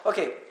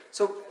Okay,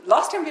 so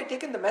last time we had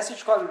taken the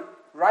message called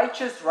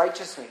Righteous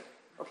Way.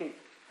 Okay,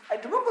 I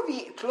remember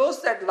we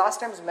closed that last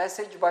time's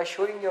message by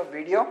showing you a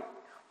video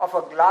of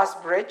a glass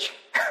bridge.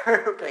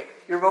 Okay,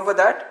 you remember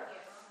that?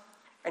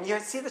 And you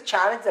see the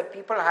challenge that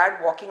people had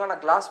walking on a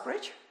glass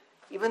bridge?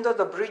 Even though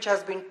the bridge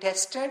has been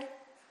tested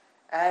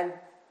and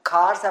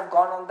cars have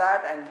gone on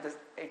that and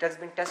it has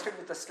been tested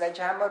with a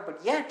sledgehammer, but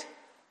yet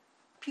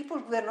people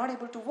were not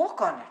able to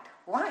walk on it.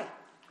 Why?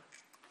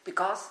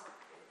 Because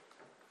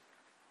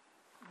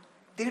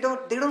they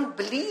don't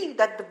believe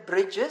that the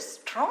bridge is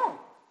strong,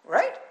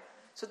 right?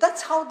 So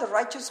that's how the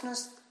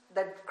righteousness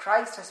that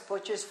Christ has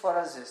purchased for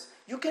us is.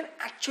 You can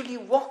actually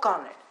walk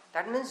on it.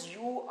 That means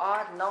you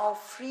are now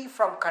free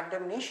from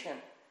condemnation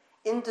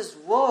in this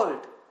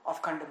world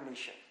of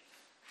condemnation.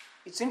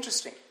 It's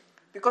interesting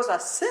because our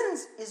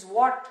sins is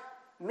what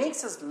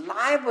makes us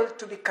liable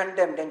to be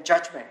condemned and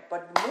judgment.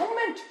 But the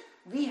moment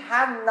we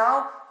have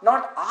now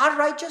not our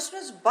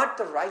righteousness but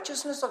the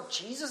righteousness of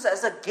Jesus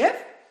as a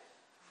gift,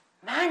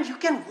 man, you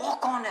can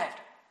walk on it.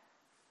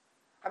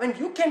 I mean,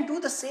 you can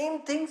do the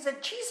same things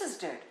that Jesus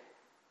did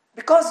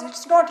because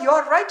it's not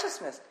your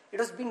righteousness. It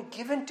has been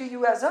given to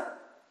you as a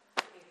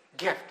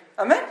gift.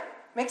 Amen?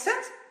 Makes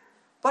sense?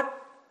 But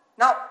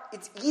now,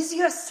 it's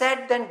easier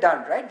said than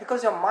done, right?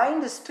 Because your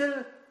mind is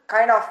still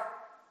kind of,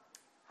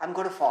 I'm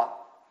going to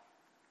fall.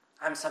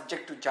 I'm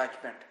subject to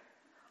judgment.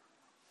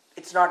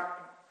 It's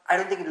not, I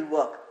don't think it will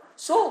work.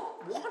 So,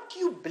 what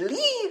you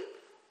believe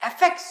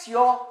affects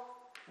your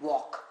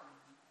walk.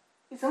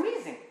 It's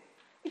amazing.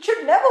 It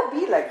should never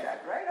be like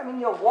that, right? I mean,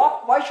 your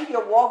walk, why should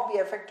your walk be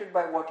affected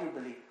by what you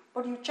believe?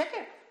 But you check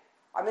it.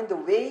 I mean, the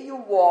way you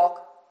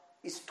walk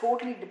is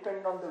totally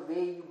dependent on the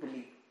way you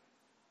believe.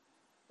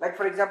 Like,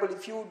 for example,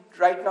 if you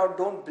right now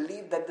don't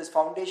believe that this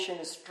foundation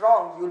is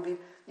strong,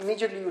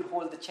 you'll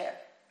hold the chair.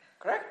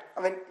 Correct?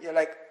 I mean, you're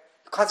like,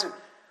 constant.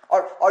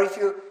 Or if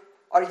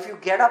you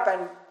get up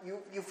and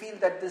you feel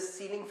that this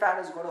ceiling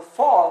fan is going to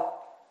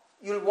fall,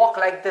 you'll walk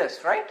like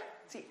this, right?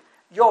 See,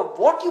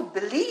 what you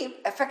believe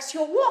affects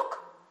your walk.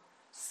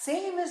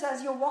 Same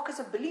as your walk as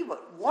a believer.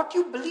 What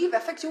you believe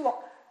affects your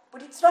walk.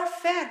 But it's not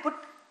fair.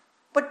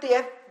 But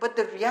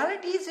the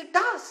reality is it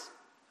does.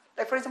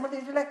 Like, for example,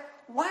 they'll be like,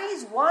 why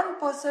is one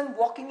person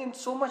walking in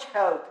so much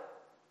health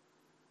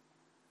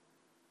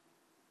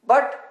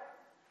but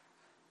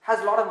has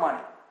a lot of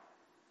money?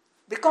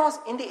 Because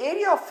in the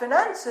area of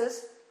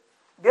finances,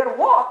 their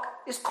walk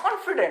is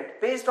confident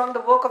based on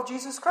the work of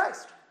Jesus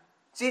Christ.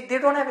 See, they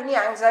don't have any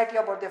anxiety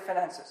about their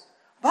finances.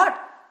 But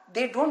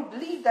they don't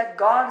believe that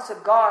God is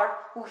a God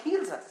who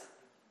heals us.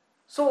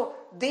 So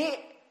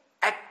they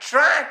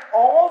attract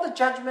all the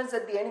judgments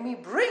that the enemy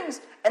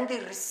brings and they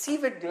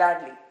receive it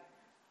gladly.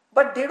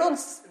 But they don't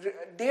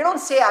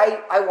say,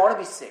 I want to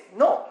be sick.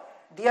 No,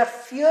 they are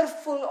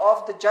fearful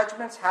of the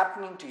judgments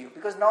happening to you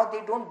because now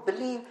they don't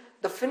believe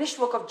the finished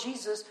work of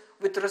Jesus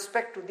with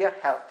respect to their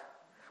health.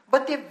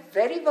 But they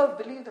very well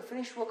believe the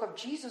finished work of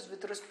Jesus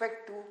with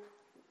respect to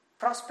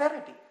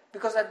prosperity.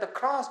 Because at the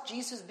cross,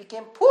 Jesus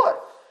became poor.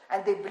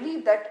 And they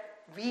believe that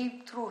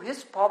we, through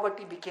his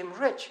poverty, became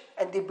rich.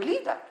 And they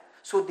believe that.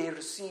 So they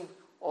receive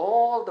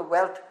all the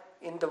wealth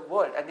in the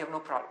world and they have no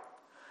problem.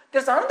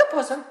 There's another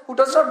person who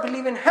does not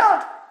believe in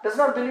health, does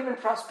not believe in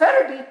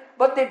prosperity,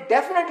 but they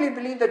definitely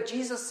believe that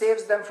Jesus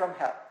saves them from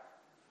hell.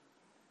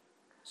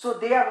 So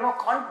they are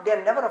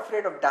never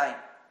afraid of dying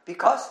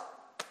because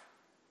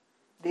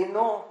they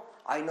know,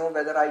 I know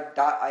whether I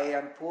die, I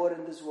am poor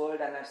in this world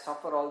and I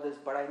suffer all this,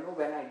 but I know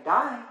when I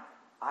die,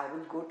 I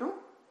will go to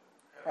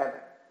heaven.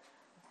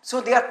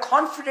 So they are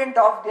confident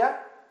of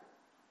their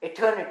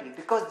eternity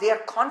because they are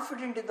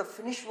confident in the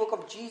finished work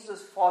of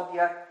Jesus for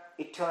their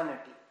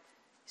eternity.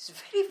 It's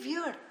very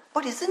weird.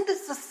 But isn't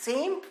this the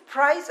same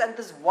price and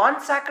this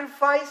one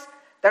sacrifice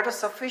that was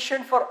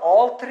sufficient for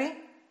all three?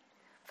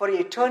 For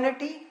your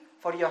eternity,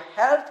 for your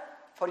health,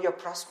 for your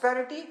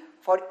prosperity,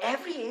 for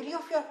every area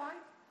of your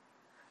life.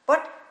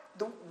 But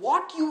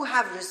what you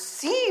have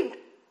received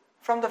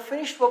from the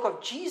finished work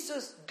of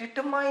Jesus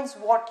determines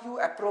what you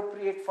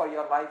appropriate for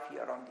your life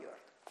here on the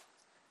earth.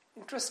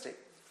 Interesting.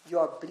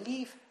 Your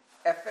belief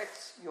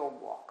affects your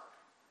walk.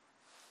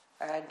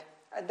 And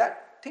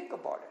that, think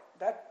about it.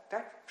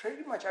 That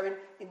pretty much, I mean,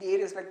 in the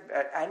areas like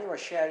Annie was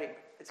sharing,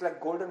 it's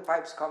like golden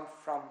pipes come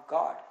from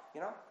God,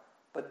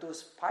 But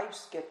those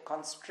pipes get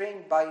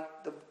constrained by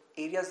the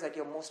areas that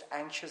you're most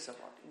anxious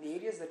about. And the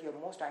areas that you're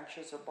most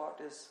anxious about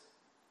is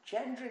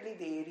generally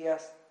the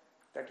areas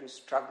that you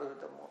struggle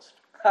the most.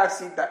 I've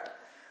seen that.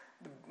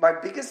 My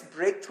biggest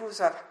breakthroughs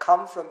have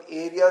come from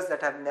areas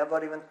that I've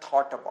never even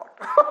thought about.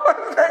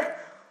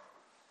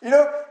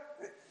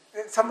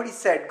 Somebody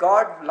said,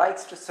 God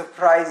likes to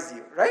surprise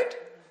you, right?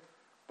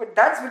 But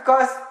that's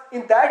because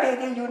in that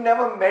area you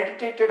never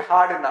meditated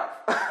hard enough.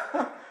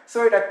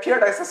 So it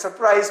appeared as a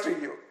surprise to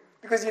you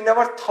because you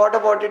never thought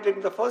about it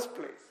in the first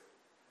place.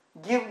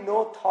 Give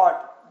no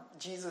thought,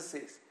 Jesus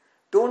says.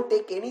 Don't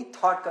take any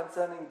thought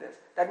concerning this.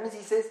 That means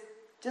he says,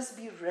 just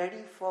be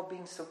ready for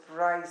being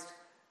surprised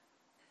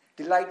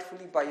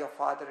delightfully by your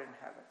Father in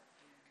heaven.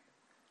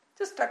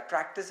 Just start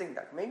practicing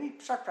that. Maybe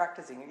start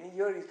practicing.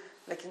 You're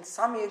like in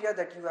some area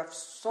that you have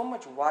so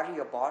much worry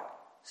about,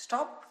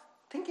 stop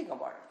thinking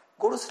about it.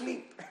 Go to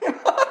sleep.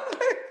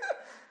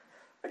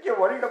 Like you're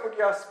worried about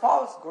your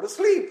spouse, go to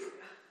sleep.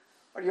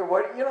 Or you're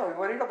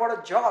worried about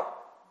a job,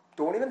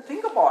 don't even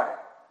think about it.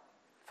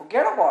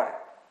 Forget about it.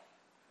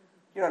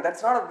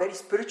 That's not a very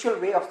spiritual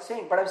way of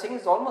saying, but I'm saying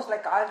it's almost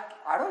like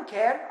I don't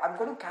care. I'm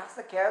going to cast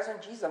the cares on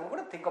Jesus. I'm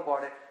going to think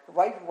about it.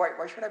 Why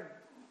should I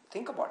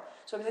think about it?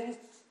 So I'm saying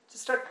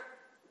just start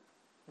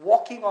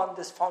walking on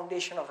this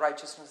foundation of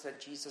righteousness that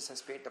Jesus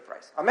has paid the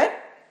price. Amen?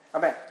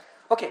 Amen.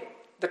 Okay,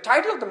 the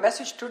title of the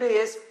message today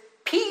is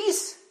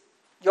Peace,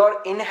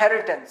 Your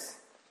Inheritance,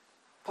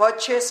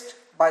 Purchased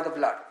by the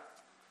Blood.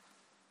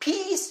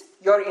 Peace,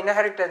 your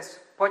inheritance,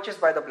 purchased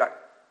by the blood.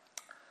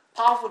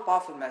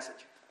 Powerful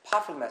message.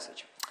 Powerful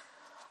message.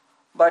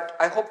 But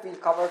I hope we'll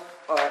cover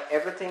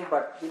everything,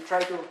 but we'll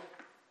try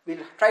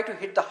to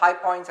hit the high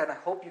points, and I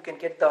hope you can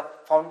get the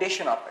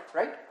foundation of it,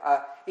 right?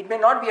 It may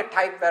not be a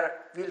type where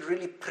we'll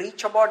really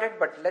preach about it,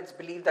 but let's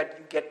believe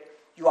that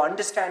you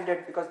understand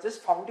it, because this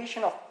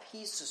foundation of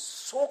peace is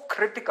so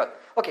critical.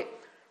 Okay,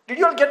 did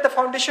you all get the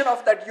foundation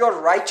of that you're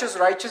righteous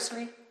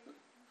righteously?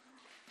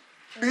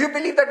 Do you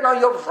believe that now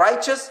you're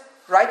righteous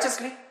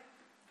righteously?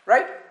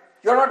 Right?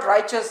 You're not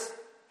righteous,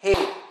 hey,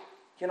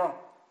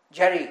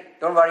 Jerry,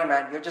 don't worry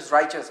man, you're just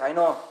righteous, I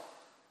know.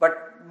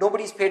 But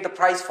nobody's paid the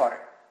price for it.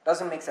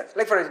 Doesn't make sense.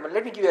 Like for example,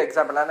 let me give you an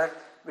example, and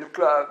we'll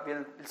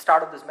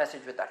start off this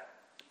message with that.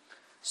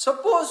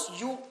 Suppose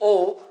you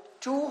owe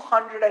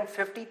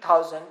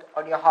 $250,000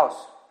 on your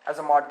house as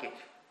a mortgage.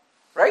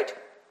 Right?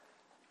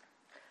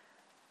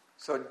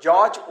 So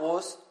George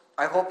owes,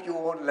 I hope you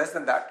owe less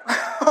than that.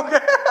 Okay.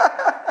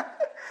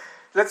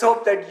 Let's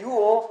hope that you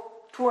owe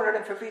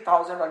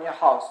 $250,000 on your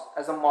house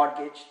as a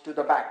mortgage to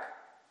the bank.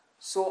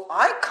 So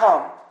I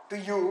come to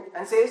you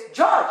and says,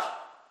 George,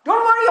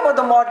 don't worry about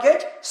the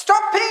mortgage.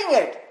 Stop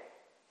paying it.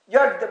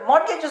 The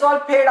mortgage is all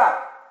paid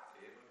up.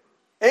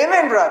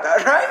 Amen,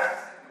 brother. Right?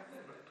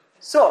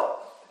 So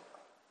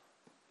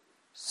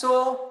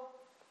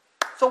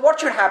what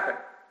should happen?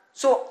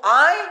 So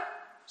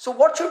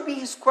what should be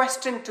his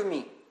question to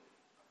me?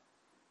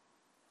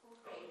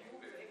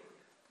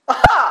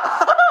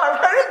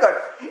 Very good.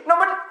 No,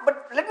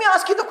 but let me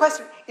ask you the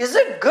question. Is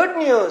it good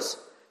news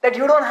that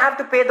you don't have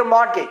to pay the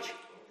mortgage?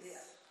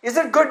 Yes. Is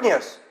it good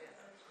news?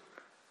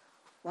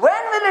 When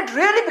will it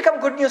really become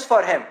good news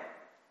for him?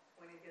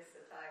 When he gets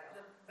the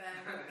title. The bank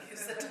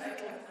gives the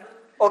title.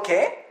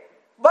 Okay.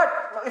 But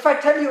if I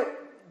tell you,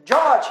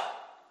 George,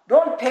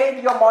 don't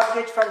pay your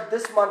mortgage from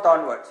this month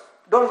onwards.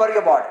 Don't worry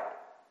about it.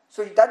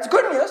 So that's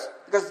good news,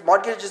 because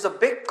mortgage is a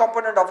big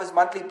component of his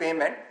monthly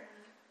payment.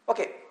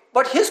 Okay.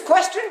 But his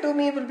question to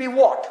me will be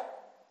what?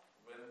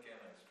 When can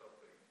I stop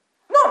paying?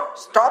 No,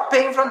 stop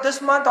paying from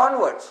this month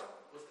onwards.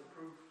 What's the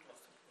proof?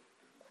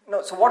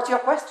 No, so what's your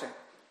question?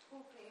 Who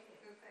paid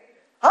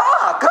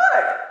it?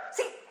 Good.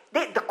 See,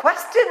 the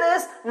question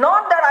is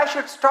not that I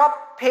should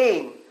stop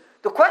paying.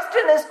 The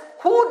question is,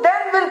 who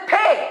then will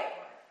pay?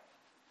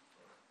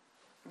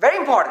 Very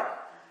important.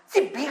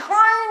 See,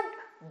 behind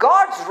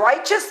God's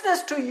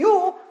righteousness to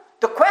you,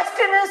 the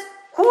question is,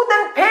 who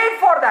then paid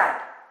for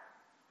that?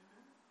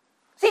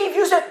 See, if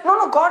you say,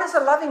 no, God is a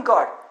loving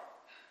God,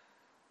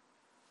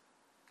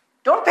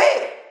 don't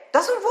pay.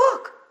 Doesn't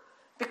work.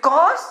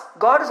 Because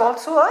God is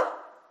also a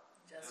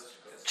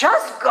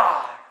just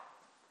God.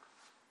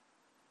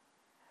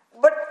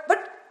 But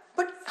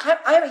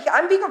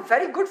I'm being a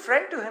very good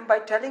friend to him by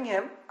telling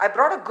him, I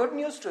brought a good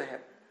news to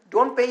him.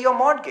 Don't pay your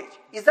mortgage.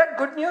 Is that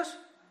good news?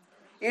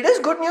 It is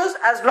good news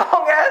as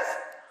long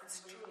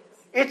as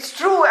it's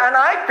true and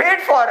I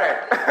paid for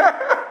it.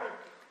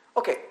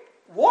 Okay,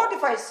 what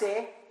if I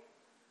say,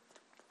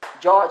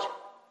 George,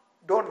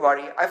 don't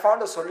worry, I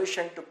found a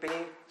solution to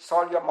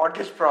solve your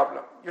mortgage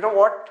problem. You know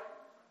what?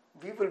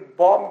 We will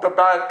bomb the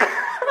bank.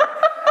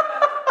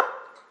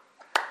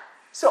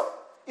 So,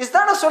 is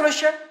that a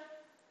solution?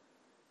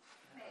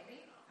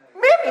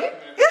 Maybe.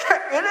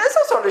 It is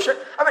a solution.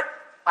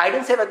 I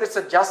didn't say that it's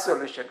a just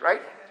solution,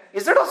 right?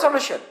 Is it a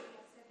solution?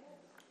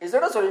 Is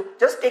it a solution?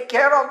 Just take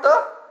care of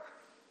the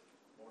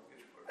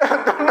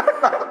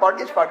not the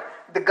mortgage part.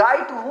 The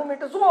guy to whom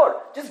it is owed.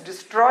 Just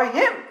destroy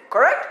him.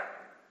 Correct?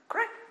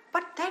 Correct.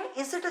 But then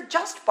is it a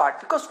just part?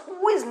 Because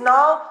who is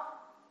now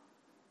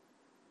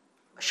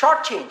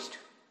shortchanged?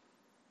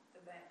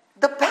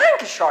 The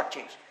bank is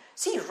shortchanged.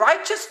 See,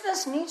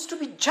 righteousness needs to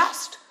be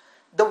just.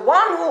 The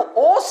one who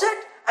owes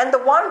it and the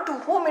one to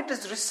whom it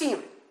is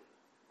received.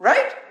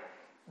 Right?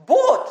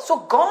 Both. So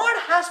God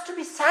has to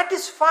be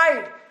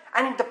satisfied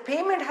and the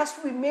payment has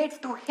to be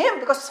made to him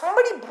because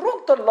somebody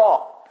broke the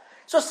law.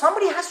 So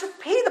somebody has to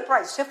pay the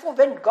price. Therefore,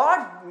 when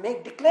God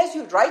declares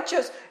you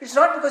righteous, it's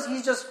not because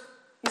he's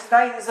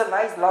a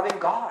nice, loving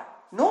God.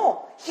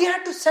 No, he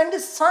had to send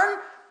his son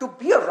to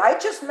be a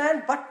righteous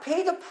man, but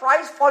pay the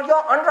price for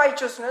your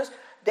unrighteousness.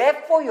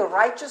 Therefore, your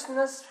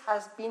righteousness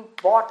has been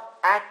bought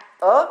at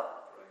a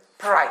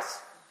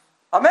price.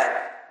 Amen?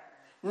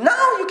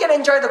 Now you can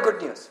enjoy the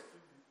good news.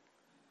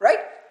 Right?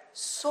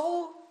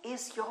 So,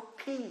 is your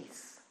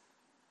peace.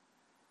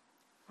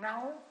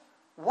 Now,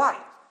 why?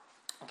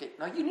 Okay,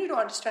 now you need to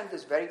understand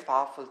this very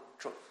powerful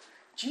truth.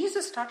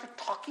 Jesus started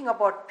talking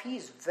about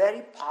peace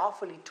very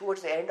powerfully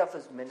towards the end of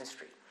his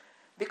ministry.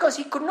 Because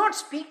he could not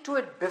speak to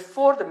it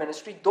before the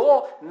ministry,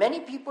 though many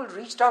people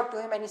reached out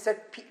to him and he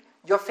said,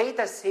 your faith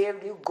has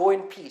saved you, go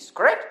in peace,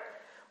 correct?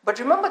 But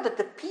remember that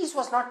the peace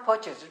was not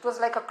purchased. It was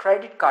like a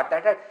credit card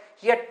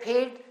he had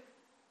paid.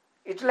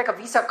 It was like a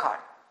Visa card.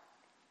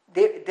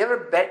 They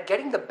were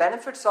getting the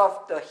benefits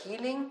of the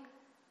healing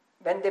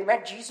when they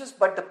met Jesus,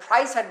 but the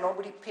price had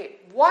nobody paid.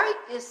 Why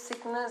is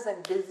sickness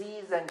and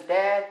disease and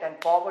death and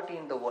poverty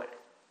in the world?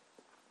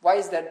 Why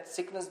is that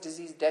sickness,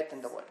 disease, death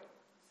in the world?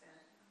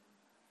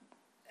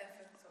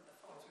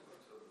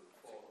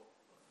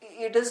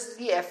 It is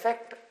the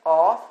effect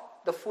of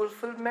the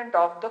fulfillment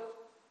of the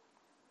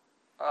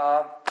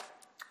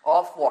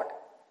of what?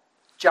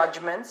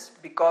 Judgments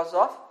because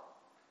of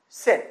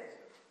sin.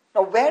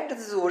 Now, where does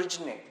this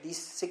originate? These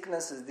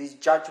sicknesses, these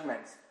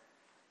judgments,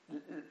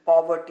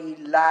 poverty,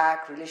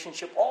 lack,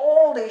 relationship,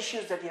 all the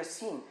issues that you have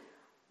seen.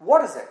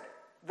 What is it?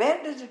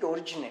 Where does it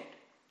originate?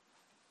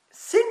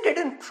 Sin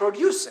didn't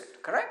produce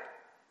it, correct?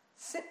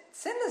 Sin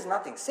is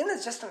nothing. Sin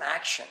is just an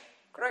action,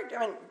 correct?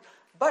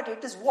 But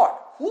it is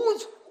what?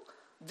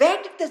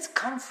 Where did this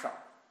come from?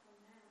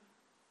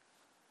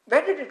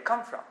 Where did it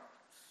come from?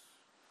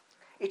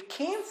 It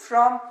came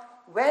from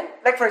when,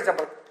 like for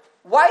example,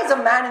 why is a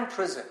man in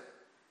prison?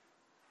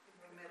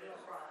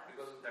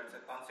 Because that's a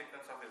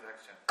consequence of his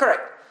action.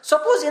 Correct.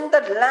 Suppose in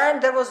that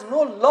land there was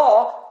no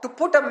law to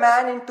put a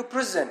man into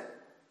prison.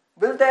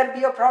 Will there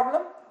be a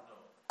problem? No.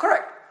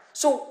 Correct.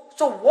 So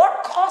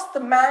what caused the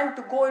man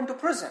to go into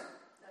prison?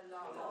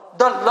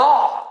 The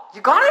law.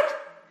 You got it?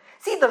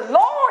 See, the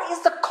law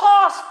is the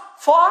cause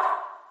for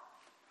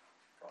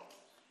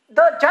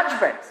the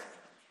judgments.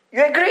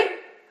 You agree?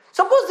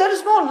 Suppose there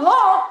is no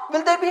law,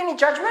 will there be any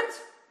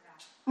judgments?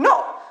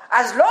 No.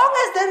 As long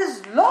as there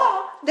is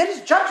law, there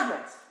is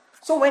judgments.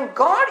 So when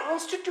God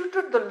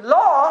instituted the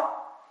law,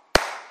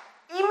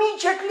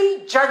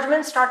 immediately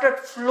judgment started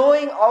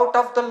flowing out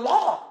of the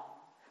law.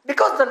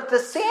 Because the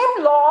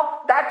same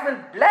law that will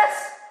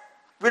bless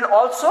will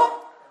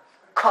also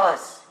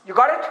curse. You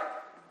got it?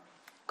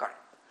 Got it.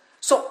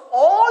 So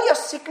all your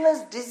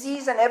sickness,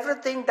 disease and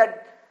everything,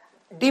 that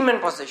demon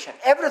possession,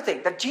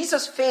 everything that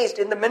Jesus faced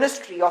in the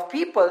ministry of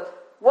people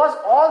was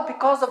all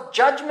because of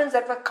judgments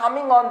that were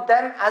coming on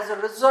them as a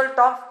result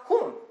of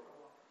whom?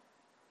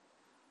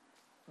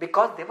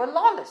 Because they were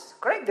lawless,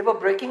 correct? They were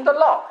breaking the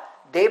law.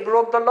 They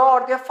broke the law,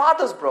 or their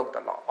fathers broke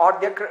the law,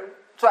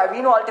 so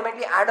we know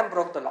ultimately Adam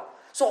broke the law.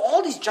 So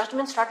all these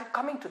judgments started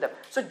coming to them.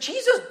 So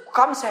Jesus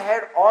comes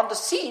ahead on the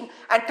scene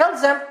and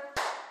tells them,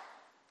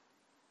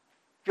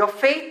 your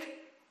faith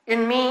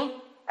in me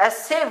has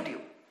saved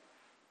you.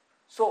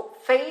 So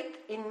faith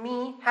in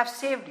me has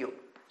saved you.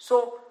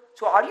 So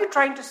are you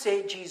trying to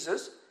say,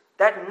 Jesus,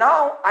 that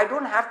now I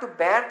don't have to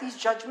bear these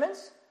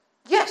judgments?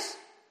 Yes.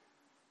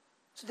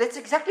 So that's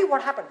exactly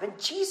what happened. When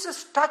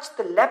Jesus touched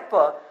the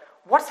leper,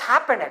 what's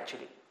happened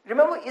actually?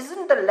 Remember,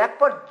 isn't the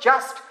leper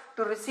just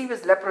to receive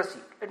his leprosy?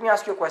 Let me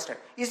ask you a question.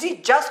 Is he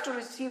just to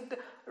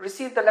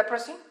receive the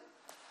leprosy?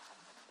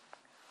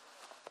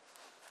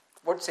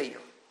 What say you?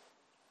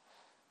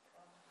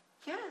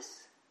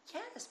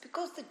 Yes,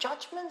 because the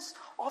judgments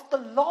of the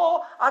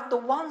law are the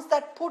ones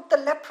that put the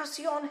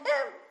leprosy on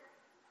him.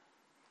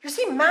 You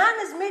see, man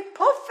is made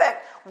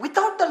perfect.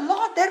 Without the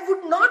law, there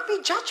would not be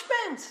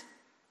judgments.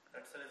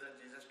 That's the reason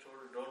Jesus told,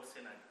 don't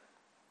sin again.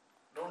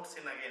 Don't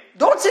sin again.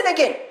 Don't sin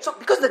again. So,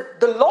 because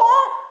the law,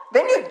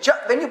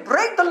 when you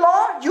break the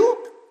law,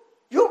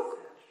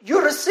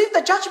 you receive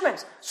the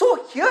judgments.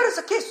 So here is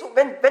the case. So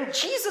when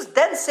Jesus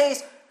then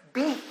says,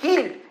 be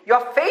healed,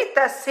 your faith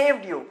has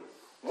saved you.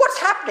 What's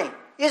happening?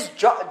 Is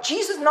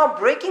Jesus now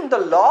breaking the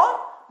law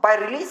by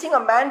releasing a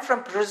man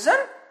from prison?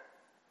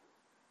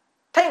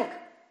 Think.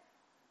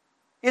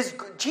 Is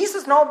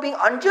Jesus now being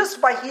unjust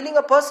by healing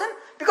a person?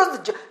 Because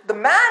the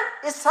man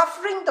is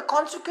suffering the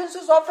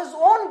consequences of his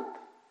own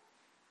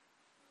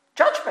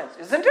judgments,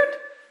 isn't it?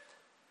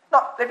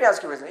 Now, let me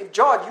ask you a question. If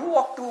George, you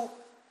walk to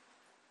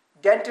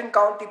Denton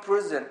County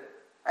Prison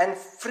and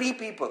free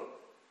people,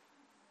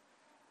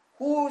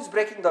 who is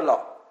breaking the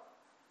law?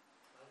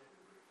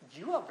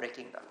 You are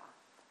breaking the law.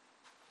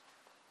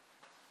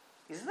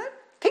 Isn't it?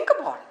 Think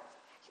about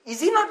it.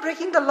 Is he not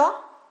breaking the law?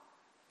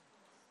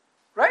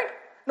 Right?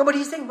 No, but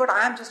he's saying, but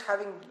I am just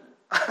having,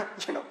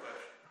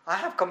 I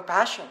have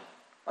compassion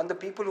on the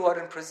people who are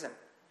in prison.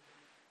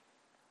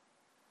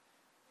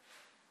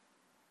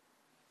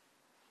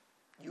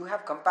 You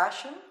have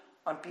compassion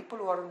on people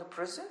who are in the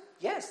prison?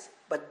 Yes,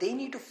 but they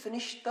need to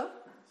finish the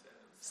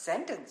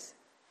sentence.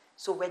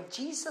 So when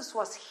Jesus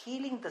was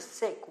healing the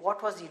sick,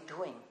 what was he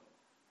doing?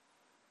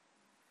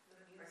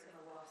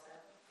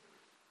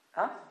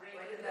 Huh?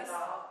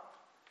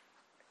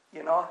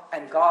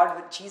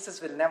 And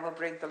Jesus will never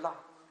break the law.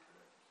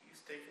 He's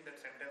taking that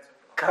sentence.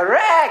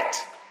 Correct.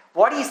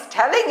 What he's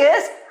telling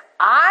is,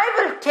 I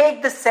will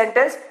take the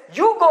sentence,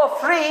 you go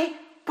free,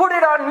 put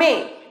it on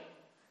me.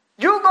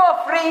 You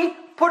go free,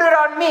 put it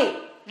on me.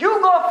 You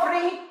go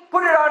free,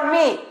 put it on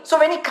me. So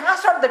when he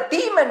cast out the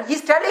demon,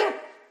 he's telling,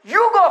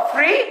 you go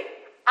free,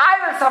 I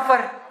will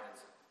suffer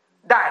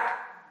that.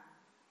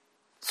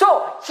 So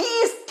he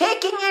is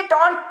taking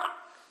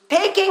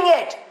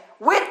it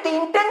with the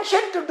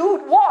intention to do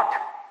what?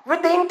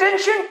 With the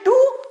intention to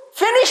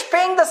finish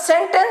paying the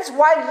sentence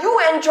while you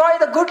enjoy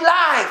the good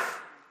life.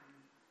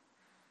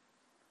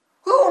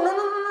 Oh,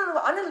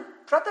 no, Anil,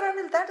 Brother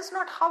Anil, that is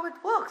not how it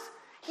works.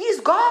 He is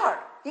God.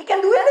 He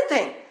can do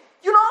anything.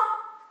 You know,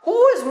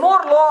 who is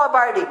more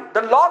law-abiding?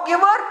 The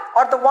lawgiver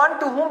or the one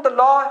to whom the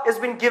law has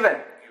been given?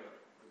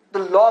 The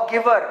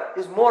lawgiver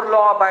is more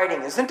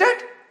law-abiding, isn't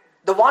it?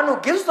 The one who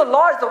gives the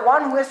law is the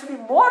one who has to be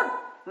more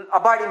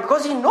abiding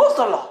because he knows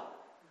the law.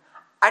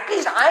 At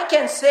least I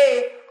can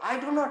say, I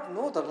do not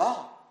know the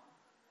law.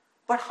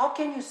 But how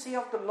can you say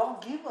of the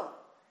lawgiver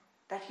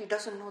that he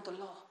doesn't know the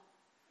law?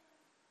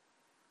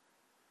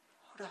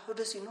 How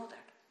does he know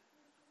that?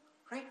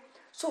 Right?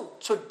 So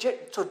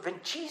when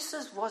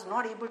Jesus was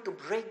not able to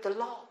break the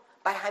law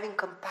by having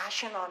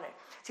compassion on it.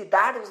 See,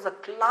 that was the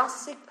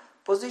classic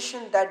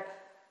position that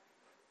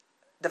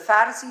the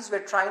Pharisees were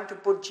trying to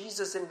put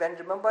Jesus in when,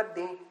 remember,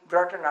 they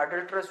brought an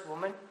adulterous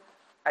woman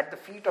at the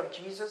feet of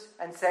Jesus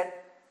and said,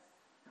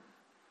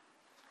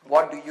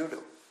 what do you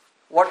do?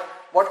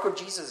 What could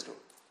Jesus do?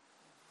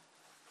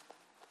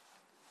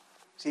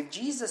 See, if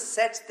Jesus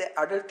sets the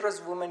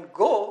adulterous woman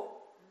go,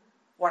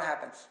 what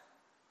happens?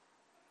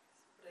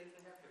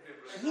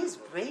 He is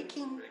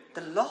breaking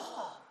the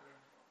law.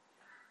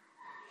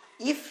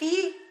 If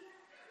he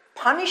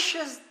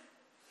punishes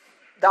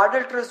the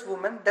adulterous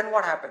woman, then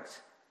what happens?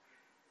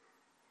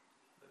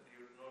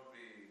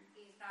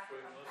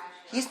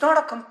 He's not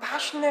a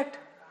compassionate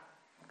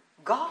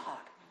God.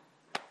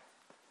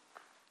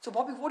 So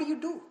Bobby, what do you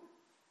do?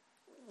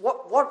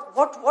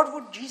 What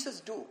would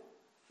Jesus do?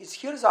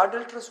 Here's an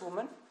adulterous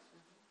woman.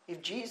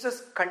 If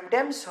Jesus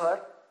condemns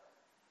her,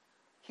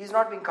 he's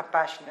not being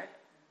compassionate.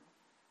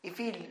 If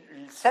he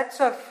sets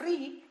her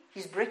free,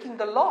 he's breaking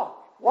the law.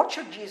 What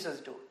should Jesus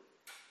do?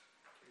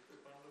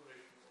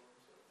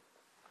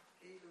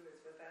 He who is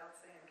without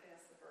sin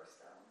cast the first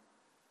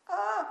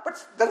stone.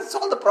 But that's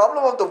all the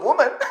problem of the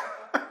woman.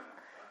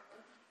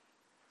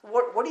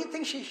 What do you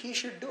think he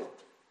should do?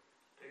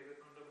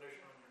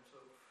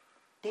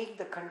 Take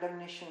the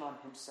condemnation on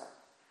himself.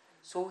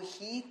 So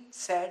he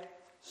said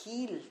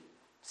he'll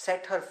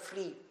set her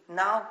free.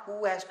 Now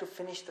who has to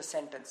finish the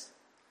sentence?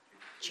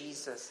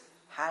 Jesus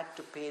had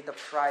to pay the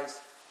price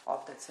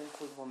of that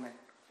sinful woman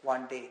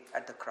one day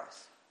at the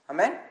cross.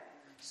 Amen?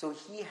 So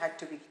he had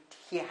to take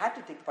the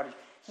punishment.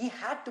 He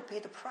had to pay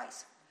the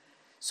price.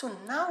 So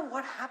now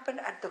what happened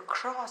at the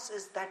cross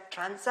is that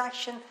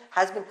transaction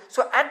has been...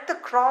 So at the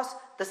cross,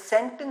 the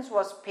sentence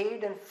was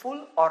paid in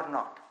full or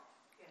not?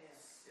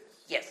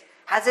 Yes.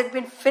 Has it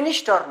been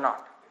finished or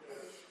not?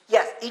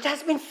 Yes, it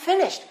has been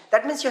finished.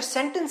 That means your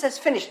sentence is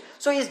finished.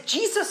 So is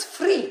Jesus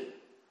free?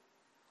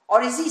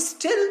 Or is he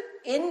still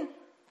in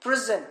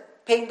prison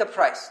paying the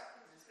price?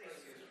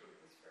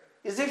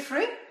 Is he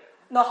free?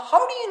 Now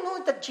how do you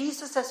know that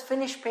Jesus has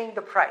finished paying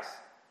the price?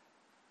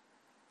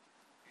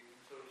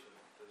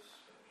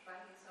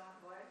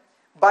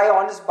 By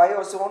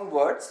his own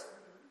words.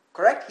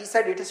 Correct? He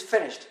said it is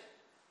finished.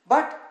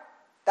 But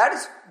that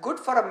is good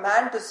for a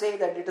man to say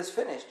that it is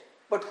finished.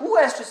 But who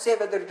has to say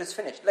whether it is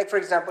finished? Like for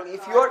example,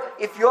 if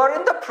you're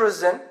in the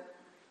prison,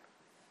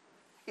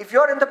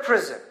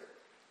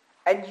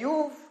 and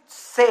you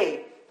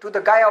say to the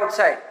guy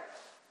outside,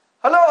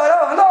 hello,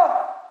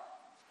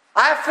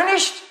 I have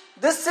finished.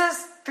 This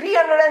is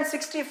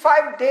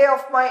 365 day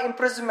of my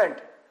imprisonment.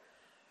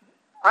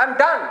 I'm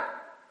done.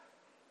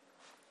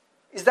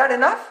 Is that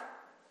enough?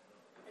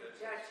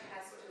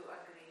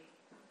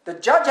 The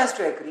judge has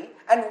to agree.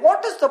 And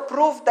what is the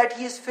proof that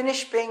he is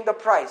finished paying the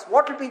price?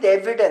 What will be the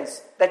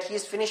evidence that he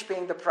is finished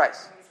paying the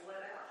price?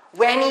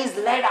 When he is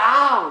let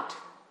out.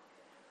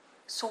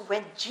 So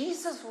when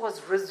Jesus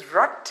was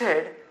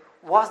resurrected,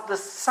 was the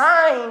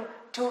sign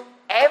to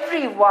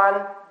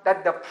everyone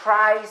that the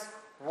price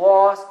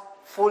was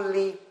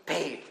fully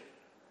paid.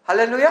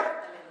 Hallelujah?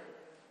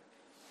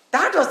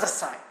 That was the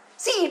sign.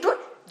 See,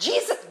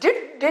 Jesus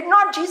did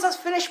not Jesus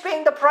finish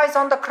paying the price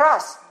on the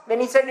cross when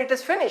he said it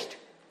is finished?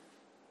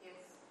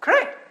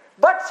 Correct.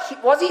 But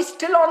was he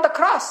still on the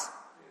cross?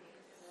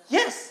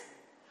 Yes.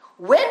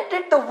 When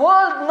did the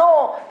world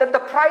know that the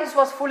price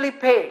was fully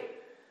paid?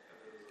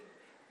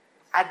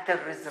 At the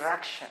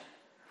resurrection.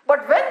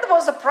 But when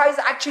was the price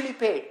actually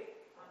paid?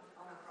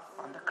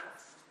 On the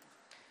cross.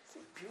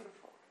 See,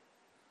 beautiful.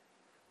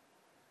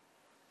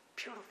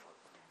 Beautiful.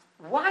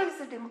 Why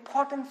is it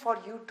important for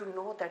you to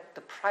know that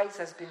the price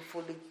has been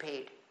fully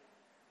paid?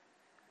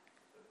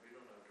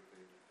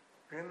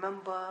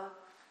 Remember,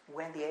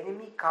 when the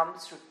enemy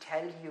comes to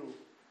tell you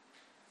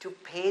to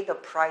pay the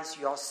price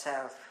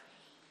yourself,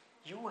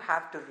 you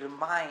have to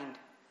remind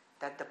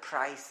that the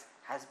price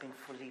has been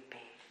fully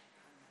paid.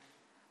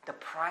 The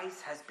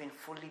price has been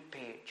fully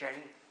paid,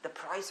 Jerry. The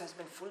price has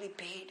been fully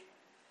paid.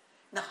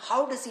 Now,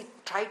 how does he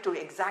try to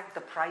exact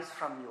the price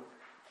from you?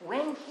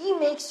 when He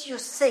makes you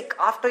sick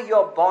after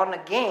you're born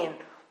again,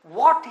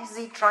 what is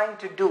He trying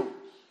to do?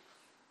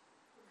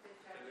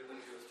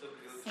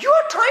 You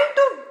are trying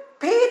to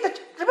pay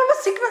remember,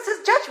 sickness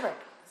is judgment.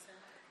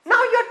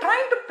 Now you're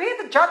trying to pay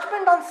the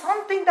judgment on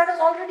something that has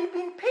already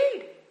been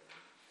paid.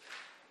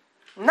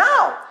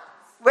 Now,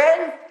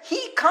 when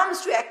He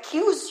comes to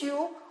accuse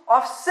you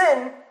of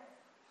sin,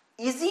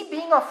 is He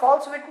being a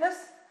false witness?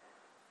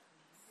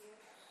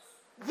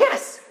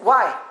 Yes.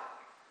 Why?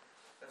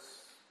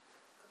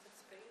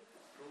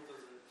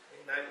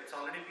 It's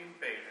already been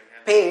paid.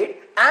 Paid,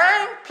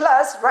 and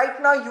plus right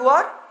now you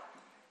are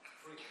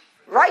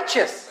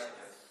righteous.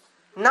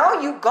 Now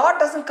God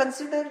doesn't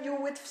consider you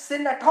with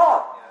sin at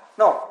all.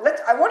 No,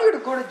 I want you to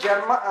go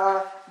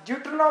to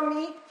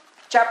Deuteronomy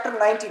chapter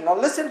 19. Now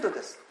listen to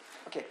this.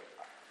 Okay,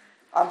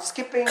 I'm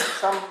skipping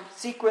some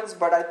sequence,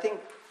 but I think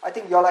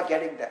y'all are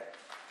getting there.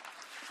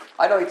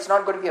 I know it's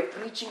not going to be a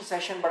preaching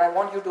session, but I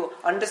want you to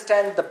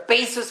understand the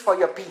basis for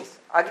your peace.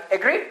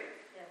 Agreed?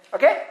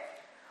 Okay?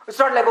 It's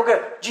not like,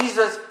 okay,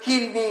 Jesus,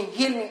 heal me.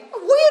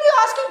 Why are you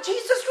asking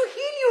Jesus to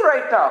heal you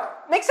right now?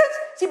 Makes sense?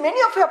 See, many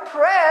of your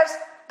prayers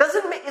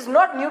is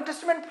not New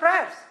Testament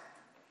prayers.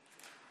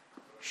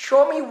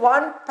 Show me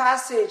one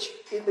passage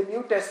in the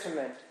New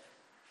Testament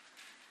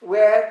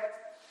where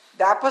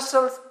the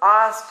apostles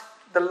asked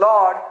the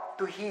Lord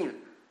to heal.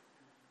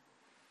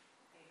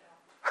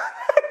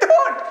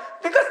 Don't.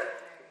 Because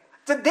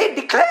so they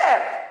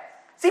declare.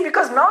 See,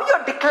 because now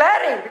you're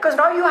declaring, because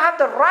now you have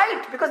the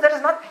right, because there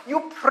is not,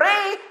 you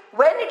pray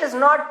when it has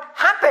not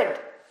happened.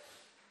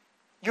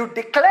 You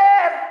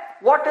declare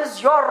what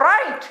is your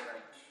right.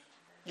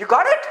 You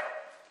got it?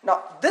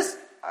 Now, this,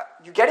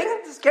 you getting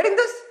this?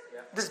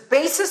 Yeah. This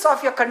basis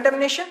of your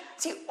condemnation?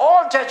 See,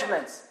 all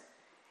judgments,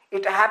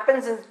 it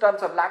happens in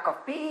terms of lack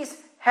of peace,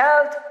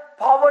 health,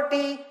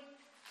 poverty,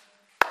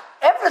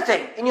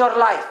 everything in your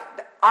life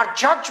are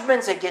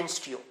judgments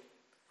against you.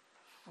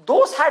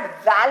 Those had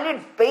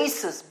valid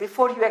basis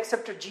before you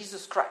accepted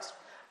Jesus Christ.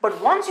 But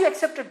once you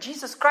accepted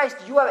Jesus Christ,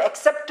 you have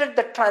accepted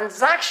the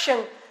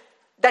transaction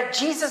that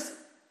Jesus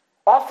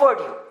offered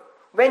you.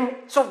 When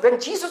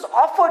Jesus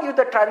offered you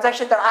the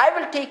transaction that I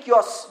will take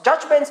your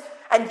judgments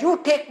and you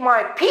take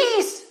my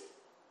peace,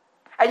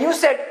 and you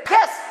said,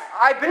 yes,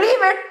 I believe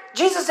it,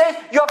 Jesus says,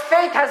 your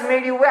faith has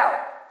made you well.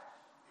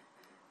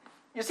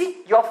 You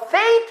see, your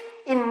faith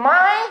in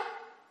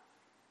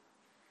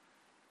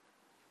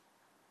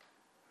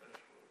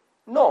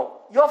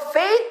your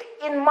faith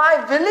in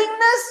my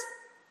willingness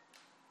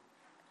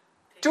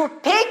to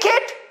take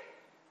it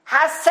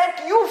has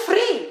set you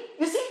free.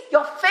 You see,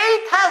 your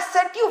faith has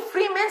set you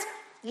free means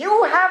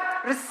you have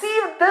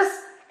received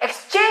this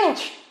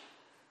exchange.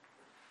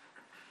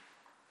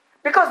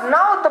 Because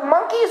now the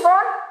monkey is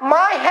on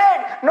my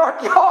head,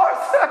 not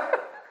yours.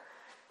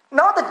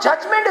 Now the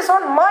judgment is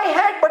on my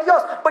head, but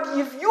yours. But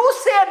if you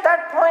say at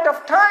that point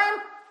of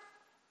time,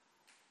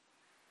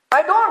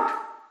 I don't.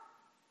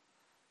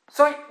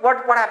 So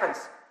what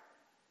happens?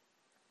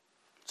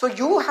 So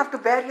you have to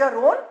bear your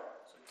own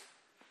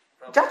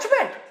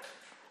judgment.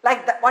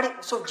 Like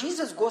that. So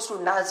Jesus goes to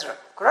Nazareth,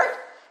 correct?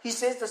 He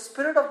says, the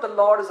Spirit of the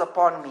Lord is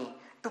upon me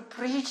to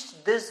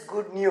preach this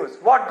good news.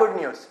 What good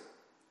news?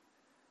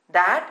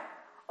 That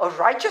a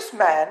righteous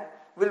man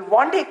will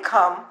one day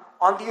come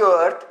on the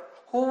earth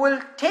who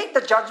will take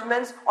the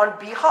judgments on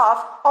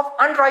behalf of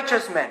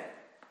unrighteous men.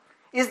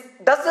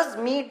 Does this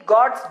meet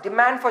God's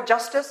demand for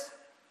justice?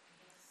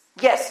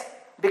 Yes,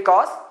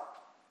 because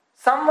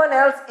someone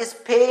else is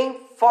paying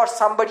for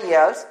somebody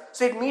else,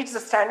 so it meets the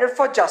standard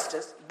for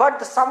justice. But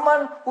the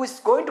someone who is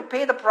going to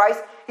pay the price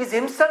is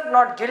himself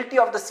not guilty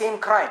of the same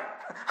crime.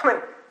 I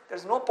mean,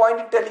 there's no point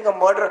in telling a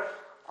murderer,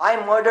 I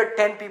murdered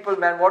 10 people,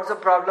 man, what's the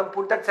problem?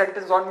 Put that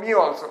sentence on me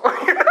also.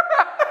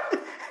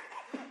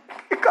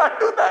 You can't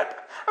do that.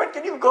 I mean,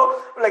 can you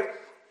go, like,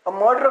 a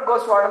murderer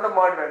goes to another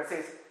murderer and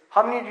says,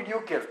 how many did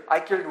you kill? I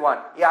killed 1.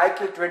 Yeah, I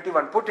killed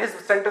 21. Put his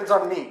sentence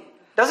on me.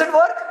 Does it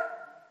work?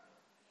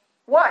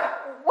 Why?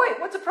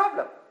 What's the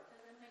problem?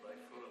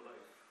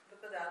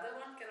 But the other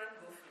one cannot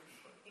go free.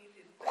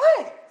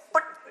 Why?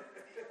 But,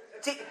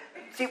 see,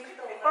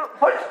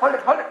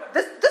 hold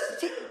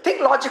it.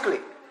 Think logically.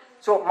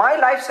 So my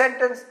life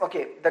sentence,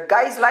 the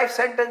guy's life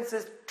sentence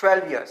is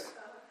 12 years.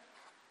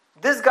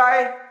 This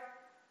guy,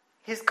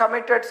 he's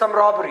committed some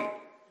robbery.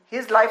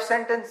 His life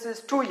sentence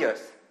is 2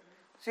 years.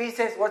 So he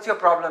says, what's your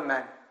problem,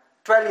 man?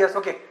 12 years,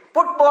 okay.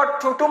 Put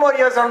two more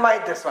years on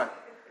this one.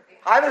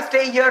 I will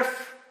stay here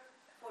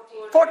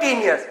 14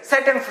 years.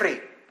 Set him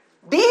free.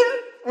 Deal?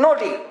 No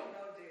deal. No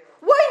deal.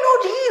 Why no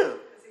deal?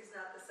 Because he's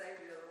not the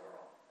savior of the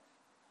world.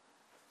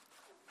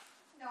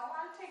 No,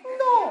 I'll take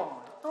No.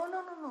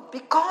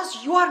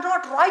 Because you are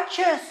not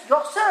righteous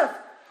yourself.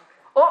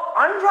 An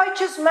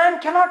unrighteous man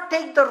cannot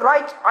take the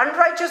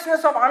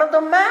unrighteousness of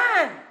another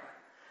man.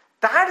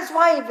 That is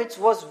why it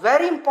was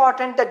very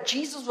important that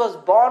Jesus was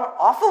born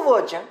of a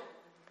virgin,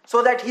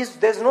 so that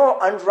there's no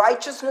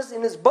unrighteousness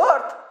in his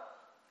birth.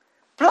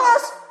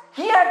 Plus,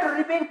 he had to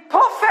remain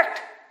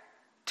perfect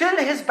till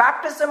his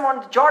baptism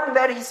on Jordan,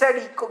 where he said,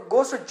 he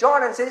goes to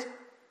John and says,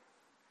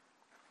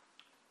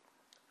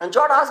 And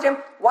John asked him,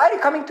 why are you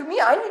coming to me?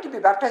 I need to be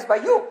baptized by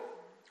you.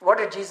 What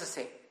did Jesus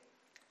say?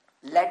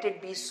 Let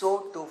it be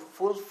so to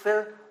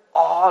fulfill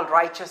all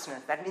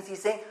righteousness. That means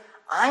he's saying,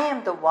 I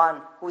am the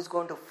one who is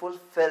going to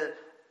fulfill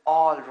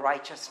all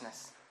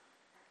righteousness.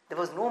 There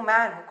was no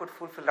man who could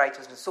fulfill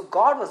righteousness. So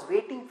God was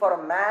waiting for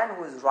a man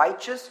who is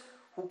righteous,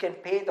 who can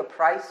pay the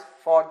price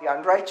for the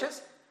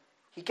unrighteous.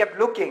 He kept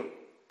looking.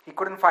 He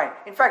couldn't find.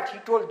 In fact, he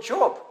told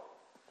Job.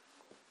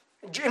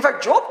 In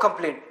fact, Job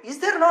complained, is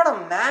there not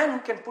a man who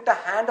can put a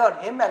hand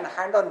on him and a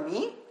hand on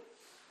me?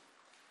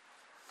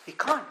 He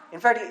can't. In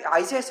fact,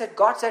 Isaiah said,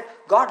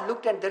 God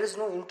looked and there is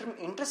no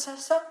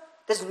intercessor.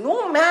 There's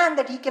no man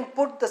that he can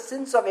put the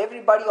sins of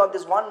everybody on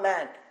this one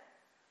man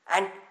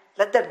and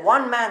let that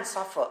one man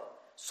suffer.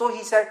 So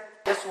he said,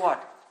 guess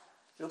what?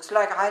 Looks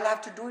like I'll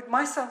have to do it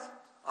myself.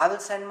 I will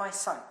send my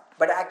son.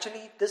 But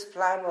actually, this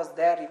plan was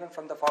there even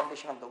from the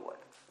foundation of the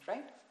world.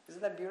 Right?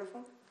 Isn't that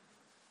beautiful?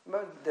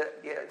 Remember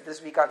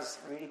this week I was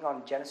reading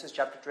on Genesis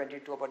chapter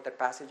 22 about that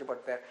passage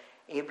about where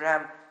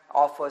Abraham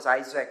offers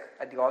Isaac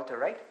at the altar,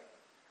 right?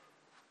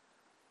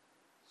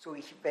 So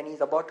when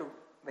he's about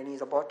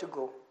to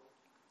go,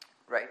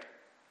 right,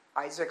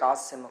 Isaac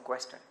asks him a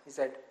question. He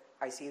said,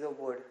 I see the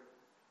wood,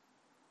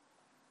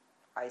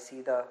 I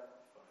see the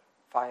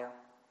fire,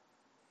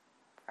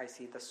 I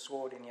see the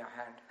sword in your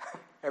hand.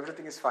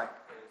 Everything is fine.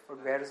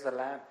 But where is the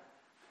lamb?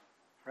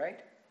 Right?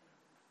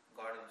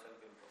 God himself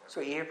will provide.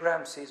 So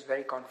Abraham says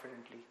very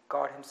confidently,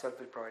 God himself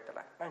will provide the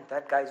lamb. And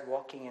that guy is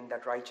walking in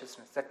that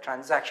righteousness, that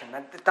transaction.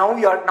 And now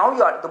you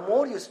are, the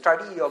more you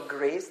study your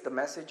grace, the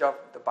message of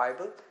the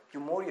Bible, the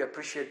more you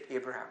appreciate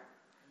Abraham.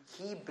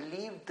 He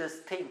believed this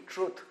thing,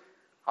 truth,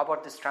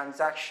 about this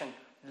transaction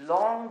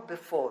long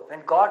before.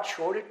 When God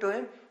showed it to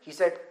him, he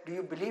said, do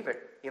you believe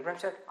it? Abraham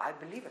said, I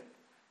believe it.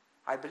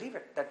 I believe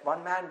it. That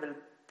one man will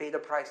pay the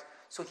price.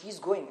 So he's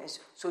going.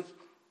 So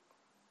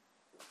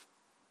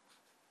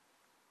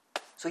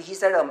he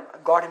said,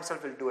 God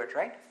himself will do it,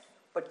 right?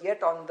 But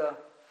yet on the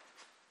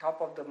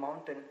top of the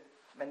mountain,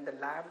 when the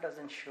lamb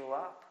doesn't show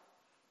up,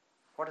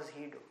 what does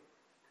he do?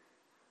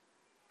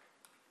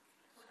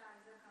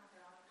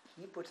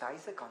 He puts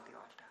Isaac on the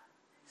altar.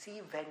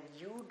 See, when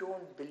you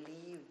don't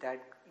believe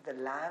that the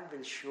lamb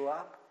will show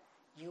up,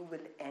 you will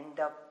end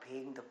up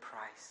paying the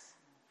price.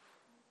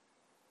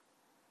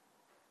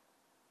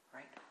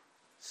 Right?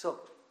 So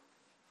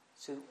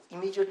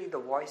immediately the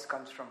voice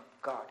comes from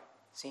God,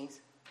 says,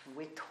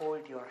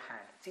 withhold your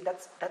hand. See,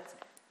 that's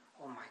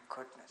oh my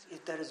goodness.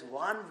 If there is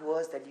one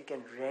verse that you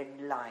can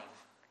redline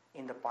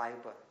in the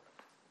Bible,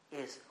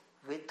 is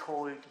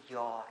withhold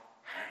your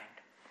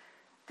hand.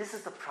 This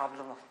is the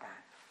problem of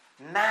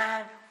man.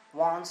 Man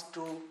wants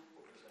to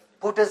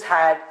put his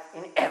hand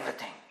in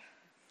everything.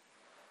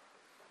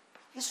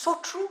 It's so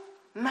true.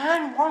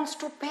 Man wants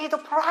to pay the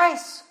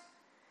price.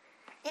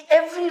 In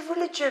every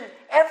religion,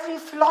 every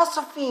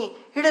philosophy,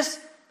 it is,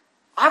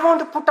 I want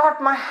to put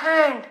out my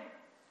hand.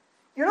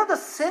 You know the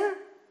sin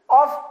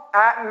of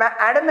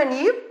Adam and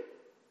Eve?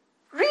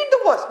 Read the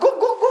verse.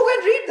 Go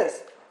and read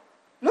this.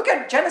 Look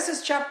at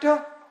Genesis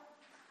chapter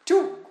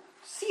 2.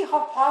 See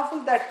how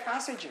powerful that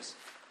passage is.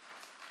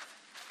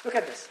 Look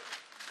at this.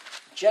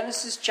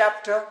 Genesis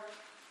chapter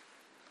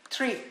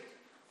 3.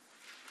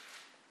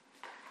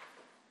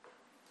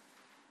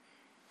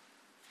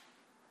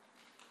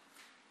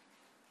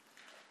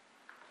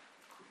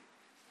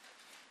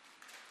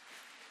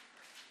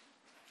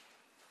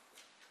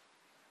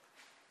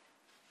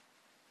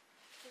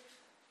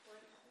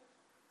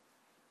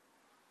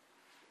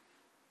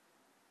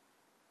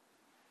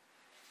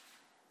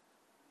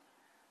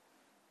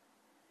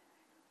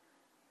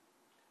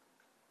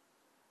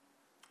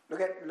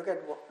 Look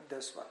at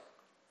this one.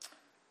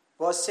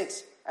 Verse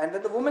 6. And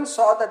when the woman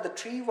saw that the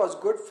tree was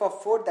good for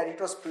food, that it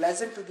was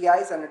pleasant to the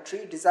eyes, and a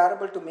tree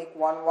desirable to make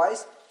one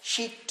wise,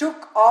 she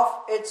took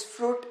off its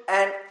fruit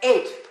and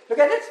ate. Look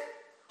at it.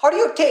 How do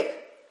you take?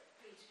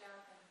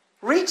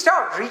 Reached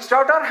out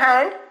her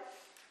hand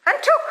and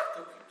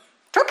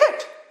took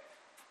it.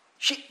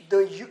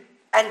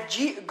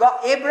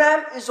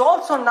 Abraham is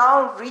also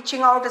now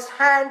reaching out his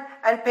hand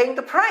and paying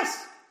the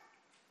price.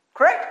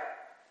 Correct?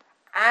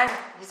 And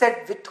he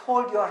said,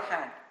 withhold your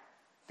hand.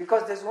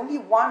 Because there's only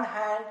one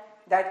hand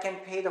that can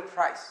pay the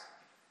price.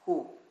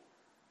 Who?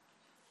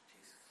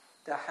 Jesus.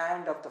 The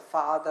hand of the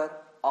Father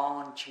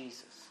on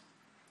Jesus.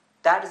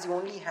 That is the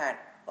only hand.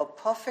 A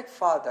perfect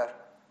Father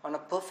on a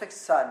perfect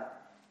Son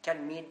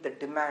can meet the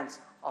demands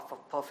of a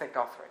perfect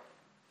offering.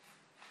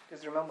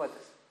 Just remember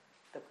this.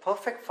 The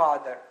perfect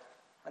Father,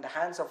 on the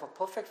hands of a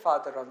perfect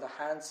Father, on the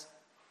hands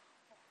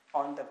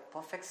on the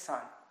perfect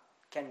Son,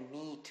 can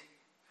meet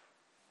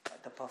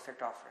the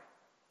perfect offering.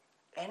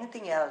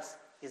 Anything else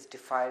is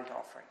defiled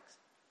offerings.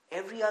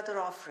 Every other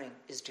offering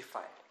is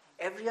defiled.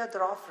 Every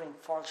other offering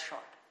falls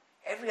short.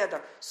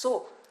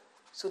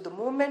 So the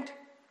moment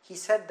he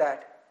said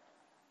that,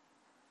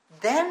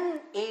 then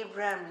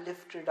Abraham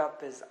lifted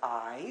up his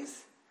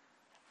eyes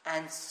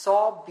and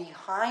saw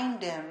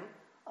behind him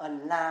a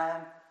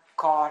lamb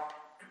caught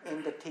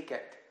in the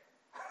thicket.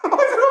 It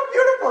was so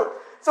beautiful.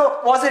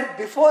 So was it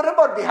before him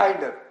or behind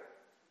him?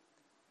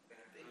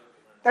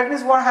 That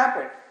means what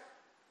happened?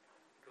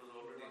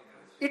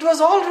 It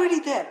was already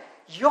there.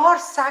 Your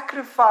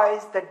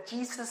sacrifice that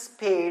Jesus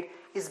paid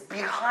is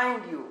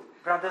behind you,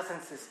 brothers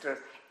and sisters.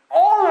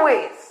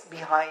 Always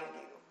behind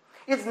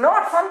you. It's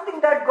not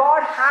something that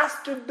God has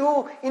to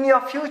do in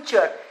your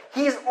future.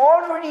 He is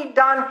already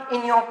done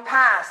in your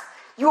past.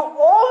 You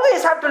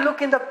always have to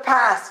look in the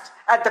past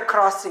at the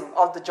crossing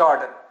of the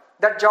Jordan.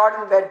 That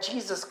Jordan where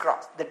Jesus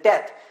crossed, the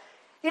death.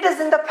 It is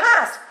in the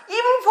past.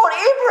 Even for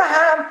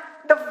Abraham,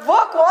 the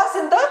work was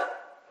in the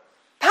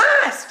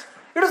past.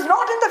 It was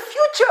not in the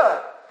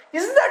future.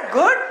 Isn't that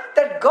good?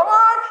 That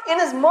God in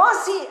His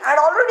mercy had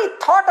already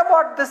thought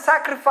about the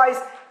sacrifice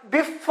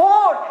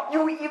before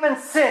you even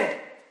sinned.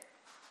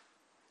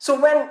 So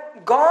when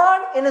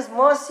God in His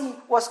mercy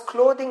was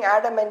clothing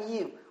Adam and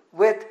Eve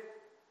with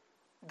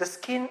the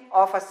skin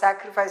of a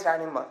sacrificed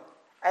animal,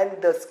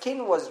 and the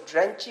skin was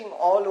drenching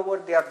all over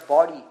their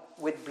body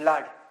with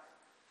blood,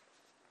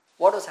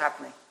 what was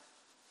happening?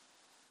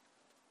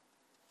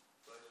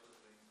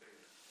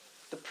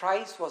 The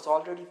price was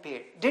already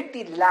paid. Did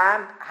the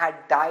lamb had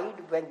died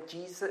when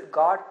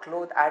God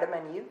clothed Adam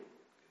and Eve?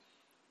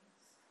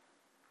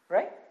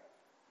 Right?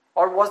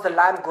 Or was the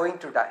lamb going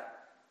to die?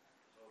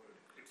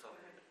 It's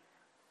already.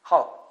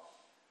 How?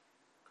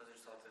 Because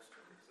it's already.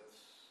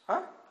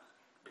 Huh?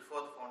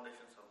 Before the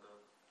foundations of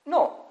the...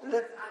 No.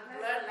 Unless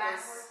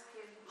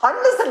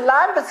Unless the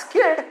lamb is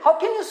killed, how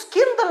can you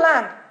skin the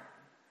lamb?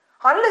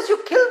 Unless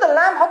you kill the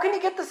lamb, how can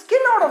you get the skin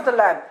out of the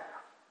lamb?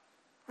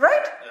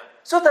 Right? Yeah.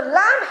 So the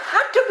lamb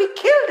had to be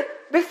killed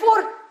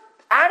before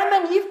Adam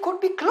and Eve could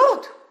be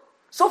clothed.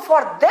 So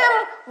for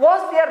them,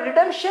 was their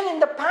redemption in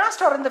the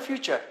past or in the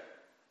future?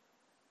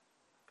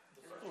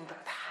 In the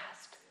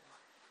past.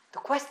 The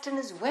question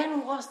is,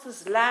 when was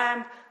this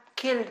lamb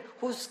killed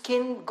whose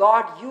skin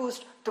God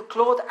used to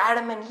clothe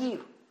Adam and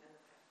Eve?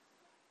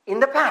 In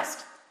the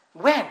past.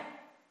 When?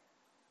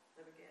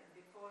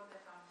 before the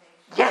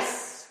foundation.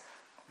 Yes.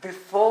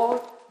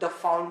 Before the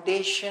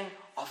foundation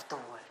of the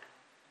world.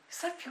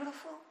 Is that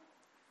beautiful?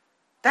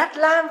 That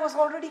lamb was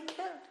already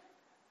killed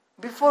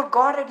before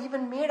God had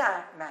even made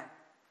a man.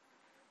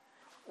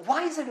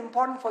 Why is it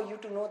important for you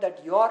to know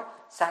that your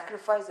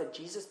sacrifice that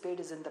Jesus paid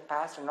is in the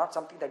past and not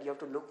something that you have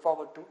to look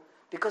forward to?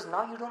 Because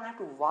now you don't have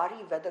to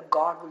worry whether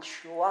God will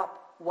show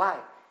up. Why?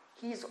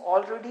 He's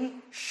already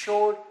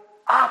showed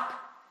up.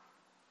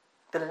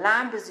 The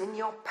lamb is in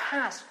your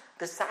past.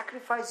 The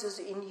sacrifice is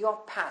in your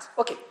past.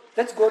 Okay,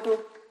 let's go to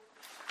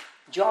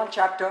John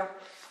chapter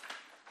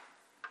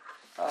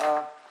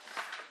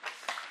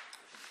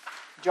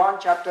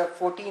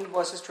 14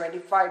 verses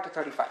 25 to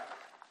 35.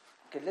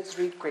 Okay, let's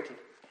read quickly.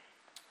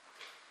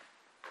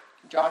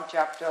 John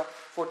chapter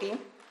 14.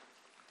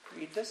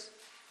 Read this.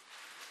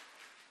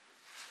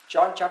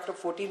 John chapter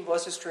 14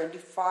 verses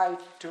 25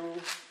 to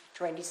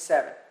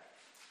 27.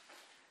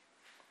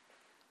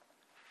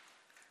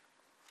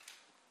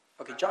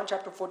 Okay, John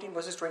chapter 14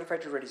 verses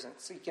 25 to 27.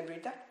 So you can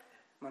read that,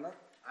 Manor?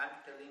 I'm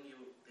telling you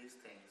these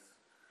things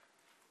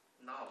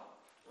now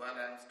while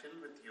I am still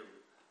with you.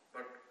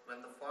 But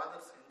when the Father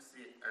sends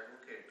the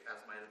advocate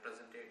as my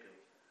representative,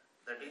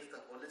 that is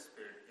the Holy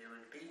Spirit, He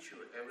will teach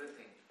you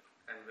everything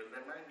and will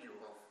remind you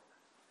of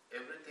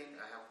everything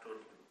I have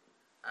told you.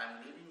 I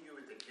am leaving you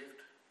with a gift,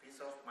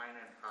 peace of mind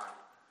and heart.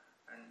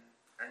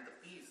 And the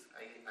peace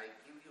I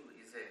give you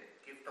is a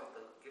gift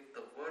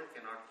the world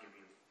cannot give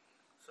you.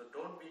 So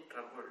don't be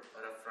troubled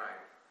or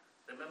afraid.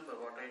 Remember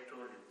what I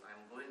told you. I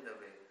am going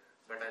away,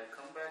 but I'll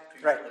come back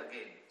to you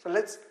again. So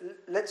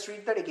let's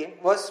read that again.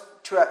 Verse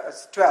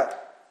 12.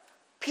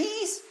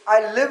 Peace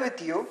I live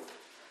with you.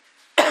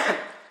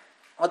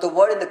 Or the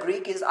word in the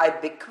Greek is I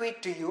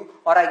bequeath to you,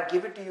 or I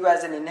give it to you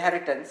as an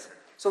inheritance.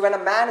 So when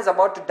a man is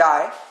about to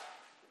die,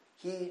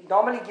 he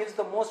normally gives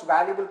the most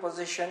valuable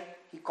possession.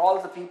 He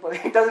calls the people.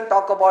 He doesn't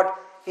talk about,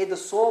 hey, the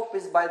soap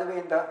is by the way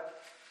in the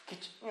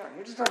kitchen.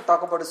 He doesn't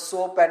talk about his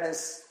soap and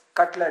his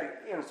cutlery.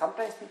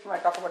 Sometimes people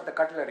might talk about the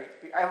cutlery.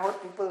 I've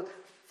heard people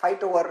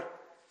fight over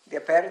their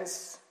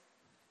parents'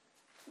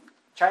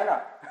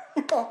 china.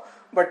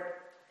 But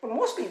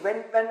mostly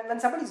when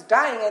somebody's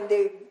dying and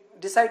they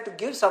decide to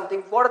give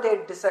something, what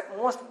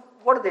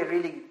are they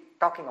really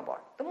talking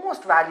about? The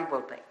most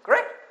valuable thing,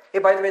 correct? Hey,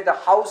 by the way, the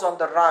house on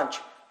the ranch,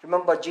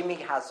 remember Jimmy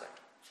has it,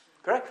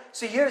 correct?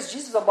 So here's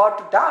Jesus about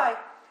to die,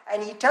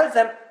 and he tells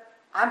them,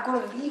 I'm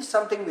going to leave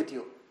something with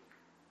you.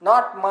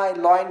 Not my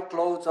loin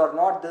clothes, or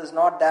not this,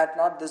 not that,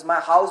 not this, my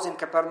house in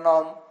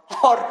Capernaum,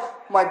 or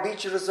my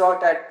beach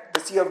resort at the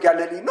Sea of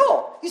Galilee.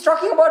 No, he's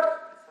talking about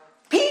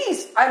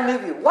peace I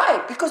live you.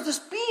 Why? Because this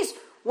peace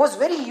was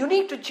very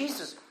unique to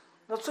Jesus.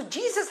 So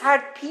Jesus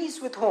had peace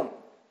with whom?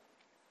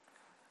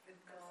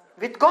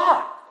 With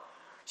God.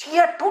 So he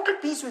had total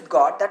peace with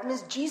God. That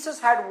means Jesus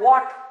had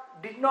what?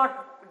 Did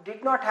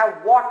not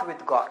have what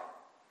with God?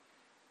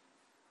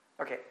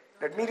 Okay,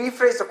 let me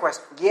rephrase the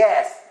question.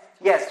 Yes.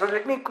 So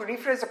let me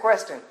rephrase the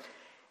question.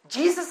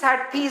 Jesus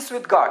had peace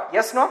with God.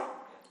 Yes, no?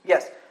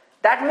 Yes.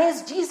 That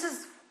means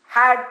Jesus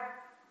had,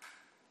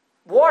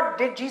 what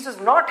did Jesus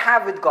not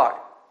have with God?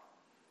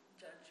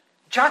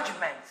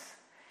 Judgments.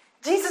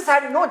 Jesus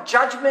had no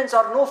judgments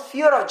or no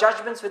fear of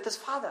judgments with his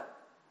Father.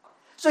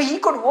 So he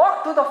could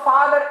walk to the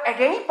Father at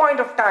any point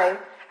of time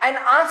and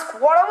ask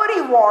whatever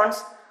he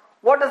wants.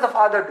 What does the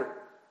Father do?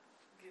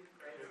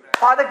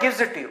 Father gives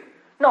it to you.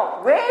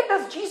 Now, where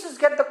does Jesus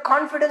get the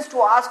confidence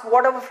to ask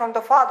whatever from the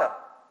Father?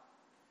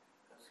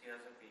 Because he has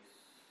a peace.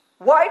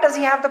 Why does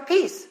he have the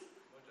peace?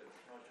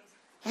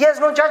 He has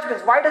no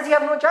judgments. Why does he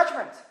have no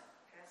judgments?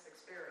 Past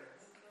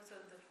experience. Because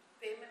of the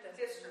payment has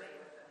History been made.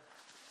 with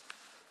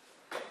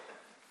them.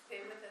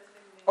 Payment has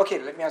been made. Okay,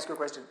 let me ask you a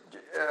question.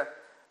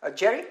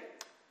 Jerry,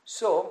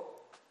 so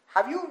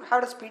have you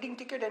had a speeding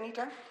ticket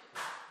anytime?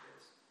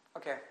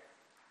 Okay.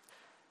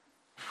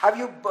 Have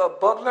you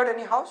burglared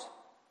any house?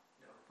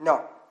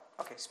 No.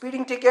 Okay,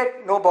 speeding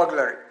ticket, no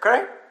burglary,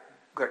 correct?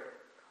 Good.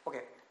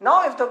 Okay.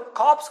 Now if the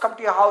cops come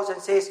to your house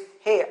and says,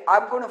 hey,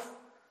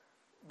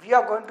 we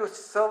are going to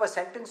serve a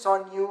sentence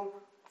on you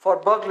for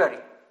burglary.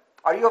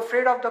 Are you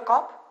afraid of the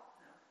cop?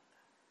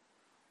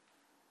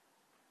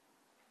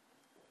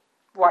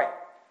 Why?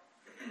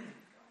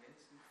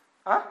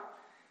 Huh?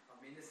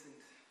 I'm innocent.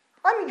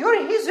 I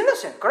mean, he's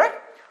innocent, correct?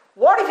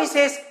 What if he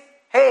says,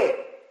 hey,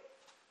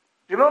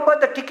 remember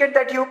the ticket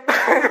that you...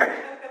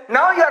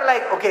 Now you're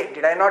like, okay,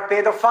 did I not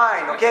pay the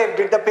fine? Okay,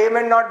 did the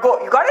payment not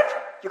go? You got it?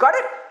 You got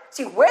it?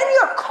 See, when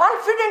you're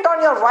confident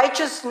on your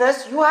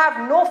righteousness, you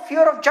have no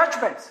fear of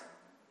judgments.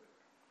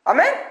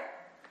 Amen?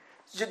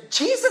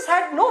 Jesus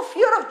had no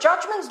fear of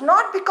judgments,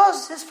 not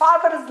because his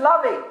Father is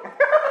loving.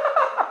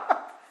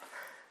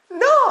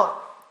 No.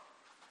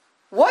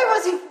 Why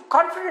was he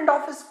confident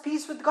of his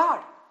peace with God?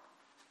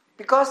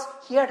 Because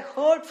he had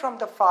heard from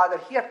the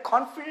Father. He had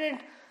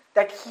confidence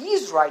that he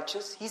is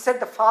righteous. He said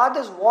the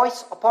Father's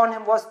voice upon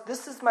him was,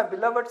 this is my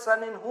beloved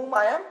Son in whom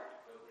I am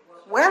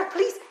well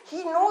pleased.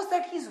 He knows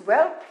that he's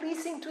well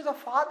pleasing to the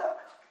Father.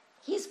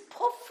 He's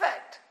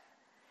perfect.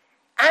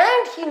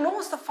 And he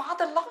knows the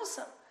Father loves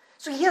him.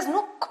 So he has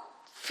no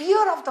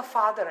fear of the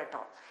Father at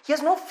all. He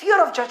has no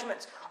fear of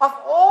judgments. Of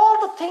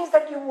all the things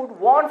that you would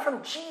want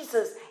from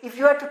Jesus, if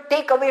you had to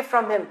take away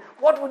from him,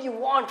 what would you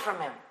want from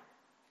him?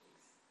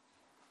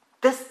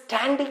 The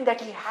standing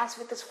that he has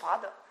with his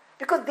Father.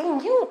 Because they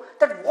knew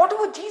that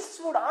whatever Jesus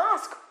would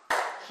ask,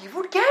 he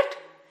would get.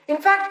 In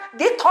fact,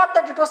 they thought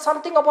that it was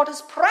something about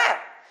his prayer.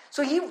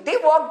 So they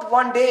walked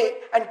one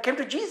day and came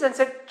to Jesus and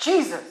said,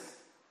 Jesus,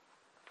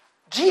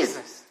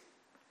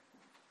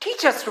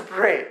 teach us to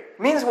pray.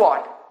 Means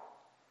what?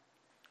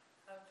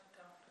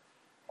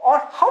 Or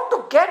how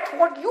to get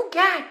what you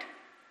get.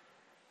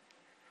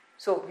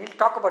 So we'll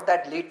talk about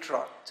that later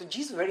on. So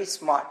Jesus is very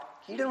smart.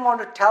 He didn't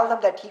want to tell them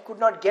that he could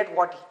not get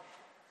what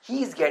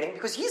he is getting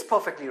because he is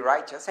perfectly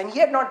righteous and he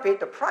had not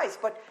paid the price.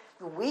 But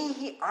the way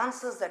he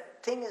answers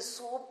that thing is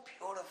so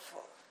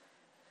beautiful.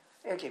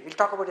 Okay, we'll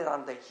talk about it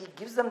on there. He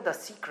gives them the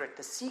secret.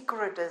 The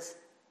secret is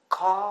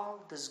call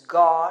this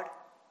God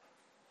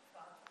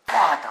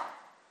Father.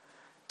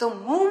 The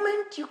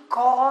moment you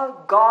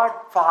call God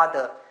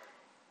Father,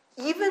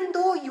 even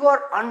though you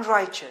are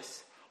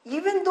unrighteous,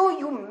 even though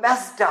you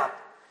messed up,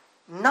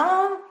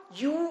 now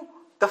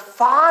the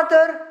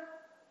Father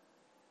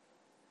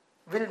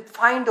will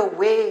find a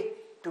way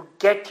to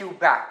get you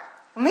back.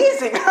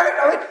 Amazing, right?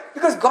 I mean,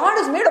 because God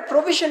has made a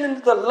provision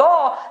into the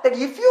law that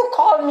if you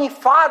call me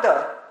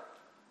Father,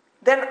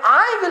 then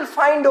I will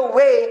find a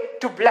way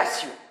to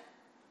bless you.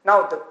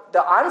 Now,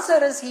 the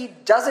answer is he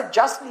does it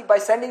justly by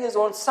sending his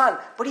own Son.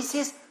 But he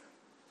says,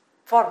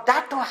 for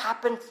that to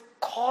happen,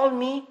 call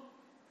me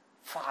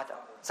Father.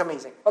 It's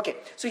amazing. Okay,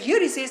 so here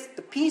he says,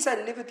 the peace I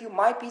live with you,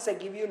 my peace I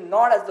give you,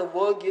 not as the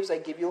world gives I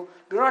give you.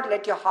 Do not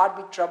let your heart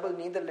be troubled,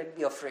 neither let it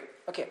be afraid.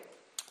 Okay,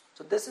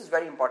 so this is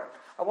very important.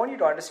 I want you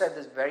to understand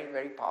this very,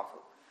 very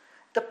powerful.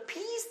 The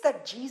peace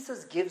that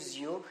Jesus gives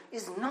you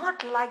is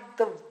not like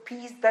the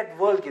peace that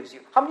world gives you.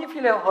 How many of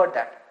you have heard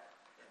that?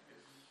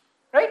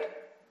 Right?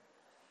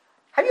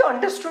 Have you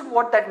understood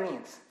what that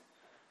means?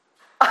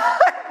 I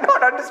have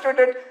not understood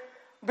it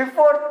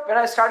before when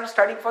I started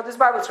studying for this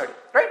Bible study.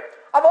 Right?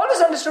 I've always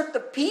understood the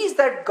peace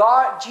that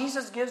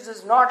Jesus gives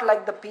is not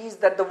like the peace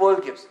that the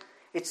world gives.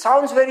 It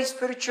sounds very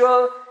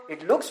spiritual,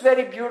 it looks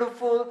very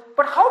beautiful,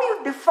 but how do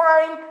you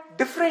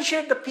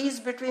differentiate the peace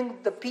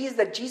between the peace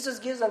that Jesus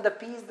gives and the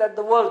peace that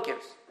the world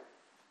gives?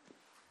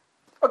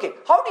 Okay,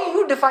 how do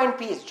you define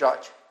peace,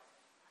 George?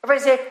 If I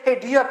say, hey,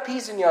 do you have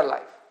peace in your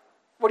life?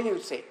 What do you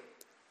say?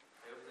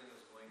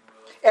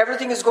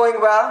 Everything is going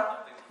well.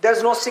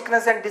 There's no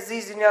sickness and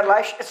disease in your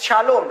life. It's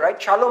shalom,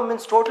 right? Shalom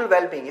means total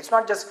well-being. It's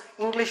not just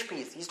English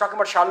peace. He's talking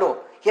about shalom.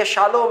 He has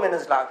shalom in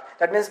his life.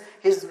 That means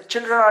his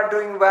children are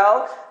doing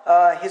well.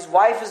 His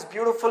wife is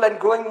beautiful and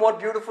growing more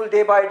beautiful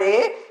day by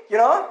day. You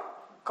know?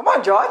 Come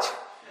on, George.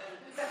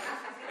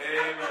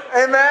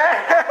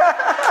 Amen.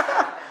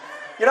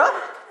 You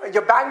know?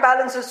 Your bank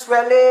balance is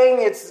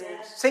swelling. It's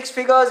 6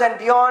 figures and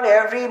beyond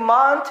every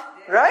month.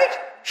 Right?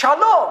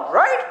 Shalom,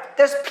 right?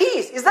 There's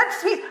peace. Is that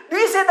peace? Do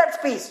you say that's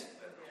peace?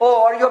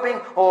 Oh, or you're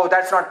being, oh,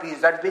 that's not peace,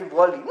 that's being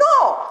worldly.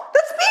 No,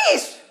 that's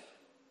peace.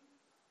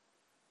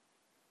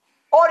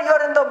 Or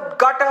you're in the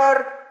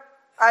gutter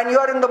and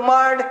you're in the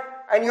mud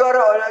and you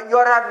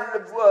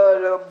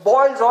have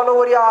boils all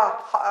over your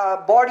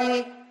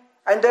body,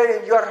 and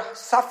then you are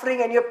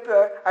suffering, and you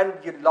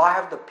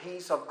have the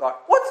peace of God.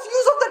 What's the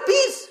use of that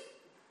peace?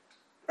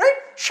 Right?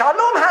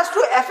 Shalom has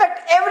to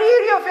affect every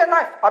area of your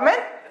life. Amen?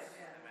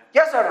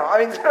 Yes or no? I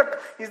mean,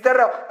 is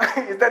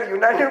there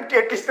unanimity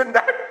at least in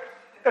that?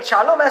 That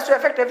shalom has to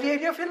affect every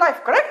area of your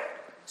life, correct?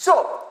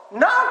 So,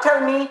 now tell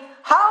me,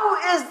 how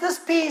is this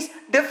peace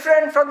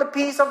different from the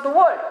peace of the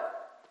world?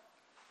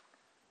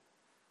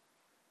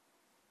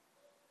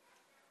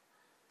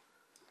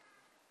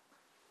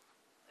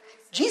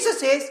 Jesus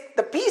says,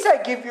 the peace I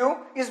give you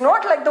is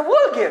not like the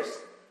world gives.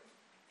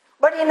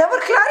 But he never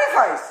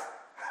clarifies.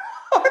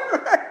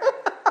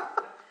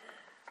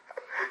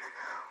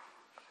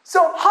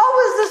 So how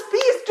is this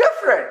peace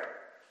different?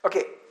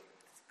 Okay,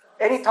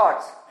 any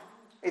thoughts?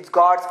 It's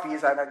God's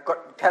peace.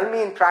 Tell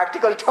me in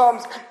practical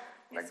terms.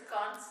 It's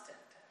constant.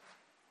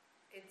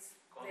 It's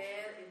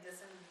there, it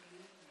doesn't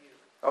leave you.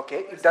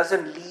 Okay, it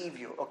doesn't leave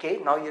you. Okay,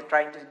 now you're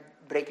trying to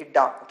break it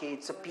down. Okay,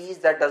 it's a peace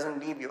that doesn't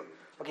leave you.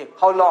 Okay,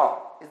 how long?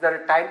 Is there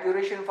a time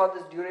duration for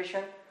this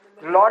duration?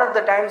 A lot of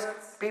the times,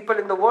 people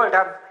in the world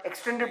have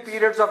extended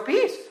periods of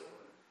peace.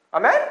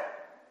 Amen?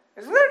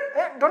 Isn't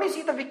it? Don't you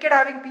see the wicked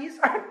having peace?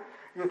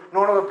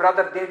 No,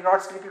 brother, they're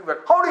not sleeping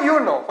well. How do you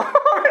know?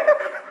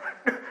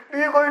 Do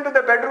you go into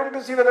the bedroom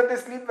to see whether they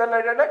sleep well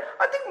at night?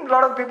 I think a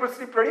lot of people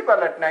sleep pretty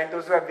well at night,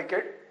 those who are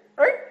wicked.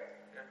 Right?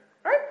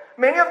 Right?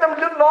 Many of them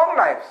live long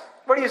lives.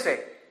 What do you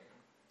say?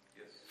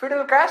 Yes.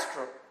 Fidel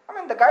Castro. I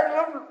mean, the guy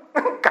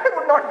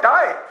would not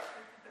die.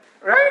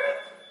 Right?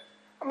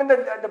 I mean,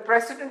 the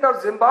president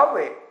of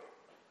Zimbabwe.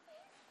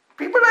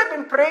 People have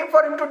been praying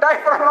for him to die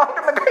for a long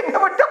time. The guy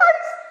never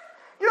dies.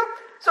 You know,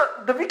 so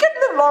the wicked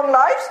live long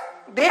lives.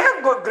 They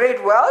have got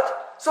great wealth.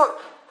 So,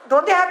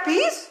 don't they have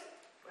peace?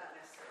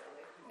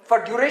 For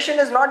duration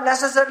is not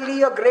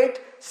necessarily a great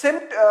sign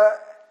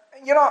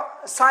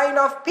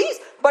of peace.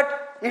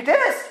 But it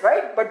is,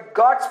 right? But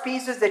God's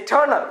peace is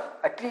eternal.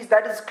 At least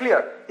that is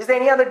clear. Is there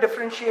any other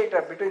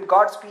differentiator between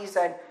God's peace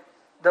and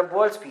the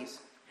world's peace?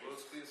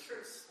 World's peace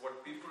is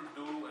what people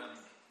do and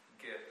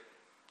get.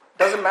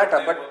 Doesn't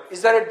matter. But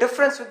is there a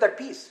difference with that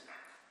peace?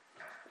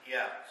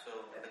 Yeah, so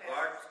when the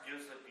God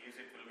gives the peace,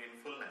 it will be in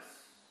fullness.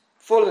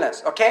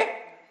 Fullness, okay?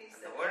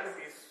 The world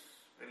peace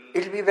will...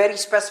 It will be very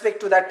specific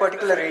to that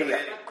particular area,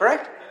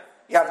 correct?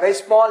 Yeah, very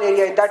small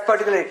area in that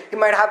particular area. He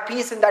might have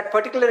peace in that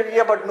particular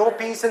area, but no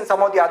peace in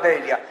some of the other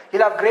area.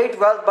 He'll have great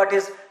wealth, but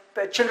his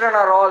children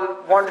are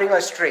all wandering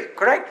astray,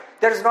 correct?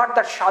 There is not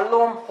that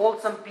shalom,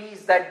 wholesome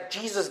peace that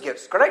Jesus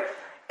gives, correct?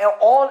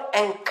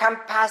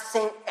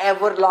 All-encompassing,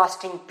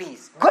 everlasting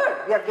peace. Good,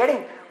 we are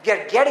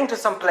getting to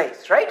some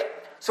place, right?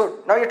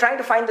 So now you're trying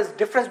to find this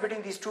difference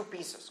between these two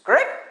pieces,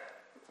 correct?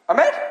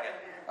 Amen?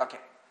 Okay.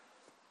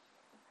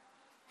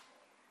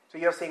 So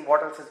you're saying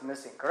what else is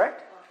missing,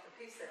 correct? Well, the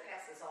peace that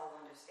passes all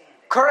understanding.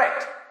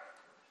 Correct.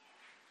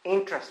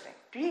 Interesting.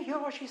 Did you hear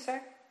what she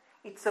said?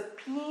 It's a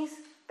peace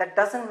that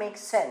doesn't make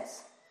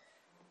sense.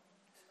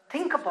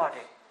 Think about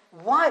it.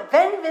 Why?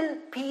 When will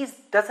peace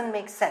doesn't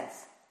make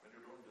sense? When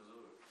you don't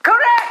deserve it.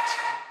 Correct.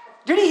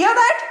 Did you hear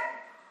that?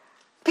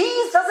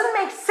 Peace doesn't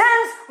make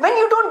sense when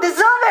you don't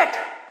deserve it.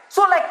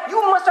 So like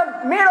you must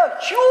have made a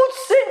huge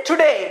sin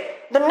today.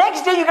 The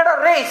next day you get a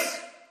raise.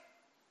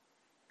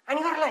 And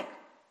you're like,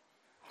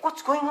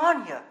 what's going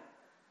on here?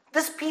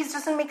 This peace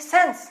doesn't make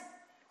sense.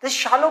 This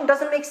shalom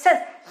doesn't make sense.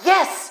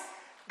 Yes,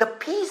 the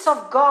peace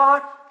of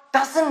God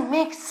doesn't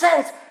make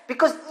sense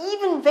because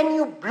even when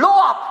you blow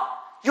up,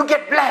 you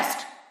get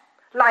blessed.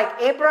 Like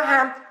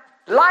Abraham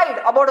lied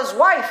about his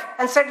wife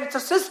and said it's a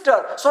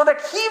sister so that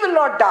he will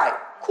not die.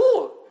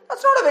 Cool.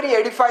 That's not a very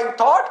edifying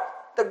thought.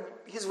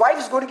 His wife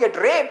is going to get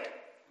raped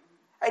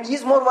and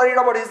he's more worried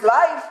about his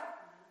life.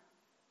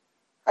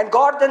 And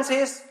God then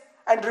says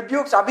and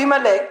rebukes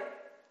Abimelech.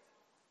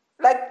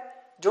 Like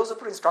Joseph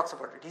Prince talks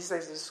about it. He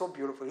says it's so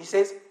beautiful. He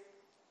says,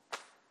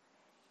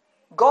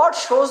 God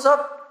shows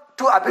up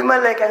to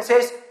Abimelech and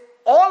says,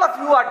 all of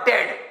you are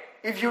dead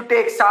if you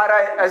take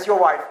Sarah as your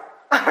wife.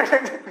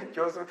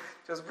 Joseph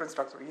Prince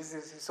talks about it.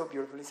 He's so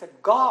beautiful. He said,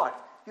 God,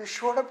 you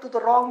showed up to the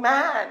wrong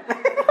man.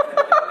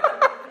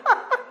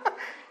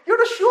 You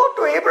have to show up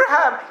to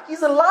Abraham.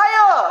 He's a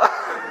liar.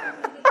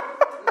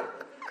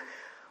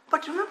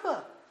 But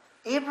remember,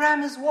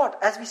 Abraham is what?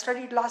 As we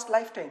studied last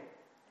lifetime.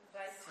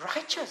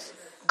 Righteous.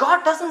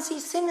 God doesn't see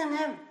sin in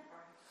him.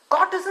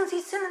 God doesn't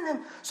see sin in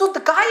him. So the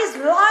guy is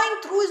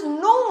lying through his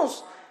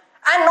nose.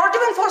 And not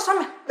even for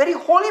some very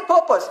holy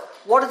purpose.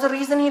 What is the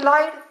reason he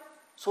lied?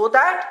 So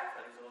that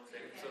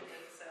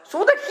he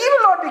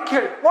will not be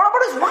killed. What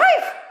about his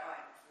wife?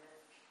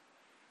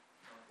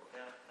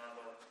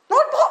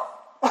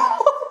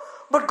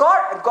 But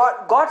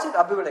God said,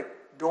 Abimelech,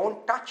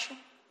 don't touch him.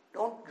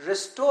 Don't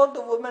restore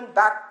the woman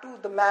back to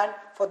the man,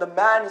 for the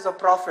man is a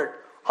prophet.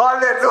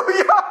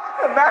 Hallelujah!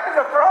 The man is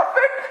a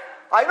prophet.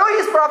 I know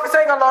he's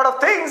prophesying a lot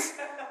of things.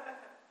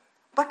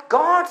 But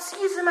God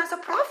sees him as a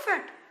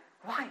prophet.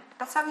 Why?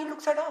 That's how he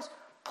looks at us.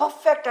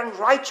 Perfect and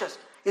righteous.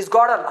 Is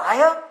God a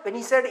liar when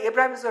he said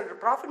Abraham is a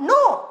prophet?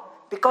 No.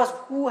 Because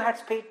who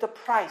has paid the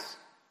price?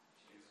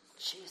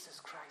 Jesus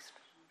Christ.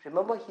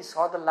 Remember, he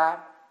saw the lamb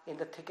in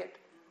the thicket.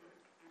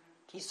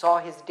 He saw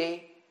his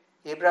day.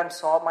 Abraham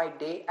saw my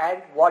day,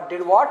 and what?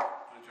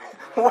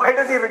 Why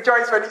does he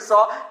rejoice when he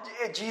saw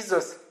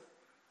Jesus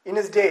in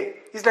his day?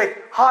 He's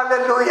like,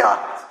 hallelujah,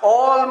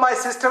 all my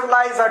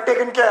sister-in-laws are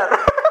taken care.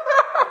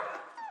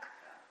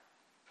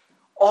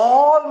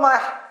 All my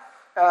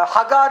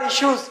Hagar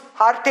issues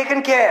are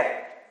taken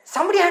care.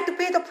 Somebody had to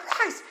pay the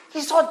price.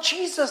 He saw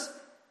Jesus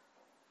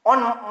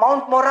on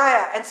Mount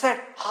Moriah and said,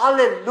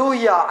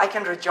 hallelujah, I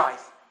can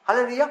rejoice.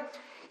 Hallelujah.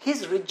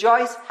 His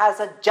rejoice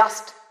has a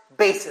just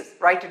basis.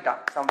 Write it down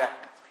somewhere.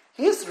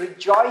 His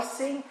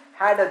rejoicing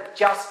had a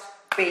just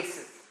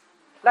basis.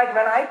 Like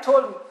when I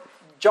told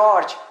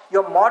George,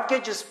 your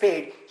mortgage is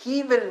paid,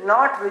 he will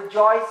not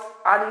rejoice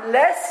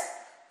unless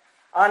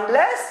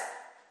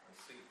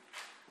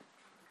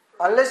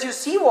you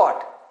see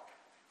what?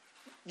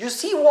 You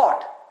see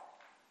what?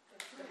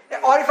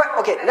 Or if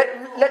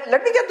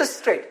let me get this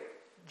straight.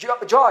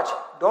 George,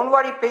 don't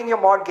worry paying your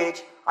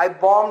mortgage. I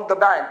bombed the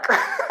bank.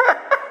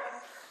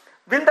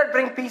 Will that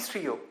bring peace to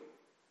you?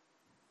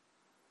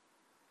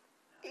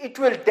 It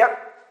will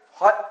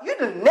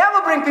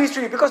never bring peace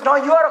to you, because now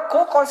you are a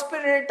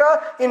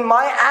co-conspirator in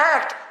my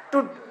act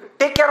to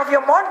take care of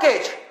your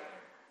mortgage.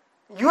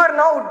 You are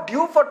now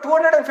due for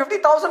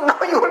 250,000.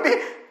 Now you will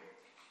be.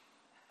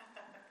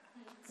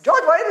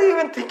 George, why are you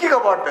even thinking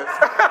about this?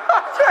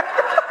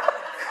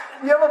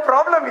 We have a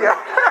problem here.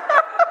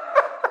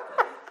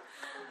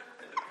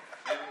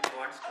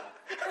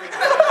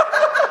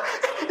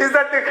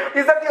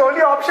 Is that the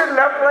only option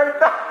left right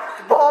now?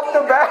 Bomb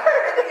the bank.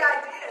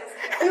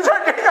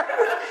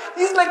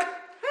 He's like,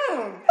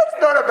 that's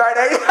not a bad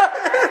idea. So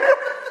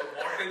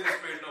mortgage is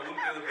paid now,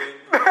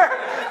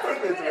 who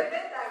pay the bill?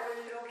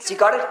 See,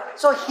 got it?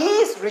 So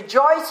his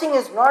rejoicing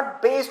is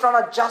not based on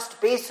a just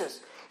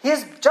basis.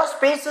 His just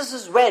basis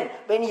is when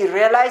he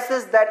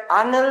realizes that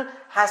Anil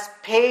has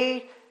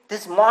paid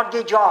this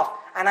mortgage off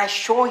and I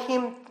show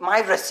him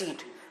my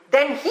receipt.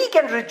 Then he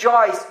can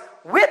rejoice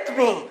with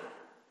me.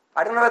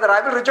 I don't know whether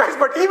I will rejoice,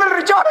 but he will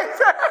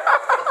rejoice.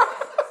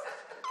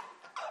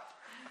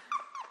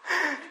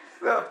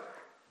 So,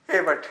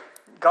 hey, but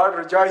God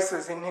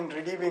rejoices in him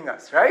redeeming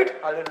us, right?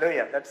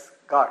 Hallelujah, that's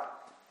God.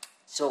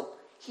 So,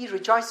 he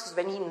rejoices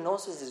when he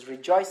knows his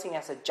rejoicing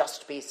as a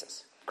just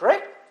basis.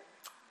 Correct?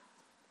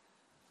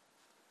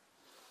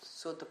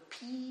 So, the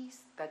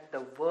peace that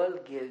the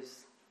world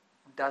gives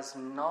does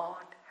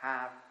not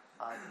have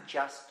a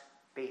just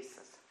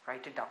basis.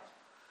 Write it down.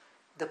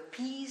 The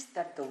peace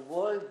that the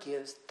world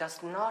gives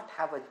does not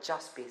have a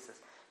just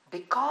basis.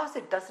 Because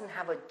it doesn't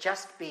have a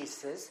just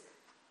basis,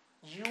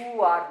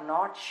 you are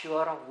not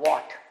sure of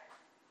what?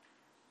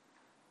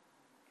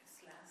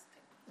 It's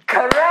lasting.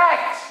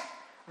 Correct!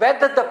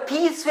 Whether the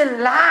peace will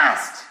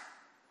last.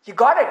 You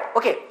got it?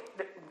 Okay.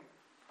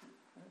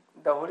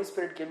 The Holy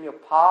Spirit gave me a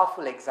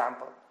powerful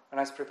example when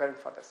I was preparing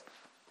for this.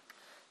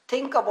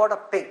 Think about a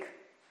pig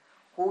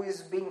who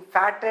is being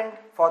fattened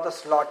for the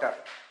slaughter.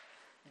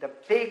 The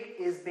pig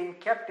is being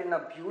kept in a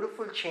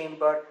beautiful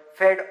chamber,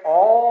 fed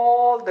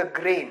all the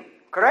grain.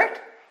 Correct?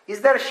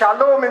 Is there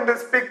shalom in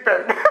this pig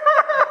pen?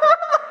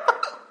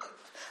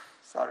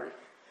 Sorry.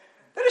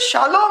 There is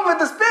shalom with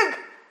this pig.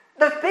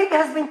 The pig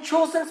has been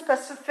chosen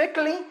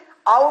specifically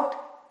out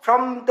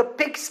from the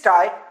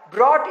pigsty,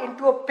 brought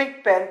into a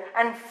pig pen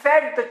and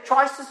fed the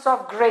choicest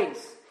of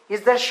grains.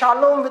 Is there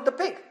shalom with the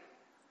pig?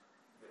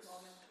 Yes.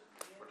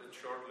 But it's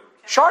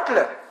short-lived.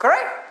 Short-lived,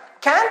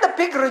 correct? Can the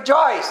pig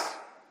rejoice?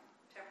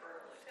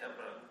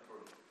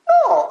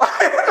 No.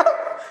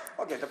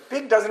 Okay, the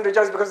pig doesn't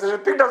rejoice because the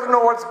pig doesn't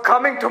know what's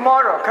coming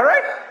tomorrow,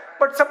 correct?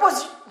 But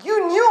suppose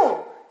you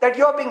knew that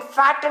you are being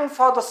fattened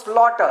for the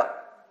slaughter.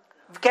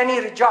 Can he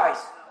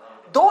rejoice?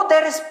 Though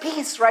there is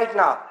peace right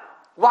now.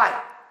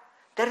 Why?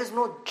 There is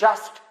no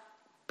just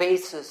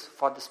basis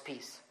for this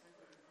peace.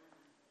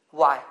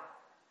 Why?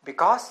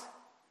 Because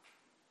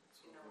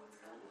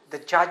the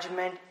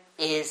judgment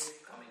is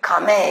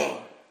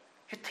coming.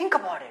 You think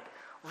about it.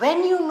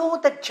 When you know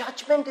that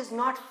judgment is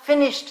not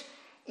finished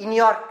in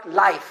your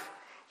life,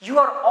 you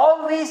are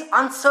always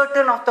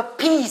uncertain of the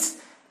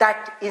peace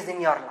that is in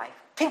your life.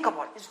 Think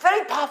about it. It's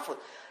very powerful.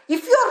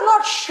 If you are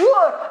not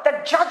sure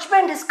that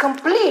judgment is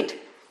complete,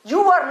 you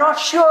are not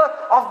sure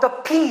of the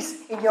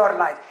peace in your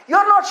life. You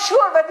are not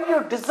sure whether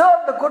you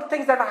deserve the good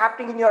things that are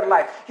happening in your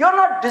life. You are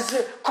not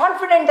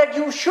confident that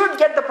you should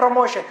get the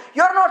promotion.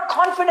 You are not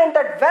confident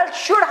that wealth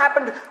should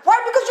happen.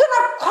 Why? Because you are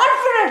not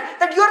confident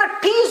that you are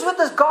at peace with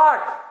this God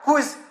who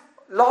is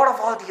Lord of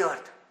all the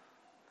earth.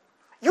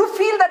 You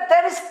feel that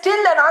there is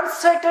still an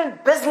uncertain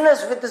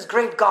business with this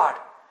great God.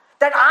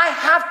 That I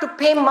have to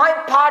pay my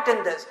part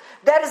in this.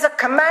 There is a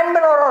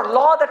commandment or a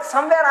law that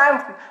somewhere I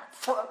am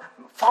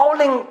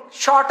falling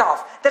short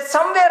of. That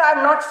somewhere I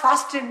have not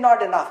fasted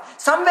not enough.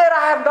 Somewhere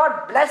I have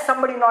not blessed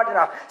somebody not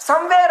enough.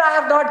 Somewhere I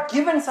have not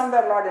given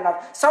somewhere not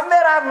enough.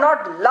 Somewhere I have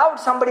not loved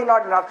somebody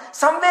not enough.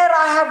 Somewhere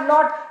I have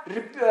not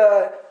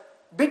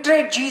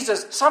betrayed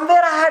Jesus.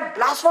 Somewhere I had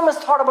blasphemous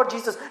thought about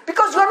Jesus.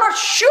 Because you're not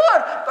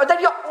sure that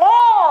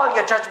all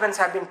your judgments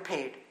have been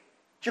paid.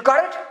 You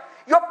got it?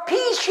 Your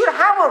peace should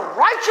have a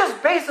righteous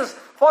basis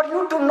for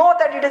you to know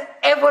that it is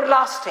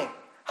everlasting.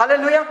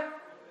 Hallelujah.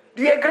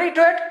 Do you agree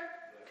to it?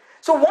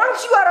 So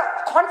once you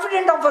are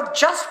confident of a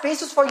just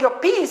basis for your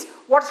peace,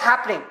 what's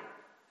happening?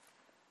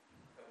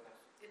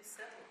 It's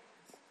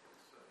settled.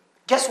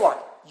 Guess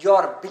what?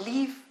 Your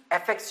belief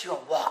affects your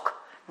walk.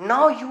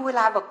 Now you will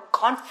have a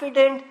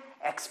confident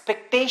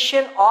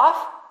expectation of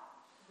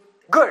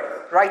good.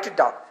 Write it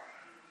down.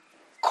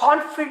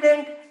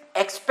 Confident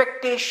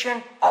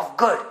expectation of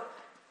good.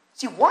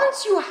 See,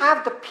 once you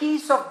have the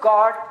peace of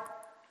God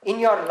in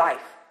your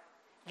life,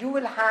 you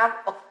will have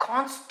a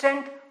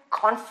constant,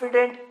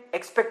 confident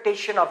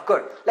expectation of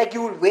good. Like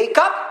you will wake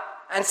up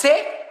and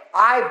say,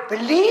 I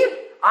believe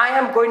I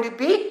am going to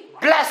be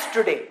blessed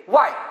today.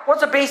 Why?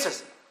 What's the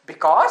basis?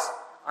 Because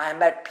I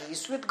am at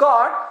peace with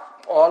God.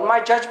 All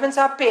my judgments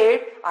are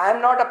paid. I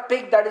am not a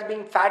pig that is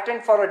being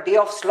fattened for a day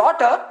of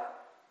slaughter.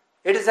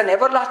 It is an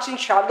everlasting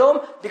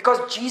shalom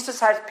because Jesus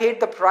has paid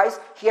the price.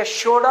 He has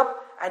showed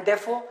up, and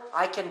therefore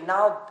I can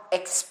now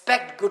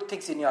expect good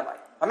things in your life.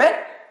 Amen?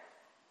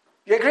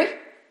 You agree?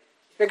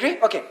 You agree?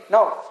 Okay.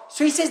 Now,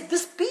 so he says,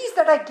 this peace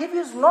that I give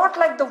you is not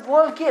like the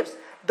world gives.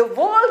 The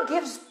world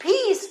gives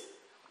peace,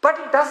 but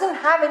it doesn't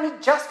have any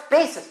just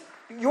basis.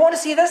 You want to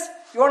see this?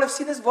 You want to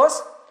see this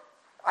verse?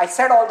 I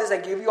said all this, I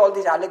gave you all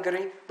this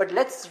allegory, but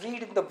let's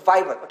read in the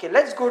Bible. Okay,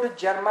 let's go to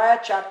Jeremiah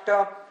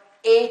chapter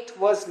 8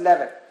 verse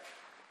 11.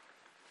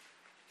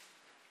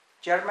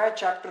 Jeremiah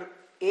chapter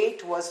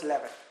 8 verse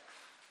 11.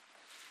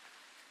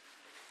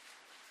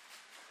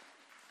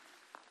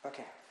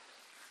 Okay.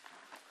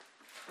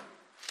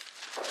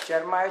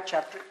 Jeremiah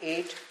chapter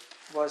 8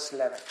 verse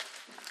 11.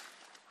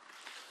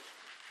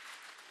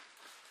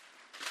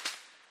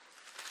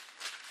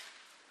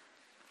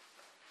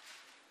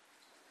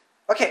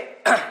 Okay.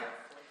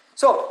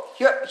 So,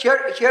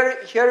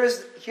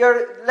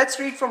 let's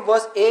read from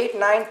verse 8,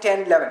 9,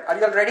 10, 11. Are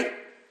you all ready?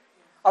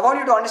 I want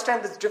you to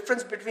understand this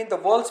difference between the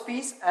world's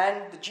peace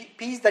and the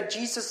peace that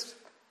Jesus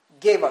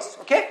gave us.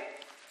 Okay?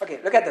 Okay,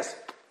 look at this.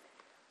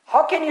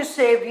 How can you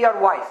say we are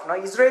wise? Now,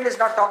 Israel is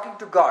not talking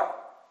to God.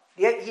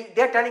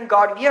 They're telling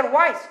God, we are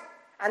wise.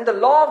 And the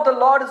law of the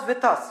Lord is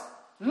with us.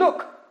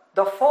 Look,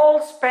 the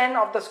false pen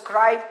of the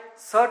scribe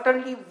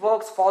certainly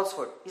works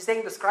falsehood. He's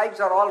saying the scribes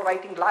are all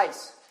writing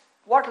lies.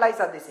 What lies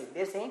are they saying?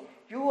 They're saying,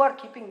 you all are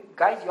keeping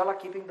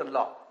the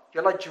law.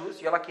 You all are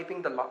Jews, you all are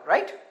keeping the law,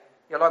 right?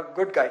 You all are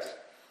good guys.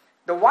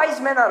 The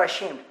wise men are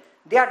ashamed.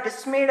 They are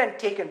dismayed and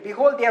taken.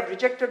 Behold, they have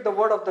rejected the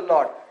word of the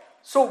Lord.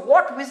 So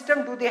what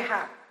wisdom do they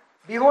have?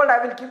 Behold,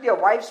 I will give their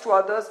wives to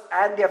others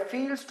and their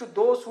fields to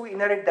those who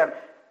inherit them.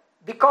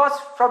 Because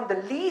from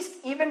the least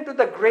even to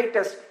the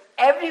greatest,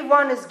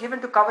 everyone is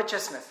given to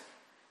covetousness.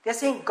 They're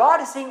saying,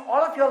 God is saying,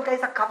 all of you all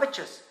guys are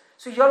covetous.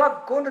 So you all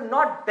are going to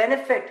not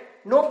benefit.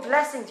 No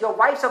blessings. Your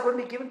wives are going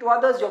to be given to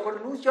others. You're going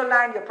to lose your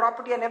land, your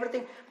property and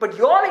everything. But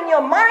you all in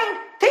your mind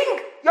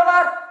think you all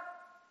are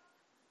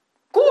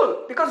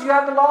cool because you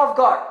have the law of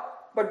God.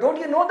 But don't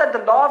you know that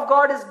the law of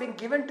God has been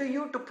given to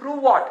you to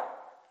prove what?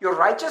 Your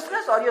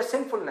righteousness or your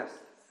sinfulness?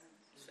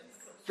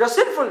 Your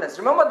sinfulness.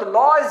 Remember, the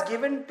law is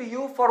given to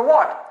you for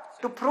what?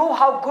 To prove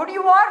how good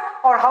you are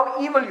or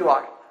how evil you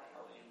are.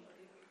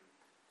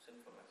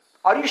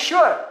 Are you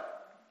sure?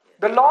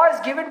 The law is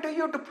given to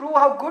you to prove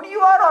how good you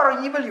are or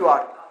how evil you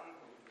are?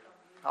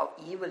 How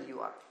evil you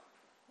are.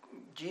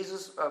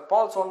 Jesus,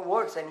 Paul's own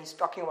words, and he's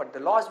talking about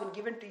the law has been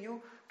given to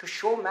you to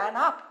show man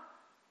up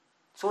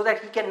so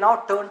that he can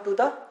now turn to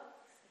the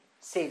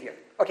Savior.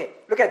 Okay,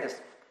 look at this.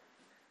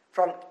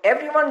 From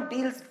everyone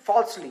deals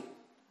falsely.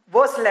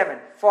 Verse 11.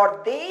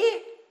 For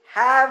they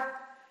have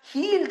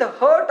healed the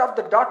hurt of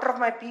the daughter of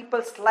my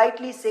people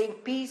slightly, saying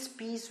peace,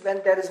 peace,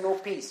 when there is no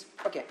peace.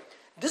 Okay,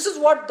 this is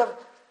what the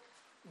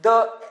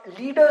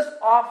leaders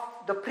of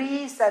the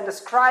priests and the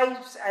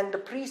scribes and the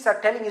priests are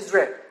telling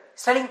Israel.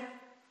 He's telling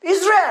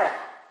Israel,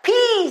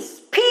 peace,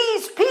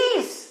 peace,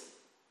 peace,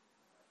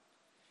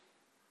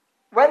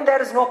 when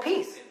there is no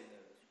peace.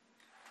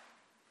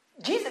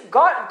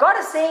 God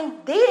is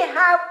saying they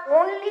have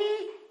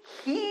only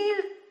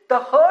healed the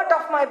hurt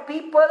of my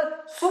people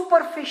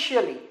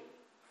superficially.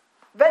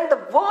 When the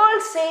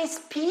world says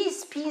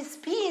peace, peace,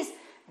 peace,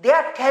 they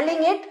are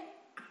telling it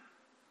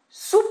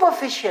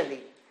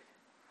superficially.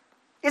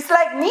 It's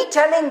like me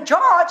telling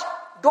George,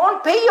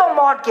 don't pay your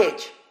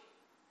mortgage.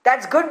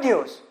 That's good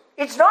news.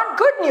 It's not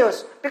good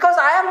news because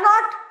I am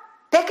not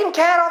taking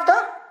care of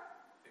the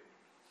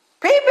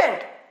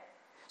payment.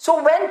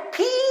 So when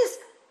peace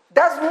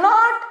has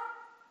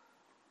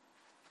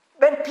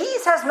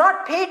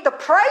not paid the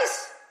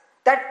price,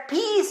 that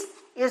peace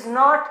is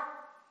not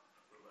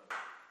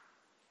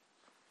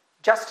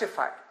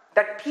justified.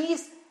 That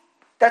peace,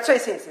 that's why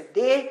it says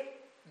they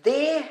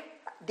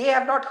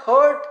have not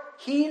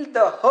healed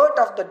the hurt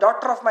of the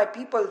daughter of my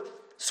people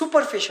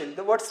superficially.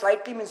 The word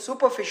slightly means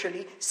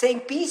superficially,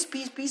 saying peace,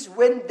 peace, peace,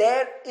 when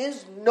there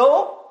is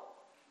no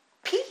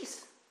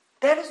peace.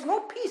 There is no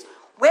peace.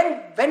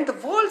 when the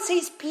world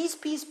says peace,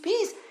 peace,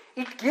 peace,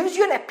 it gives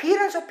you an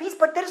appearance of peace,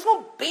 but there is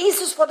no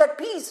basis for that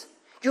peace.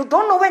 You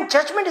don't know when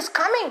judgment is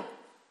coming.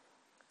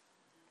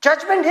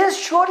 Judgment is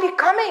surely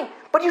coming,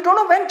 but you don't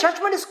know when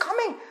judgment is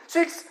coming.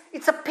 So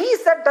it's a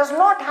peace that does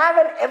not have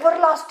an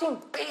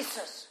everlasting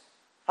basis.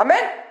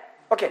 Amen?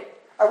 Okay,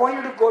 I want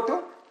you to go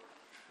to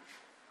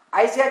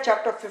Isaiah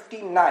chapter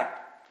 59.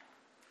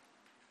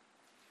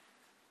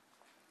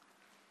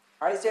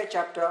 Isaiah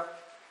chapter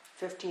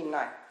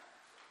 59.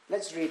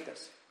 Let's read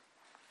this.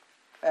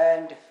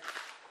 And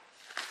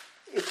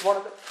it's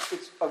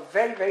a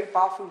very, very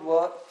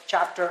powerful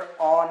chapter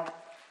on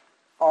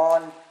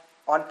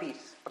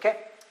peace. Okay?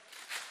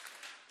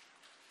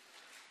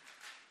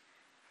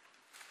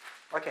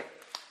 Okay.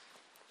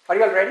 Are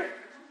you all ready?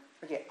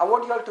 Okay. I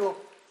want you all to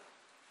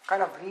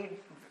kind of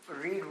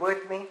read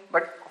with me,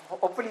 but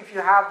hopefully if you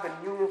have the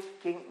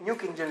New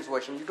King James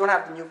Version, if you don't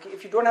have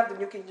the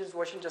New King James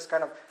Version, just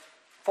kind of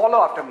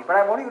follow after me. But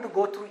I want you to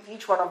go through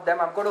each one of them.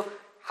 I'm going to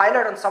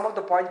highlight on some of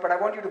the points, but I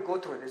want you to go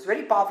through it. It's a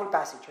very powerful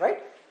passage,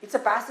 right? It's a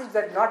passage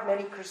that not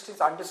many Christians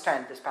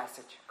understand, this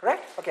passage.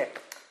 Correct? Okay.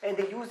 And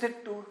they use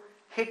it to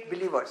hit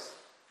believers.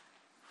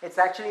 It's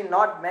actually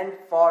not meant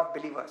for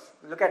believers.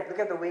 Look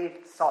at the way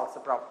it solves the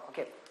problem.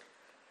 Okay.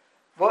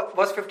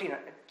 Verse 59.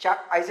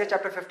 Isaiah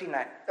chapter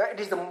 59. It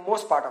is the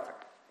most part of it.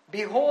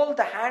 Behold,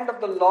 the hand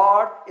of the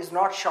Lord is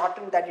not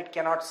shortened that it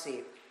cannot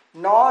save,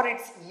 nor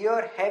its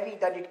ear heavy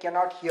that it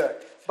cannot hear.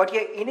 But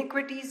your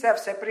iniquities have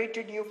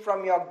separated you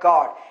from your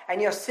God,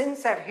 and your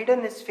sins have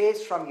hidden his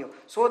face from you,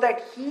 so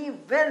that he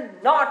will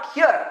not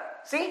hear.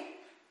 See?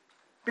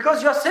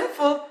 Because you're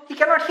sinful, he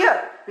cannot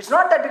hear. It's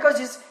not that because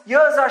his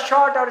ears are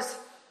short or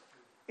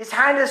his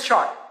hand is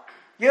short.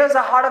 Ears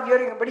are hard of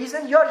hearing, but he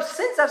says your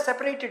sins have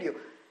separated you.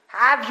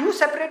 Have you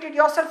separated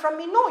yourself from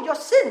me? No, your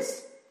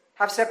sins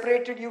have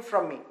separated you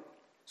from me,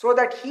 so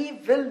that he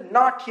will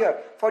not hear.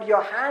 For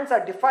your hands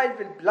are defiled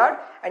with blood,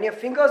 and your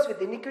fingers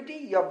with iniquity.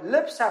 Your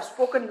lips have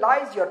spoken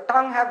lies, your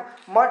tongue have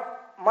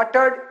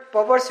muttered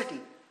perversity.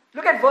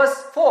 Look at verse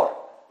 4.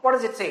 What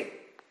does it say?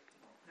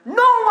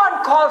 No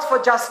one calls for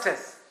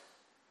justice.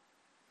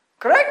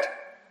 Correct?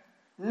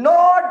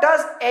 Nor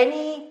does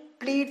any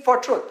plead for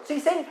truth. So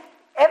he's saying,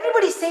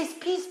 everybody says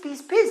peace,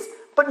 peace, peace,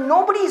 but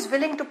nobody is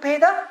willing to pay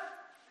the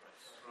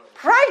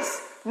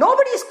price.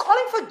 Nobody is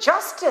calling for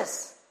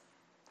justice.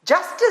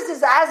 Justice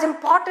is as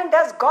important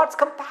as God's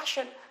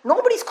compassion.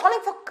 Nobody is calling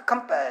for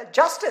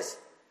justice.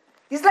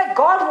 He's like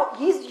God,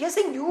 he's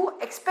saying, you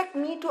expect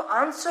me to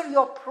answer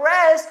your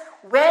prayers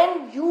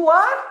when you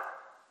are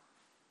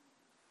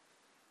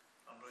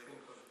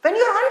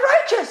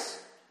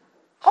unrighteous.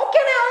 How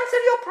can I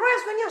answer your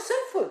prayers when you're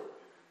sinful?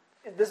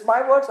 Is this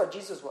my words or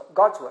Jesus' words?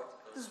 God's words.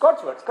 This is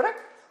God's words, correct?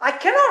 I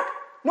cannot.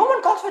 No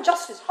one calls for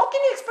justice. How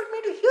can you expect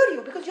me to hear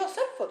you because you're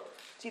sinful?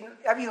 See,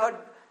 have you heard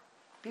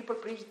people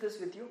preach this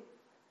with you?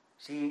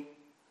 See,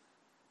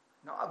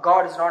 no,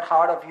 God is not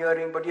hard of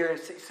hearing, but your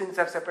sins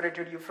have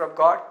separated you from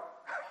God.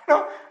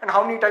 And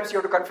how many times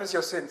you have to confess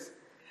your sins?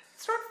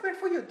 It's not meant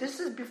for you. This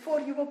is before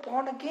you were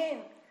born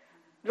again.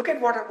 Look at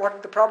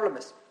what the problem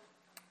is.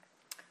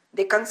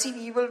 They conceive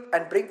evil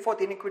and bring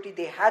forth iniquity.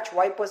 They hatch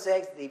vipers'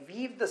 eggs. They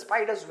weave the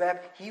spider's web.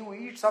 He who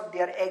eats of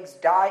their eggs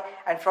die.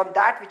 And from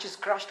that which is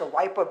crushed, a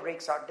viper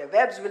breaks out. Their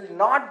webs will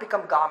not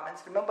become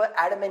garments. Remember,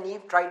 Adam and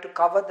Eve tried to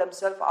cover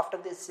themselves after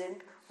they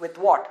sinned with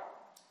what?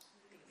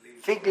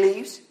 Fig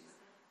leaves.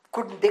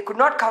 They could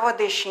not cover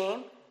their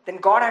shame. Then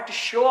God had to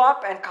show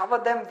up and cover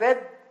them with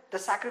the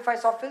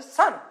sacrifice of his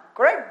son.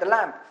 Correct? The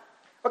lamb.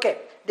 Okay.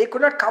 They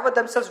could not cover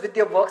themselves with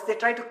their works. They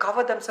tried to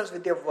cover themselves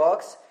with their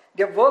works.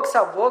 Their works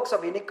are works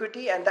of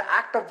iniquity, and the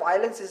act of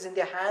violence is in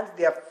their hands.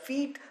 Their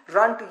feet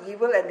run to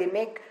evil, and they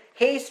make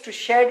haste to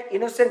shed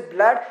innocent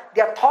blood.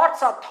 Their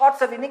thoughts are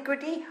thoughts of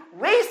iniquity.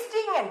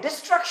 Wasting and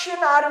destruction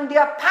are in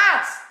their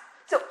paths.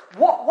 So,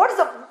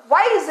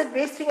 why is it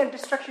wasting and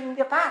destruction in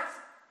their paths?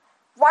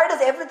 Why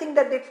does everything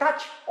that they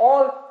touch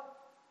all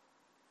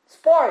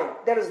spoil?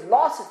 There is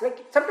losses.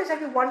 Like sometimes have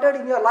you wondered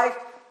in your life,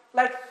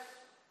 like,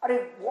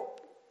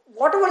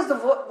 whatever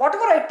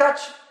I touch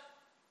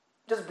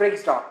just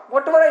breaks down.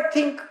 Whatever I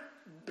think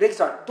breaks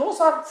down. Those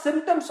are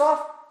symptoms of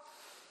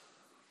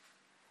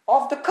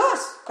the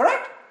curse,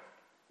 correct?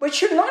 But it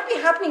should not be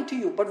happening to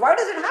you. But why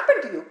does it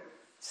happen to you?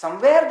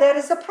 Somewhere there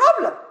is a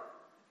problem.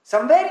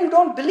 Somewhere you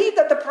don't believe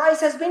that the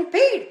price has been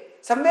paid.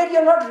 Somewhere you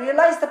have not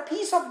realized the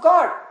peace of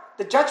God.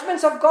 The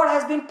judgments of God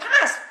has been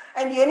passed.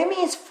 And the enemy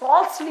is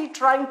falsely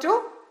trying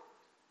to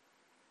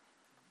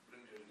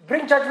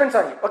bring judgments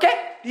on you. Okay?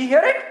 Do you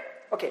hear it?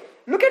 Okay.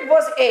 Look at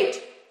verse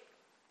 8.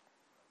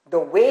 The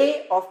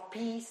way of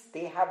peace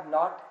they have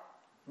not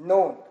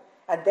known,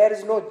 and there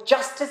is no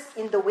justice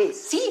in the way.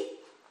 See,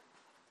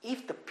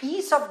 if the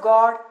peace of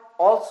God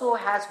also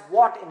has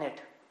what in it?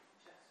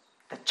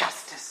 The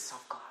justice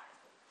of God.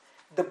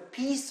 The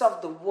peace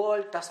of the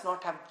world does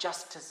not have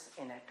justice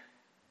in it.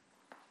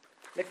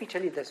 Let me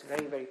tell you this,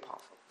 very, very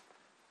powerful.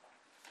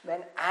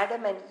 When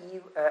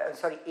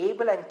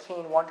Abel and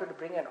Cain wanted to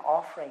bring an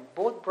offering,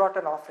 both brought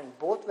an offering,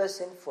 both were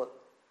sinful,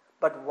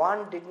 but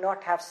one did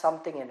not have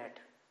something in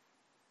it.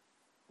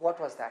 What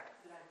was that?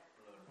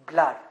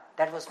 Blood.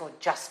 There was no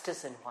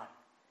justice in one.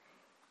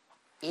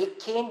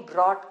 Cain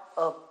brought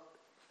a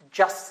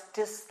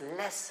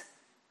justice-less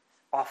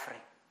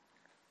offering.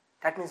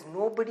 That means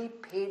nobody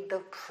paid the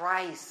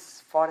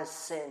price for a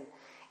sin.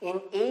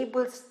 In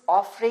Abel's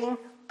offering,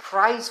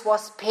 price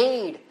was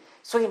paid.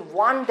 So in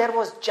one there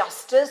was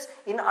justice,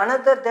 in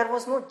another there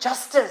was no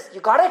justice.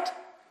 You got it?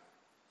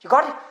 You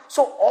got it?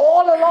 So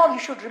all along you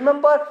should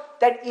remember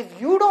that if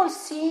you don't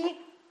see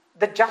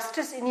the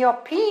justice in your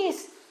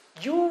peace,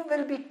 you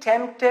will be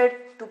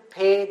tempted to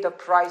pay the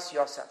price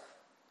yourself.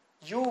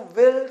 You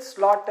will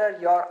slaughter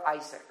your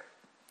Isaac.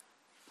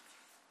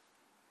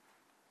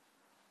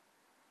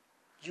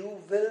 You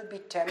will be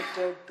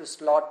tempted to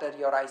slaughter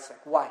your Isaac.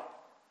 Why?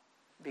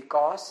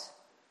 Because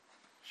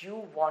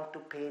you want to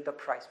pay the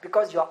price.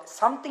 Because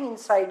something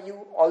inside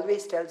you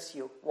always tells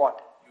you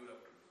what? You have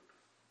to do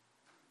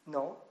it.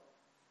 No.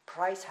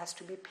 Price has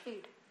to be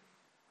paid.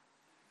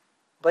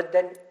 But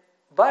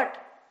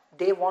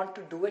they want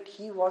to do it.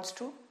 He wants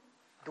to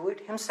do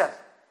it himself.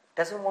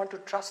 Doesn't want to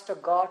trust a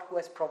God who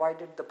has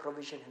provided the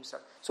provision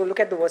himself. So look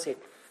at the verse 8.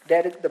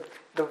 There is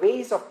the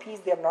ways of peace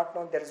they have not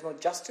known. There is no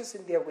justice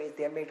in their ways.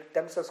 They have made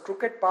themselves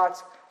crooked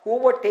paths.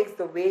 Whoever takes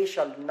the way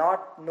shall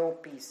not know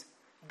peace.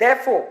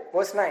 Therefore,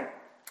 verse 9,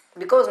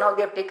 because now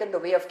they have taken the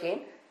way of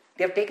Cain,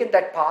 they have taken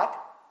that path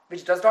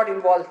which does not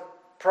involve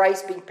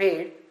price being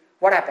paid,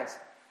 what happens?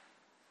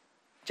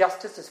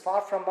 Justice is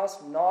far from us,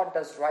 nor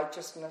does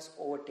righteousness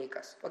overtake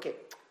us. Okay,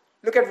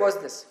 look at verse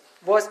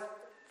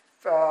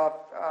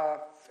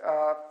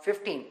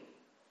 15.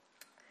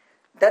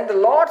 Then the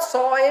Lord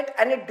saw it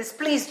and it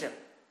displeased him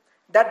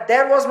that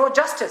there was no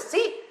justice.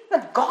 See,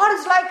 God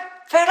is like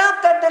fed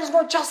up that there is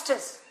no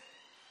justice.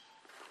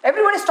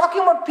 Everyone is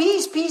talking about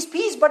peace, peace,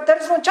 peace, but there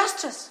is no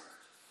justice.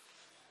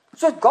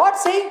 So God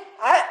saying,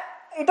 I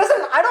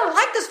don't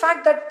like this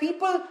fact that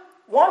people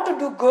want to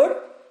do good.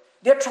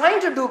 They are trying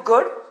to do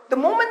good. The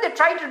moment they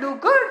try to do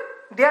good,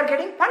 they are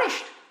getting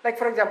punished. Like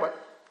for example,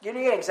 give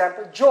you an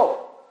example, Job.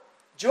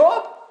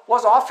 Job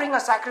was offering a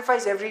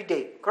sacrifice every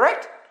day,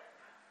 correct?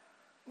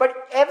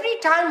 But every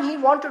time he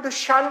wanted to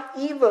shun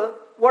evil,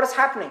 what is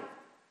happening?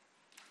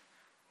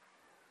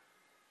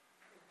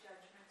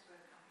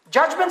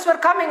 Judgments were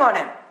coming on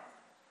him.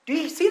 Do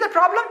you see the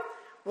problem?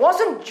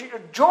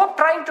 Wasn't Job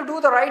trying to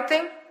do the right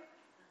thing?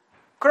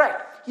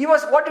 Correct.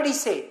 What did he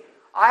say?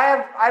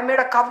 I made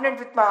a covenant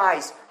with my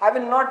eyes. I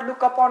will not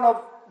look upon a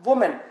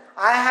woman.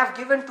 I have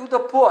given to the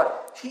poor.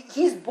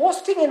 He's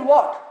boasting in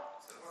what?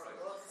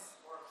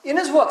 In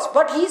his works.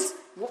 But is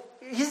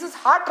his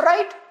heart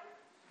right?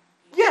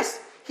 Yes.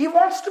 He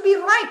wants to be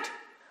right.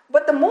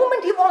 But the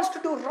moment he wants to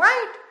do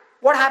right,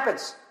 what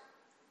happens?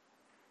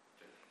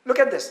 Look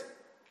at this.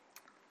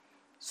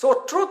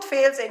 So truth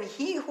fails, and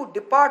he who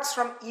departs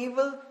from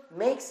evil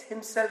makes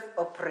himself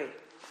a prey.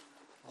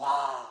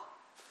 Wow.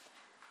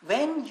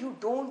 When you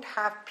don't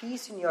have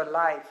peace in your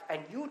life and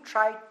you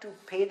try to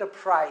pay the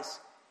price,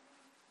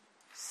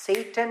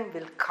 Satan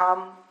will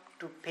come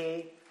to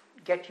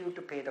get you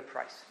to pay the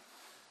price.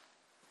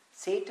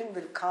 Satan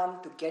will come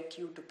to get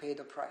you to pay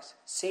the price.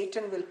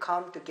 Satan will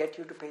come to get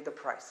you to pay the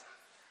price.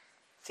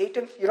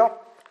 Satan,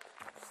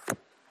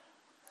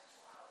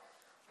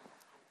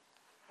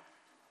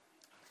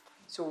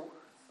 So,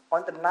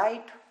 on the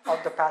night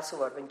of the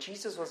Passover, when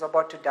Jesus was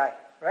about to die,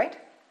 right?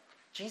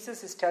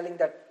 Jesus is telling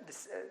that,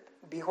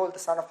 behold, the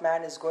Son of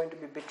Man is going to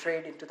be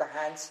betrayed into the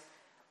hands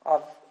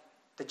of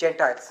the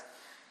Gentiles.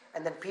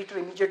 And then Peter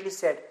immediately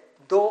said,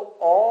 though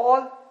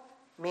all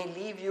may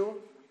leave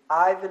you,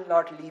 I will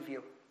not leave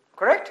you.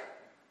 Correct?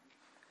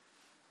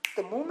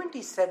 The moment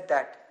he said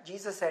that,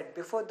 Jesus said,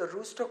 before the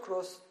rooster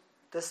crows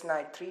this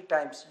night 3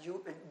 times,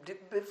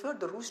 before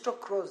the rooster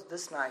crows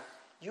this night,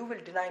 you will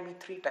deny me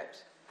 3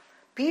 times.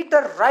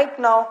 Peter right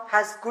now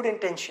has good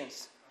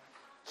intentions.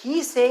 He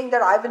is saying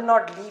that I will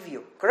not leave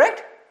you.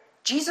 Correct?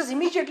 Jesus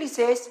immediately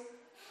says,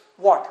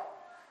 what?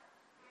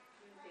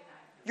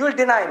 You will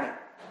deny me.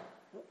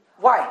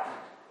 Why?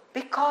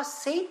 Because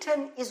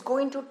Satan is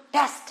going to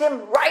test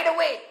him right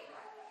away.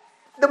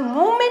 The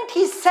moment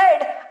he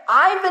said,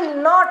 I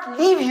will not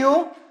leave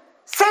you,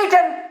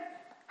 Satan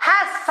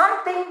has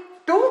something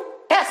to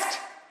test.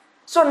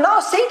 So now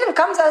Satan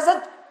comes as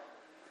an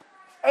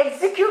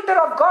executor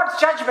of God's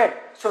judgment.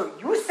 So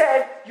you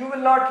said you will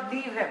not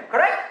leave him,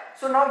 correct?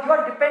 So now you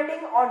are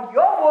depending on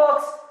your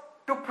works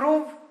to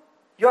prove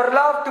your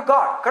love to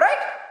God,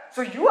 correct?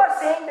 So you are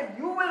saying that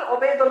you will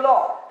obey the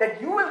law, that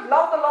you will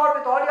love the Lord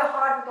with all your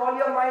heart, with all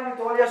your mind, with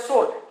all your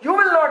soul. You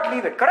will not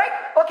leave it,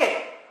 correct?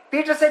 Okay.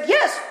 Peter said,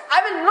 yes,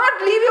 I will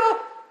not leave you.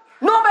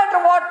 No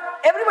matter what,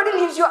 everybody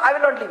leaves you, I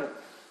will not leave you.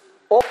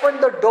 Open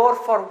the door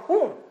for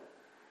whom?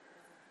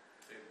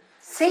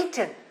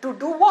 Satan. To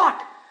do what?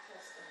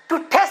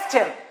 To test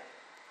him.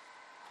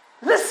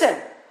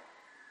 Listen.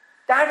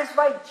 That is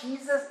why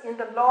Jesus in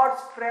the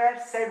Lord's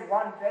Prayer said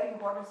one very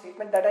important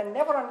statement that I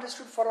never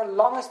understood for a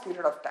longest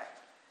period of time.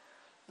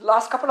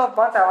 Last couple of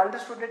months I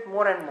understood it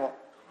more and more.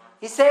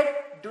 He said,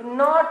 do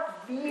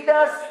not lead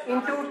us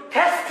into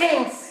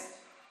testings.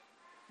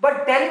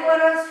 but deliver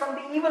us from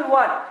the evil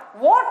one.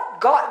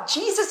 What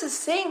Jesus is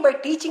saying by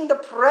teaching the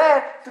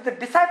prayer to the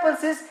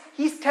disciples is,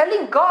 he's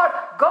telling God,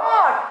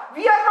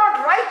 we are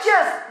not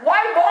righteous. Why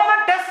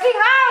bother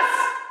testing us?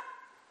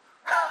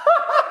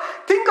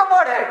 Think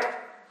about it.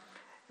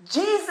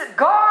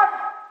 God,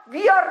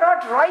 we are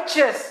not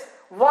righteous.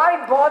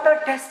 Why bother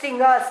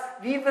testing us?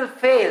 We will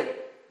fail.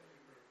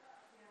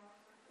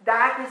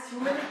 That is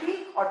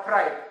humility or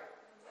pride?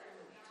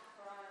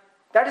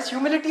 That is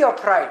humility or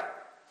pride?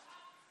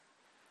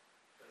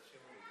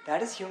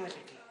 That is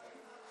humility.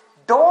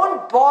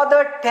 Don't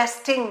bother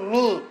testing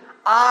me.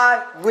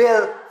 I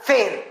will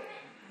fail.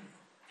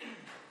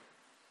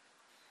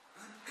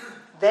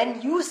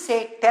 When you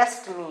say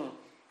test me,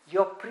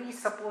 you're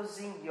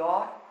presupposing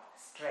your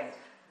strength.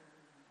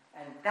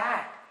 And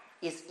that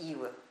is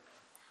evil.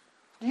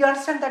 Do you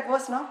understand that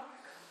verse now?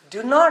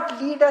 Do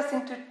not lead us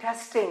into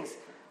testings,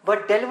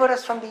 but deliver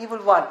us from the evil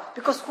one.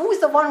 Because who is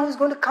the one who is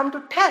going to come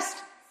to test?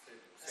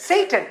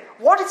 Satan.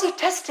 What is he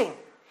testing?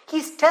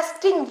 He's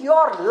testing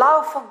your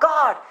love for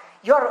God,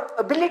 your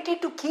ability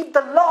to keep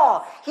the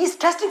law. He's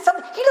testing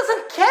something. He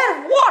doesn't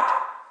care what.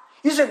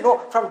 You say, no,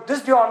 from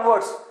this day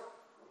onwards,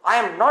 I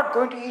am not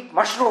going to eat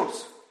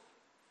mushrooms.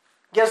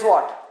 Guess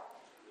what?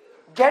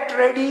 Get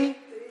ready.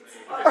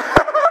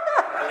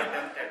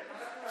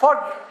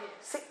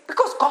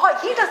 Because God,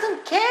 He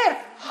doesn't care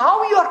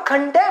how you are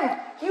condemned.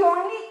 He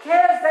only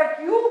cares that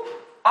you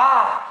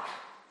are.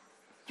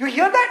 You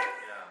hear that?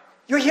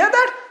 You hear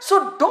that?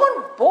 So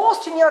don't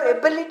boast in your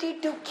ability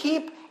to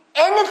keep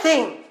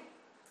anything.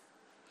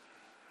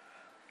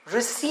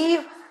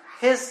 Receive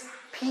His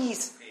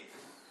peace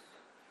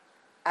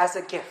as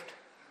a gift.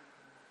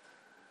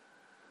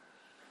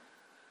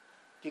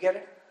 Do you get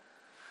it?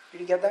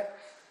 Did you get that?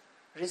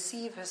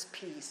 Receive His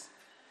peace.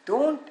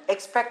 Don't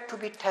expect to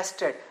be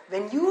tested.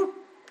 When you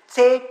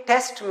say,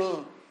 test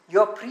me,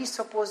 you're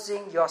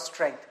presupposing your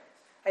strength.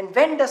 And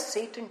when does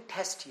Satan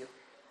test you?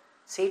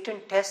 Satan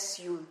tests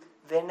you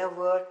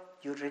whenever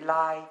you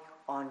rely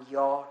on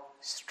your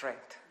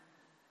strength.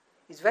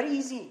 It's very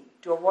easy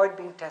to avoid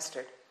being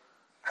tested.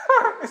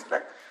 It's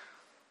like,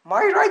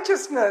 my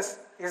righteousness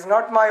is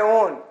not my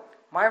own.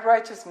 My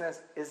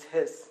righteousness is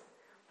His.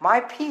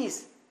 My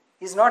peace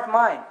is not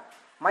mine.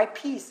 My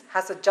peace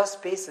has a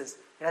just basis.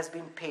 It has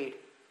been paid.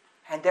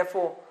 And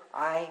therefore,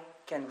 I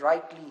can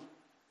rightly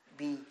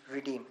be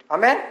redeemed.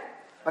 Amen?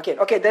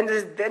 Okay. Then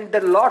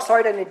the Lord saw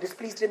it and it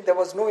displeased Him. There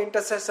was no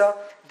intercessor.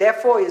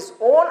 Therefore, His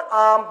own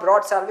arm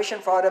brought salvation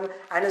for Him,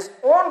 and His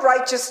own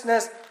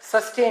righteousness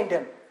sustained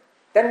Him.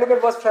 Then look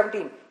at verse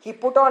 17. He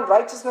put on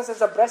righteousness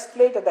as a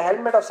breastplate and the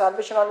helmet of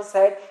salvation on His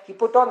head. He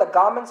put on the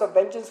garments of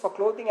vengeance for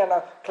clothing and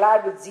are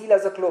clad with zeal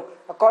as a cloak.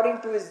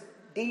 According to His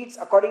deeds,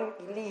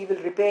 accordingly He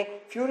will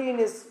repay. Fury in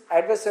His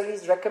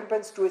adversaries,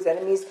 recompense to His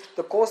enemies.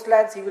 The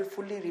coastlands He will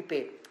fully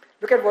repay.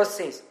 Look at verse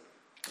 6.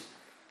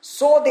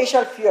 So they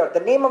shall fear the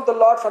name of the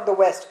Lord from the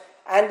west,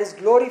 and His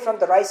glory from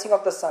the rising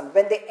of the sun.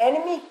 When the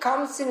enemy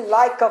comes in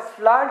like a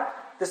flood,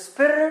 the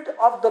Spirit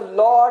of the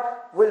Lord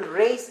will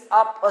raise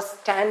up a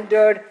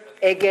standard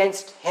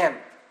against him.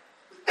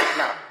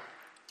 Now,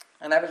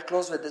 and I will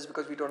close with this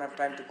because we don't have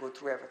time to go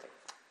through everything.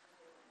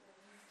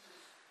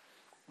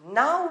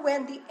 Now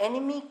when the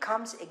enemy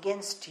comes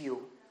against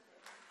you,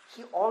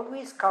 he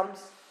always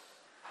comes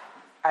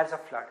as a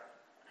flood.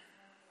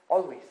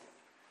 Always.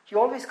 He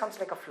always comes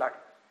like a flood.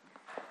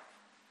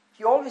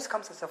 He always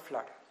comes as a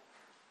flood.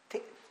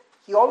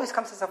 He always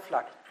comes as a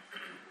flood.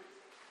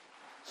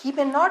 He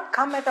may not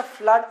come at a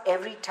flood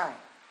every time,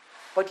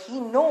 but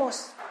he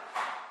knows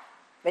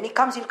when he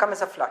comes, he'll come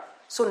as a flood.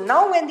 So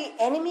now when the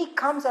enemy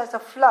comes as a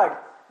flood,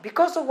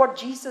 because of what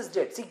Jesus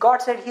did, see, God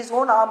said His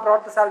own arm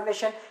brought the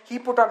salvation. He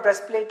put on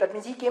breastplate. That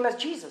means He came as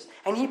Jesus.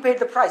 And He paid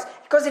the price.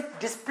 Because it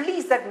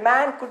displeased that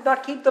man could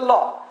not keep the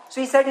law. So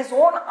He said His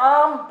own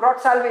arm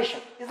brought salvation.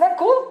 Isn't that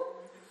cool?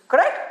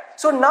 Correct?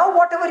 So now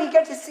whatever he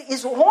gets,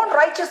 His own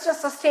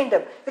righteousness sustained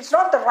him. It's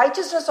not the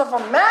righteousness of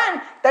a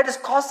man that is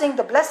causing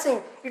the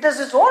blessing. It is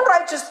His own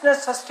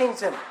righteousness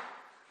sustains him.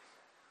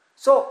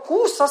 So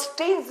who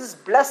sustains this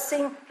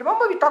blessing?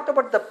 Remember we talked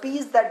about the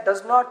peace that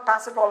does not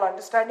pass it all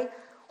understanding.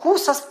 Who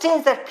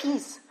sustains that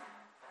peace?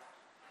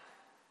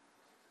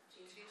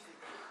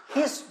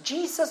 His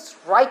Jesus'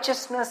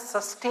 righteousness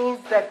sustains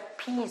that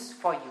peace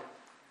for you.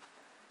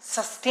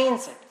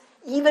 Sustains it.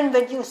 Even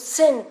when you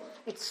sin,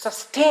 it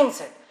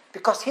sustains it.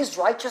 Because His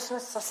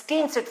righteousness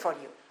sustains it for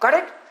you. Got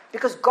it?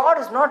 Because God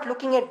is not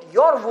looking at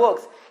your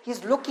works.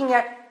 He's looking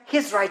at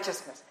His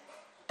righteousness.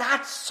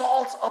 That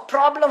solves a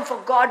problem for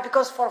God,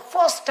 because for the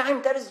first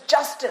time there is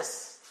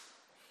justice.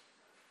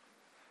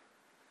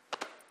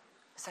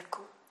 Is that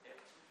cool?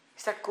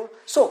 Is that cool?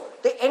 So,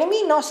 the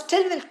enemy now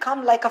still will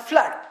come like a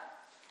flood.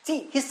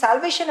 See, His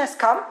salvation has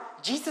come,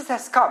 Jesus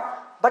has come,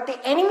 but the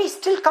enemy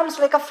still comes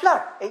like a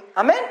flood.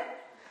 Amen?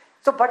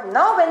 So, but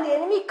now when the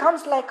enemy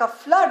comes like a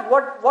flood,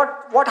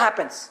 what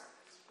happens?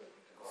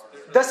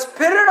 The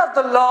Spirit of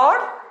the Lord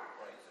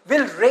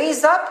will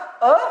raise up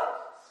a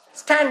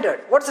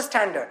standard. What's a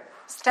standard?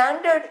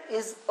 Standard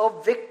is a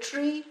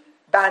victory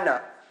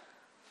banner.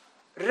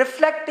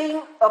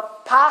 reflecting a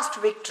past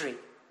victory.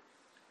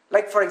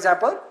 Like for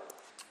example,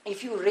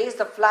 if you raise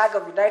the flag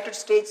of United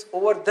States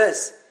over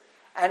this,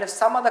 and if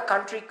some other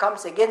country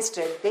comes against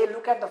it, they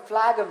look at the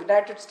flag of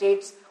United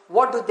States,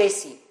 what do they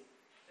see?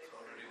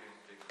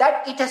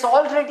 That it has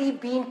already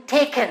been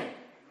taken.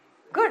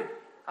 Good.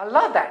 I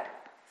love that.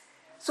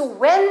 So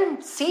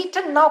when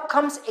Satan now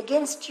comes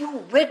against you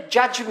with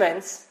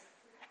judgments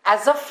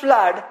as a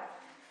flood,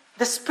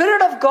 the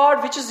Spirit of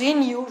God which is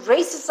in you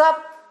raises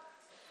up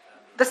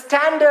the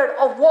standard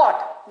of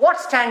what? What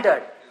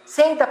standard?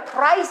 Saying the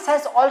price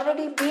has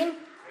already been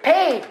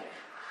paid.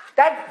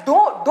 That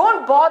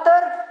don't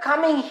bother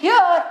coming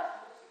here.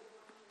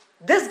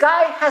 This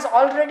guy has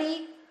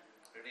already...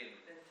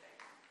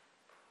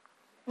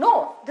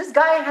 No, this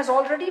guy has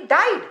already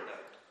died.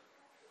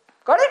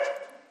 Got it?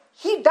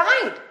 He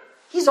died.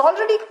 He's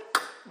already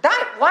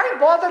died. Why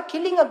bother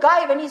killing a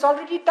guy when he's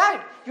already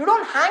died? You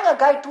don't hang a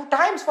guy 2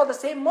 times for the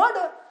same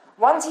murder.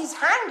 Once he's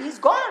hanged, he's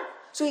gone.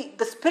 So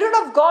the Spirit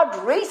of God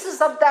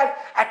raises up that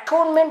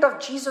atonement of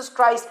Jesus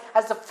Christ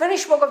as the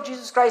finished work of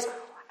Jesus Christ,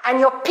 and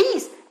your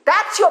peace,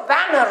 that's your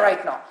banner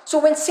right now. So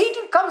when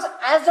Satan comes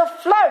as a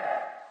flood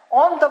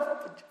on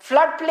the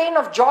floodplain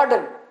of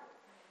Jordan,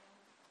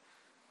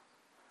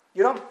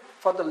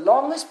 for the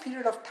longest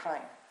period of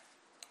time,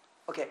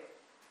 okay,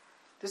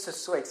 this is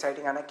so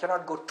exciting and I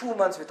cannot go 2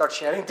 months without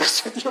sharing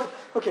this with you.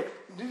 Okay,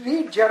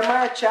 read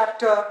Jeremiah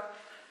chapter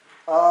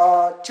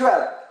 12,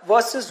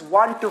 verses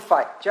 1 to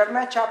 5.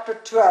 Jeremiah chapter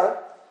 12,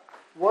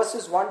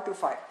 verses 1 to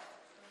 5.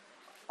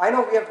 I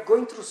know we are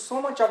going through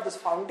so much of this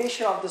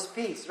foundation of this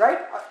piece, right?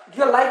 Do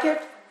you like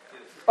it?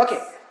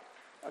 Okay.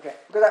 Okay.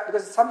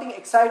 Because something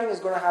exciting is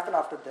going to happen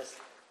after this.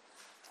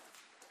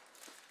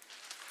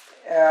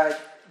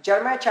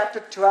 Jeremiah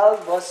chapter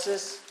 12,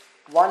 verses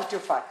 1 to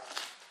 5.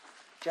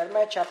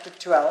 Jeremiah chapter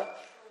 12.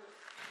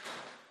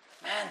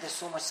 Man, there's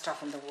so much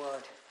stuff in the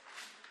Word.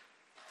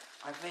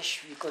 I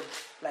wish we could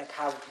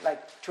have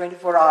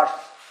 24-hour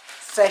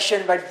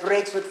session but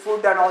breaks with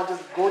food and all,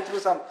 just go through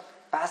some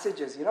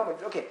passages,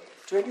 But okay,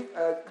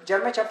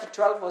 Jeremiah chapter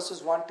 12,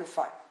 verses 1 to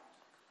 5.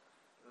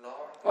 Lord,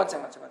 One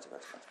second.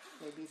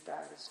 Maybe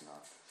that is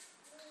not.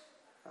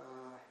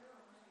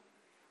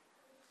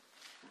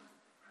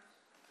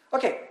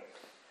 Okay,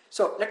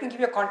 so let me give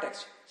you a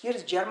context. Here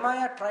is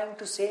Jeremiah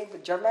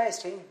Jeremiah is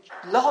saying,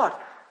 Lord,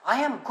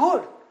 I am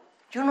good.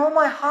 You know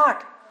my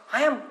heart.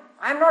 I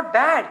am not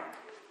bad.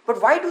 But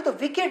why do the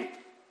wicked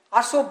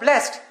are so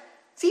blessed?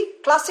 See,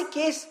 classic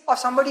case of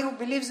somebody who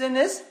believes in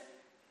his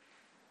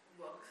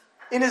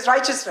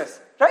righteousness.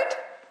 Right?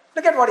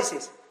 Look at what he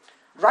says.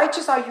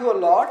 Righteous are you, O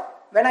Lord,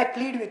 when I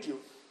plead with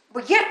you.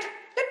 But yet,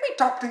 let me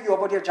talk to you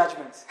about your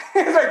judgments.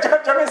 Like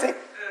Jeremiah saying,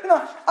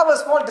 I have a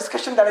small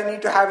discussion that I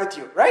need to have with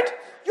you. Right?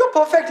 You're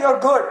perfect, you're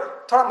good.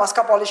 Thoda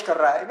maska polish kar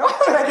raha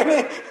hai,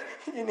 like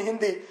in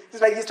Hindi.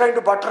 It's like he's trying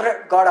to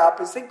butter God up.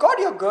 He's saying, God,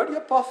 you're good,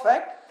 you're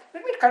perfect.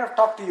 Let me kind of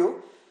talk to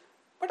you.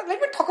 But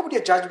let me talk about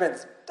your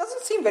judgments.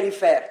 Doesn't seem very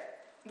fair.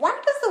 Why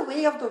does the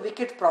way of the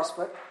wicked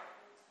prosper?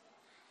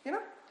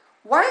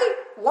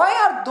 Why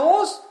are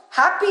those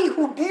happy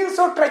who deal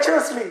so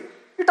treacherously?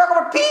 You talk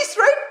about peace,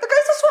 right? The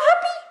guys are so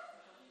happy.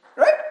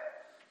 Right?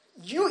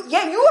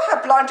 You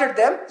have planted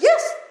them.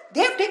 Yes,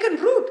 they have taken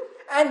root.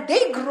 And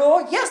they grow.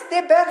 Yes,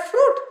 they bear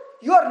fruit.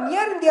 You are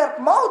near in their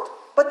mouth,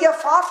 but they are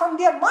far from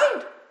their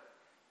mind.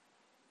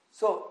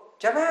 So,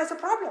 Jeremiah has a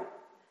problem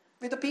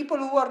with the people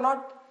who are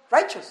not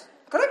righteous.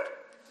 Correct?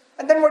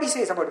 And then what he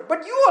says about it.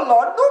 But you, O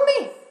Lord, know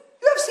me.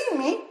 You have seen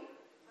me.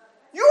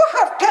 You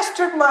have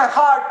tested my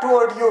heart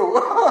toward you.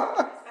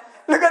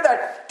 Look at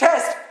that.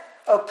 Test.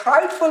 A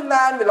prideful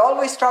man will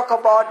always talk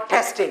about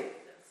testing.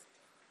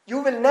 You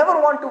will never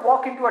want to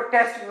walk into a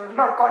test you are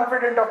not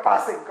confident of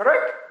passing.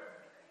 Correct?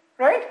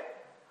 Right?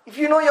 If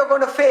you know you're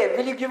going to fail,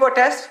 will you give a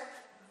test?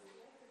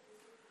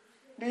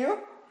 Do you?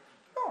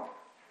 No.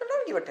 You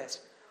don't give a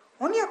test.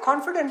 Only a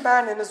confident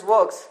man in his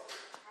works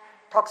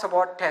talks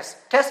about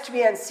test. Test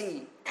me and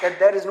see that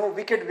there is no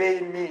wicked way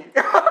in me.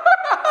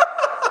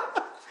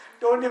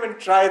 Don't even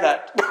try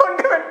that. Don't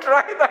even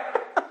try that.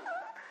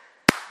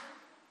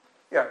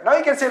 Yeah. Now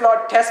you can say,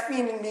 Lord, test me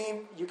in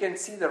me. You can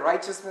see the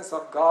righteousness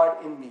of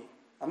God in me.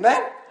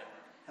 Amen?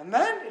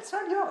 Amen? It's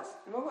not yours.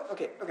 Remember?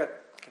 Okay.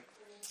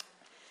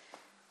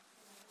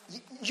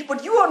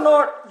 But you are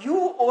not,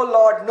 you, O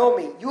Lord, know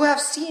me. You have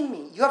seen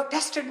me. You have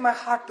tested my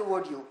heart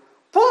toward you.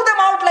 Pull them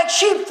out like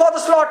sheep for the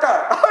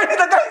slaughter.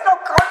 The guy is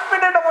not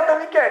confident about the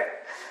wicked.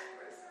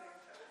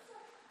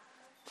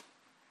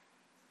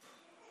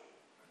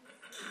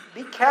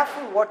 Be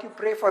careful what you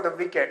pray for the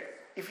wicked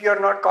if you are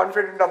not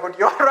confident about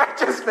your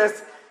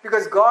righteousness,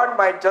 because God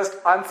might just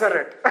answer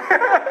it.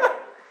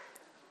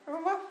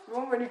 Remember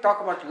when you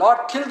talk about, Lord,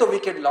 kill the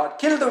wicked, Lord,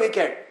 kill the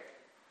wicked.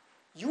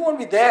 You won't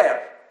be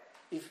there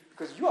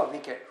because you are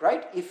wicked,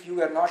 right? If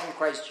you are not in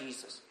Christ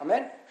Jesus.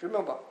 Amen?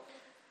 Remember.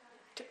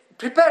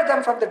 Prepare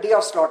them from the day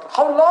of slaughter.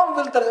 How long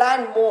will the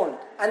land mourn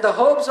and the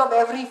herbs of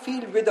every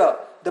field wither?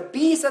 The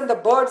bees and the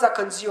birds are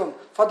consumed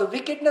for the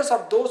wickedness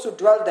of those who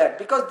dwell there,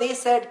 because they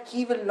said,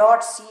 He will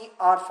not see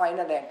our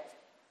final end.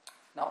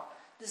 Now,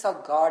 this is how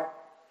God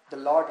The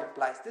Lord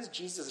replies. This is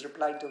Jesus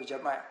replying to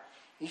Jeremiah.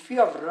 If you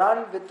have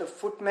run with the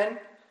footmen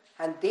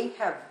and they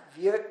have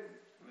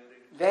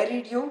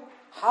wearied you,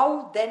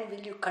 how then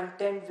will you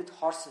contend with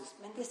horses?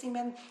 When they say,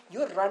 man,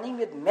 you're running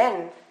with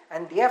men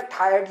and they have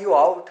tired you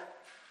out,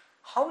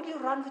 how will you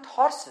run with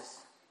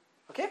horses?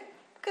 Okay?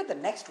 Look at the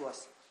next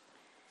verse.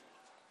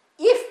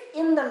 If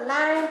in the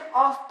land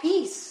of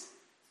peace,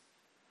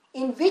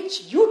 in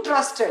which you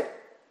trusted,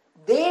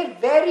 they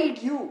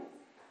wearied you,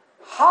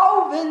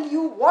 how will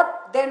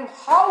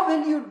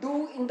you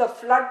do in the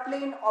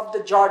floodplain of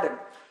the Jordan?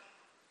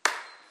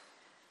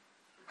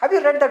 Have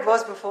you read that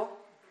verse before?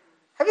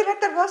 Have you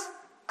read that verse?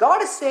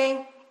 God is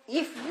saying,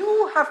 if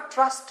you have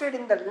trusted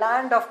in the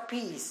land of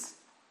peace,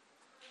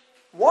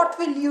 what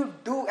will you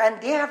do? And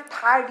they have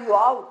tired you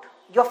out.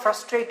 You're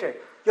frustrated.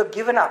 You're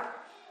given up.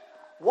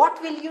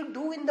 What will you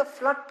do in the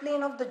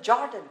floodplain of the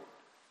Jordan?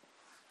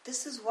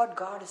 This is what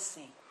God is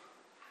saying.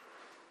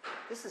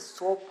 This is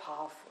so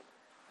powerful.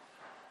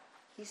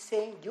 He's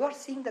saying, you are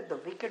seeing that the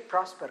wicked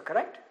prosper,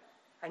 correct?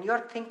 And you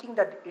are thinking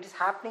that it is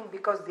happening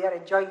because they are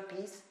enjoying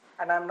peace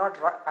and I'm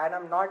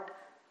not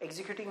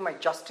executing my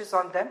justice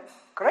on them,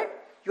 correct?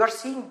 You are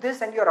seeing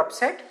this and you are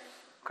upset,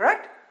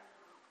 correct?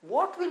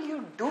 What will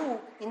you do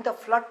in the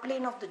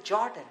floodplain of the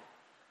Jordan?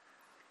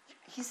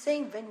 He's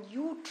saying, when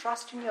you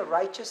trust in your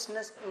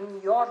righteousness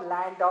in your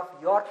land of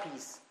your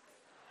peace,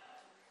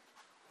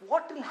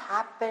 what will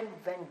happen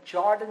when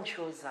Jordan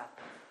shows up?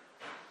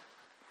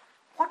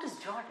 What is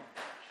Jordan?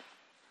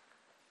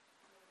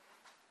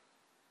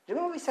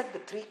 Remember we said the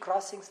 3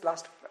 crossings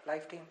last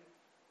lifetime?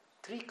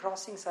 3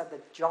 crossings are the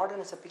Jordan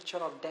is a picture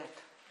of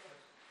death.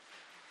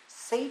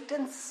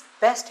 Satan's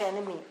best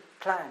enemy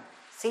plan,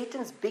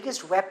 Satan's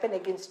biggest weapon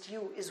against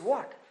you is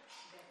what?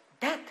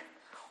 Death.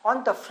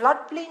 On the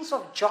floodplains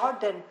of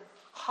Jordan,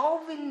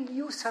 how will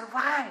you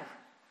survive?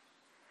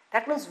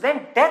 That means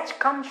when death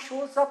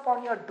shows up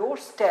on your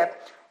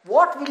doorstep,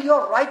 what will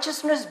your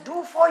righteousness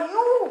do for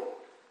you?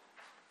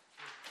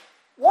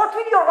 What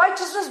will your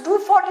righteousness do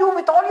for you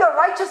with all your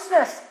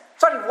righteousness?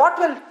 What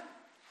will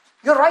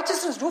your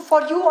righteousness do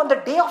for you on the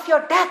day of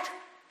your death?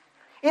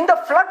 In the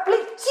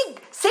floodplain, see,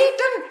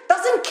 Satan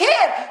doesn't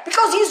care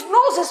because he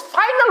knows his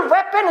final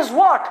weapon is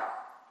what?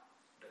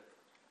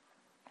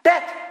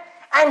 Death.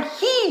 And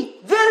he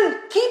will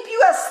keep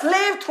you as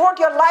slave throughout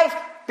your life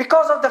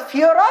because of the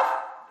fear of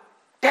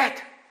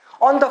death.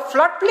 On the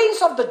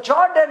floodplains of the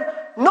Jordan,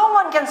 no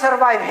one can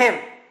survive him.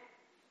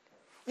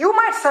 You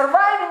might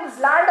survive in this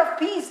land of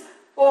peace.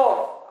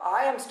 Oh,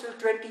 I am still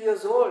 20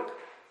 years old.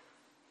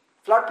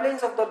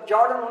 Floodplains of the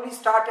Jordan only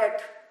start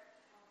at,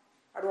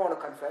 I don't want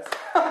to confess.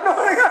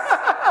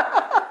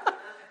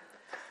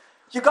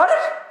 You got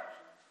it?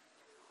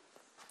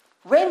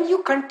 When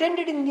you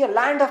contended in your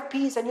land of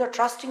peace and you're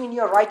trusting in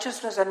your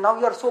righteousness and now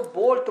you're so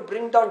bold to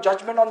bring down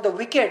judgment on the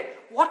wicked,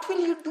 what will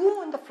you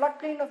do in the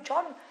floodplain of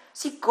Jordan?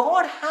 See,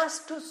 God has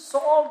to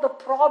solve the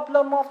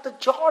problem of the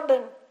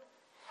Jordan.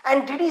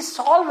 And did he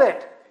solve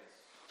it?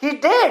 He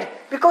did,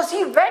 because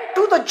he went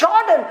to the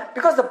Jordan.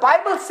 Because the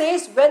Bible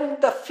says when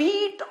the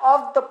feet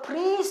of the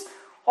priests,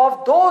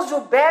 of those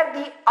who bear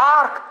the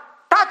ark,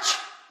 touch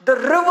the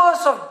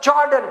rivers of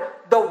Jordan,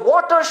 the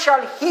water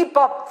shall heap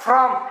up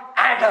from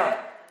Adam.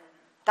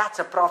 That's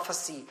a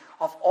prophecy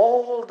of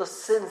all the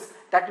sins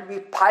that will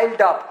be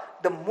piled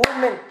up the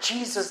moment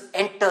Jesus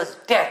enters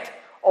death.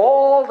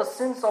 All the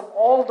sins of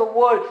all the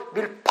world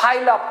will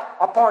pile up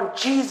upon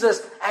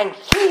Jesus and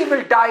he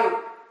will die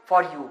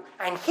for you.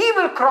 And he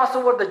will cross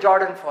over the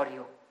Jordan for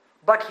you.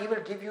 But he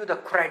will give you the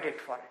credit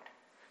for it.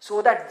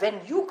 So that when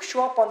you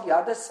show up on the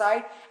other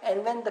side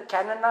and when the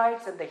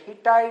Canaanites and the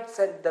Hittites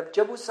and the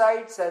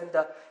Jebusites and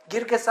the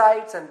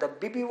Girgasites and the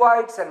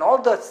Bibiwites and all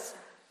the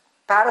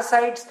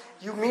parasites,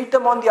 you meet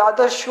them on the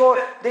other shore,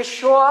 they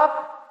show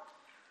up,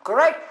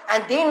 correct?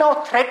 And they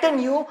now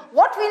threaten you.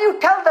 What will you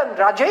tell them,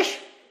 Rajesh?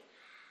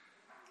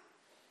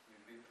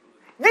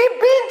 We've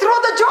been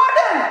through the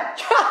Jordan.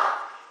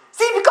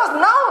 See, because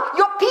now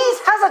your peace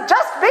has a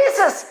just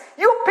basis.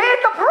 You paid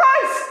the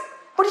price.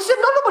 But you said,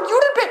 no, but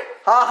you didn't pay.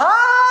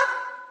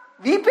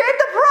 We paid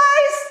the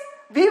price.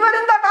 We were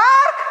in that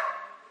ark.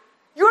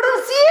 You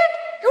didn't see it.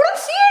 You didn't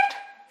see it.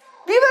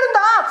 We were in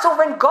the ark. So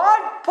when God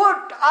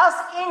put us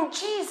in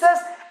Jesus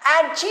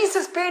and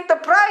Jesus paid the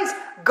price,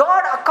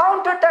 God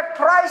accounted that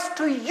price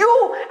to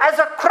you as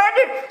a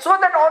credit, so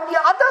that on the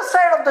other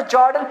side of the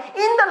Jordan,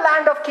 in the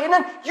land of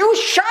Canaan, you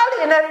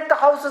shall inherit the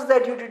houses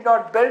that you did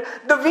not build,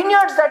 the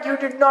vineyards that you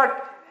did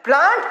not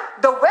plant,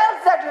 the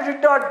wells that you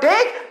did not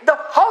dig, the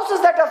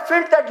houses that are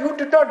filled that you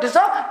did not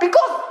deserve,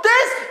 because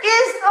this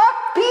is a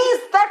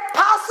peace that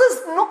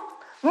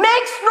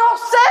makes no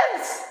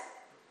sense.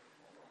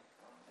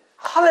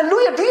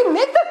 Hallelujah. Do you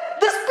make that?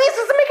 This peace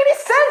doesn't make any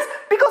sense,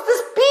 because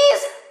this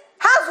peace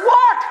has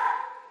what?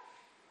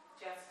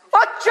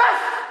 A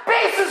just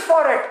basis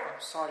for it. I'm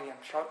sorry,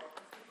 I'm shouting.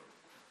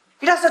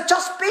 It has a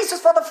just basis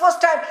for the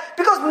first time,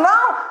 because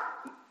now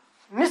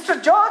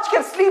Mr. George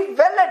can sleep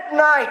well at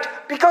night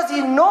because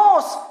he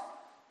knows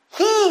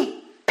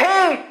he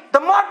paid the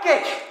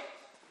mortgage.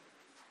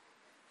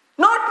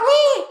 Not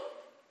me.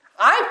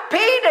 I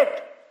paid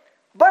it,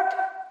 but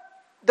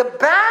the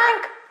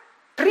bank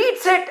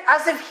treats it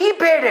as if he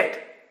paid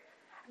it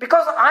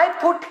because I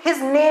put his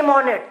name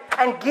on it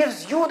and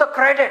gives you the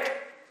credit.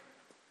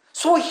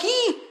 So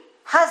he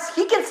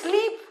can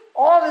sleep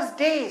all his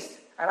days.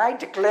 And I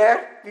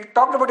declare, we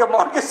talked about your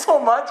mortgage so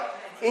much,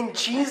 in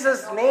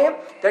Jesus' name,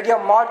 that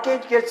your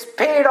mortgage gets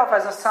paid off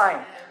as a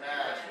sign.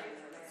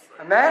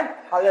 Amen?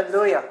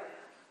 Hallelujah.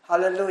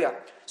 Hallelujah.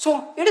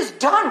 So it is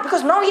done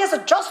because now he has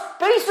a just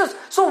basis.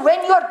 So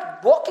when you are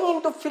walking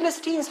into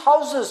Philistines'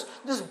 houses,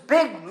 these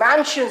big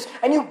mansions,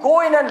 and you go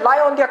in and lie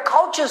on their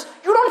couches,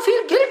 you don't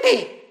feel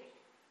guilty.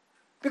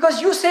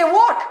 Because you say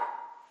what?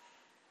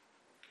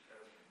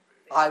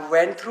 I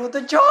went through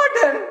the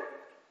Jordan.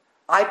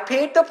 I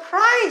paid the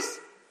price.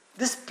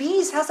 This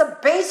peace has a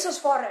basis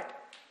for it.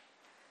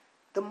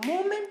 The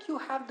moment you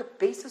have the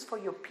basis for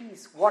your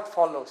peace, what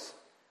follows?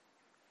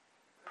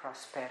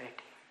 Prosperity.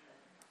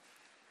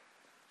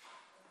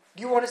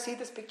 Do you want to see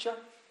this picture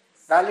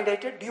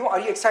validated? Are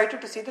you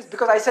excited to see this?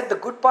 Because I said the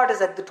good part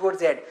is towards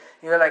the end.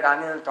 You're like,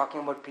 Anil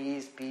talking about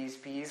peace.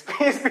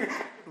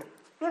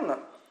 No.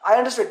 I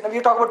understood. Now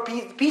you talk about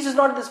peace. Peace is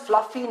not this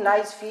fluffy,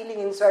 nice feeling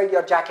inside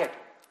your jacket.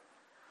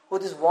 Or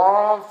this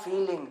warm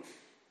feeling.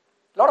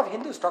 A lot of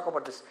Hindus talk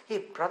about this. Hey,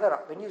 brother,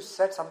 when you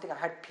said something, I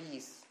had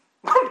peace.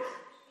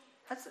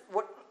 That's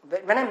what.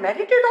 When I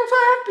meditate, also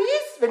I have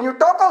peace. When you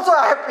talk, also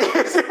I have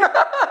peace.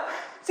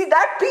 See,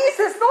 that peace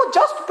is no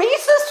just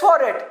basis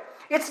for it.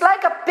 It's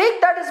like a pig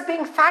that is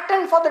being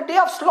fattened for the day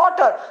of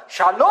slaughter.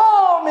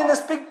 Shalom in his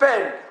pig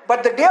pen.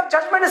 But the day of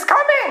judgment is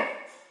coming.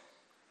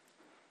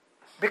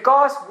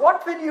 Because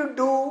what will you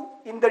do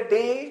in the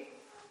day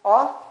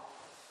of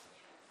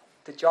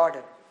the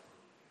Jordan?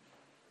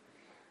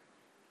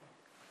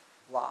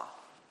 Wow.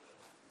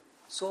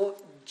 So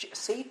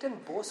Satan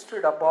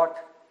boasted about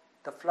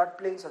the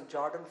floodplains of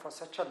Jordan for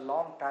such a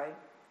long time.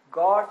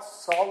 God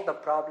solved the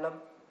problem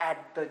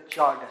at the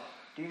Jordan.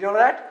 Do you know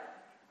that?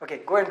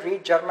 Okay, go and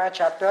read Jeremiah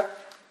chapter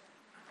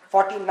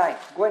 49.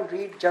 Go and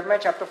read Jeremiah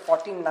chapter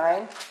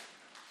 49.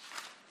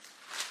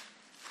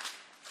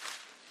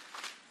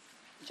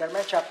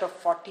 Jeremiah chapter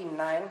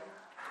 49,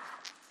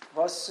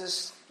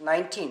 verses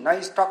 19. Now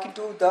he's talking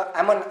to the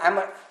Ammon.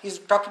 He's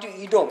talking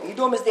to Edom.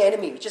 Edom is the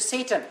enemy, which is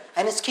Satan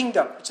and his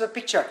kingdom, which is a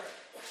picture.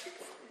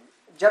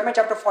 Jeremiah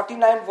chapter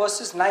 49,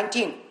 verses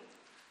 19.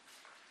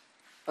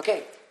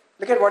 Okay,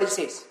 look at what he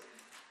says.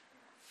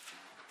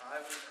 I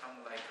will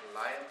come like a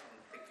lion from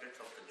the thickets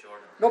of the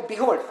Jordan. No,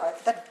 behold,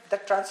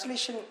 that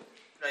translation.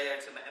 Yeah,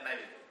 it's an NIV.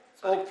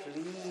 Oh, Sorry.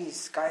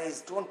 please,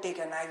 guys, don't take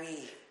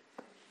NIV.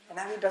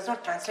 NIV does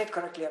not translate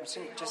correctly. I'm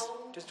saying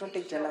just don't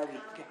take the NIV.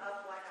 Okay.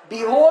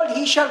 Behold,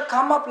 he shall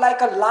come up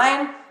like a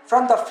lion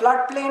from the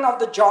floodplain of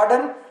the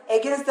Jordan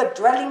against the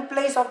dwelling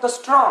place of the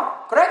strong.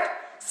 Correct?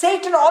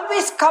 Satan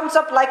always comes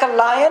up like a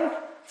lion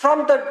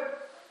from the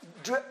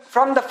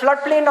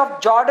floodplain of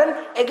Jordan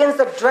against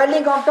the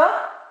dwelling of the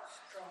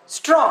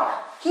strong.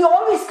 He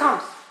always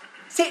comes.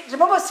 See,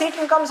 remember,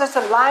 Satan comes as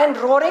a lion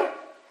roaring,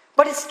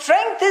 but his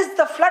strength is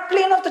the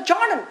floodplain of the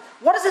Jordan.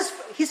 What is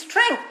his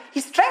strength?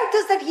 His strength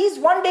is that he is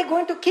one day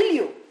going to kill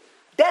you.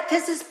 Death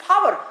is his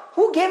power.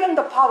 Who gave him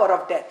the power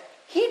of death?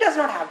 He does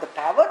not have the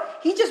power.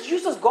 He just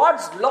uses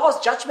God's laws,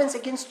 judgments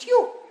against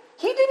you.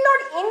 He did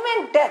not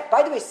invent death.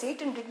 By the way,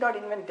 Satan did not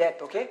invent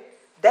death, okay?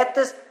 Death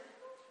is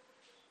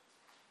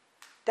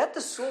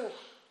so...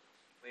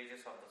 Wages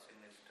of the sin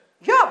is death.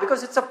 Yeah,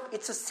 because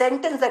it's a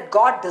sentence that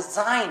God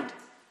designed.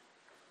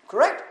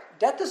 Correct?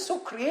 Death is so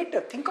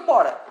creative. Think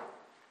about it.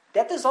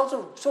 Death is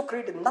also so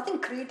creative. Nothing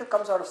creative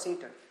comes out of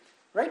Satan.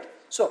 Right?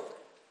 So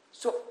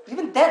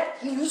even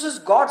death, he uses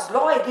God's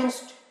law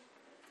against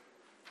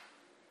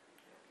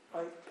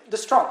the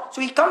strong.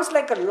 So he comes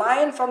like a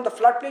lion from the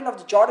floodplain of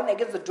the Jordan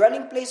against the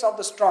dwelling place of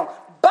the strong.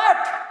 But,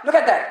 look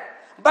at that.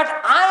 But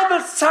I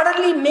will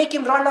suddenly make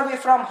him run away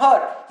from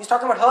her. He's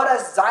talking about her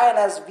as Zion,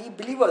 as we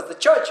believers, the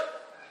church.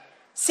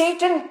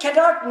 Satan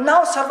cannot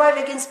now survive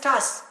against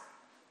us.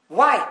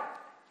 Why?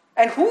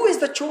 And who is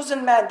the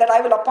chosen man that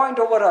I will appoint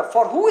over her?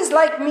 For who is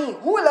like me?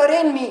 Who will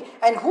arraign me?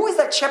 And who is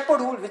that shepherd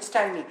who will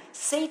withstand me?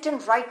 Satan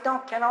right now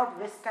cannot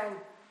withstand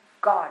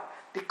God.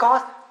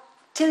 Because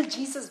till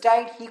Jesus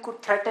died, he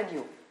could threaten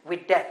you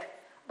with death.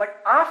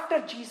 But after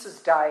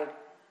Jesus died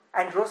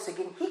and rose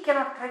again, he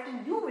cannot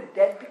threaten you with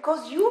death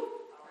because you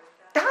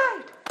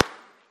died.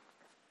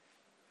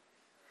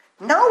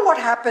 Now what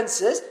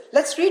happens is,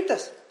 let's read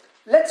this.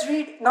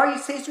 Now he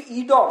says to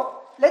Edom.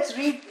 Let's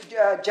read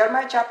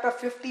Jeremiah chapter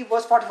 50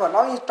 verse 44.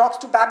 Now he talks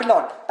to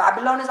Babylon.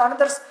 Babylon is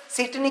another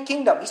satanic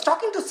kingdom. He's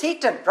talking to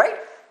Satan, right?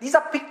 These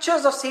are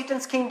pictures of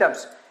Satan's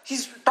kingdoms.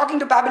 He's talking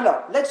to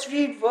Babylon. Let's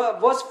read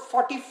verse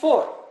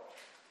 44.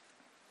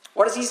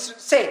 What does he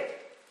say?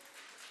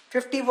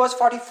 50 verse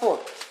 44.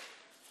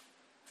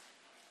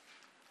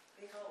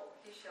 Behold,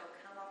 he shall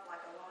come up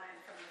like a lion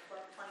from the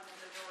floodplain of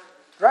the Jordan.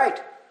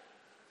 Right.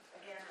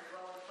 Again, the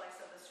dwelling place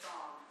of the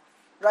strong.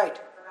 Right.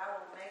 But I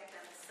will make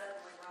them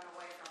suddenly run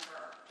away from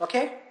her.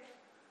 Okay.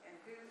 And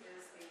who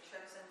is a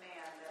chosen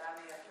man that I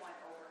may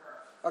appoint over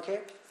her?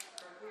 Okay.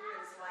 For who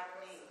is like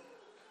me?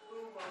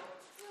 Who will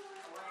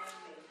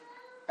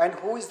And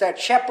who is that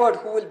shepherd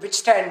who will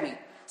withstand me?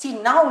 See,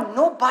 now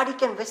nobody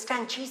can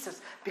withstand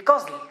Jesus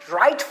because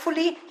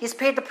rightfully he's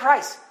paid the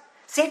price.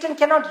 Satan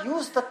cannot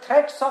use the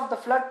threats of the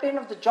floodplain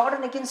of the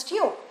Jordan against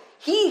you.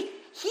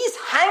 He's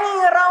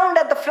hanging around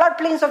at the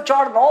floodplains of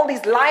Jordan, all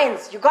these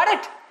lions. You got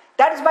it?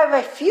 That is why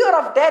by fear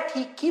of death,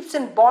 he keeps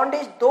in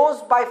bondage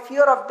those by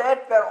fear of death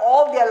were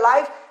all their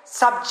life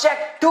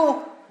subject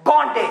to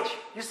bondage.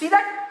 You see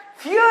that?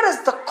 Fear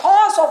is the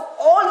cause of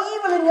all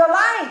evil in your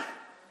life.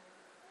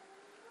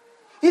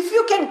 If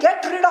you can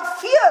get rid of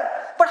fear,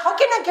 but how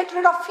can I get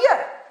rid of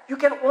fear? You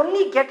can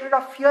only get rid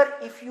of fear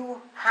if you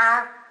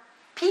have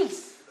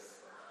peace.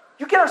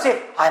 You cannot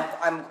say,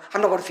 I'm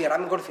not going to fear,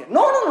 I'm going to fear.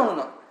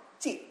 No.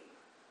 See,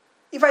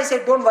 if I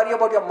say, don't worry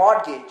about your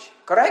mortgage,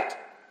 correct?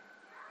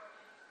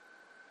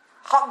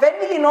 When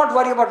will you not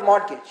worry about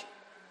mortgage?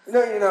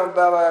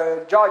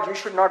 George, you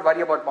should not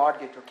worry about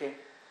mortgage, okay?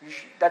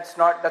 That's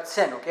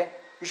sin, okay?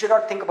 You should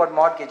not think about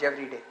mortgage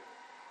every day.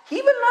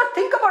 He will not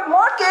think about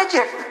mortgage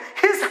if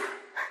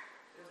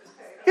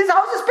his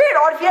house is paid,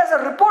 or if he has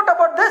a report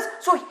about this.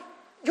 So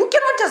you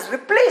cannot just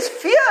replace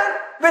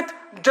fear with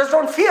just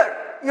don't fear.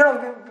 We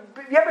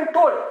have been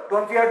told,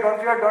 don't fear.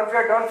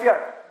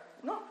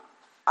 No,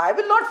 I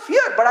will not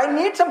fear, but I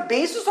need some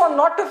basis on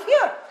not to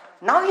fear.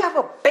 Now you have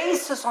a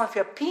basis on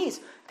fear, peace,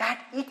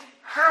 that it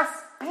has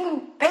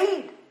been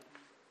paid.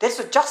 There's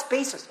a just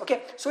basis.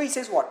 Okay, so he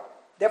says what?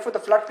 Therefore the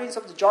floodplains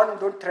of the Jordan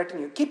don't threaten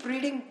you. Keep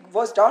reading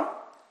verse down.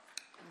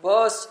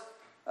 Verse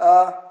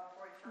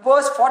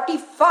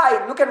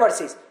 45, look at what it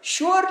says.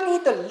 Surely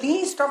the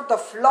least of the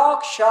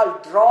flock shall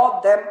draw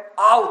them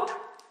out.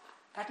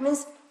 That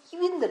means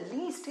even the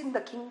least in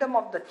the kingdom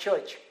of the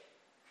church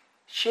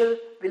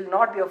will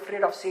not be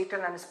afraid of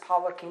Satan and his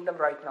power kingdom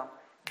right now.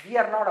 We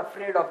are not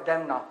afraid of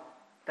them now.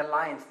 The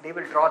lions, they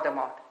will draw them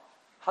out.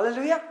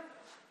 Hallelujah.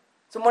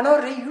 So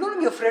Manohar, you don't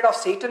be afraid of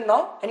Satan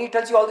now, and he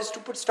tells you all this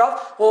stupid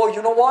stuff. Oh,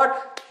 you know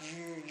what?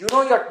 You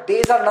know your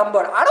days are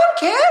numbered. I don't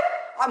care.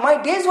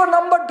 My days were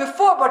numbered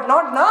before, but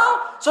not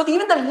now. So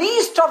even the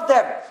least of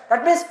them,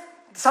 that means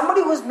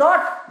somebody who is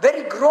not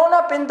very grown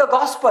up in the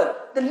gospel,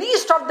 the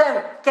least of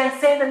them can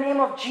say the name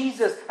of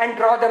Jesus and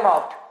draw them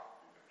out.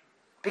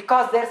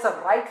 Because there's a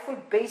rightful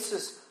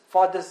basis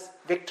for this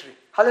victory.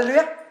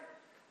 Hallelujah.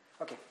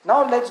 Okay,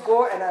 now let's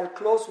go, and I'll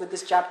close with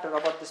this chapter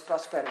about this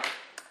prosperity.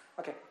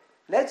 Okay,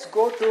 let's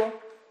go to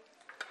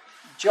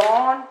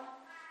John,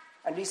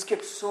 and we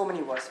skipped so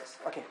many verses.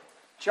 Okay,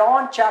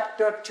 John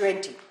chapter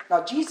 20.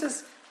 Now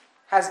Jesus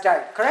has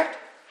died, correct?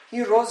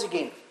 He rose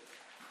again.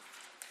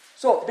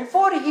 So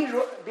before he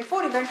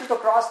went to the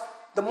cross,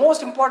 the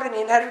most important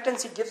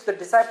inheritance he gives the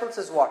disciples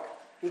is what?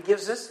 He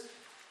gives us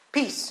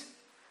peace.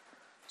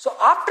 So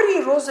after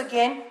he rose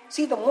again,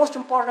 see the most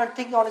important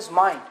thing on his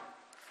mind.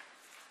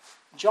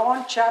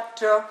 John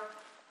chapter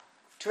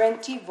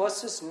 20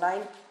 verses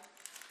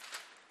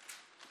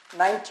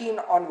 19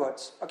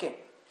 onwards. Okay.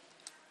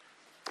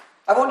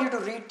 I want you to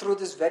read through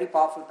this very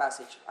powerful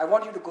passage. I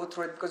want you to go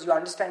through it because you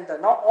understand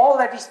that now all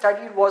that we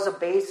studied was a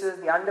basis,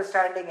 the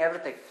understanding,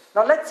 everything.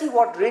 Now let's see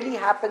what really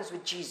happens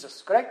with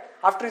Jesus,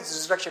 correct? After his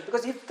resurrection.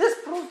 Because if this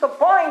proves the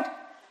point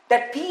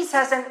that peace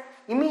has an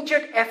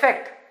immediate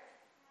effect,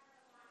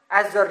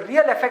 as a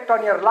real effect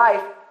on your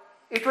life,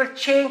 it will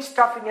change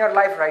stuff in your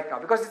life right now.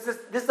 Because this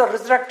is the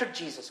resurrected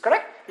Jesus,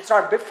 correct? It's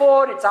not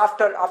before, it's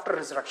after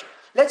resurrection.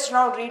 Let's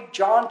now read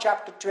John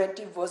chapter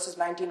 20 verses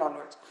 19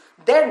 onwards.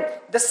 Then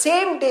the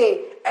same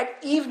day at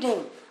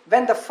evening,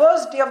 when the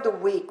first day of the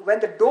week, when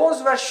the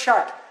doors were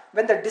shut,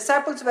 when the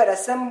disciples were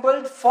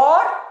assembled for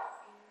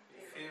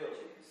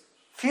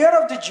fear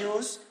of the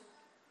Jews,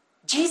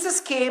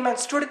 Jesus came and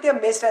stood in their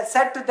midst and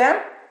said to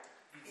them,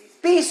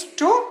 peace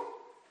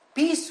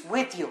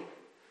with you.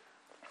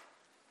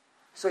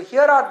 So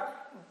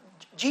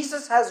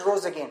Jesus has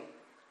rose again.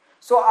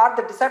 So are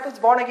the disciples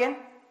born again?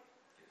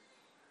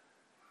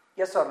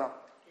 Yes or no?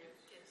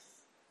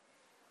 Yes.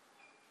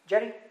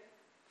 Jerry,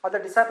 are the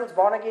disciples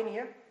born again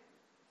here?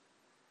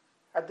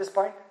 At this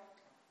point?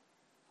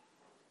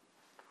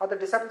 Are the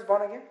disciples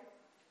born again?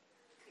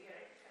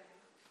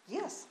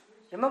 Yes.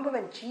 Remember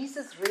when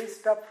Jesus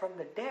raised up from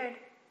the dead,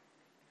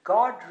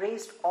 God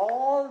raised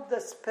all the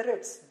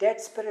spirits,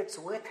 dead spirits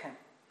with him.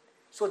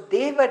 So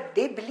they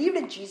believed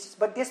in Jesus,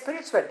 but their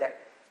spirits were dead.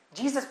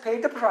 Jesus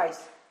paid the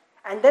price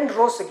and then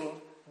rose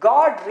again.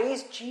 God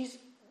raised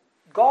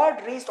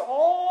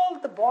all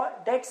the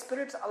dead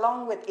spirits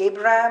along with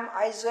Abraham,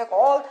 Isaac,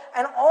 all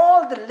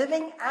the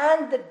living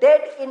and the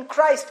dead in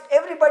Christ.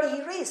 Everybody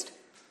he raised.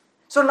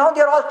 So now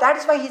that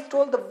is why he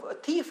told the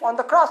thief on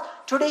the cross,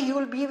 today you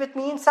will be with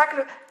me in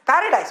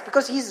paradise,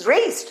 because he's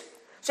raised.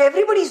 So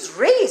everybody is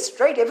raised,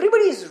 right?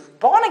 Everybody is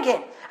born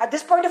again. At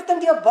this point of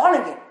time, they are born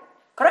again.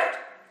 Correct?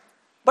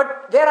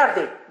 But where are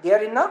they? They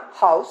are in a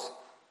house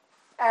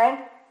and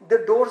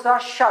the doors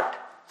are shut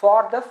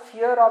for the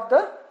fear of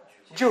the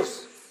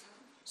Jews.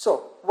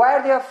 So, why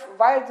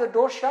are the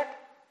doors shut?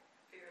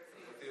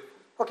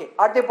 Okay,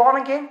 are they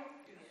born again?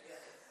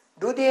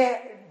 Do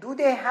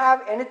they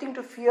have anything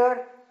to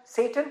fear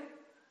Satan?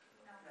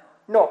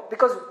 No,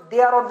 because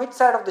they are on which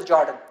side of the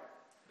Jordan?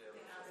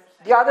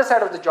 The other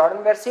side of the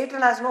Jordan where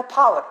Satan has no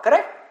power,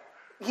 correct?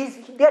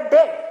 They are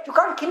dead. You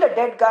can't kill a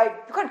dead guy.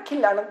 You can't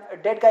kill a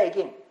dead guy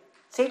again.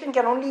 Satan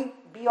can only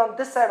be on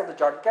this side of the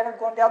Jordan, cannot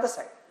go on the other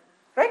side.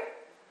 Right?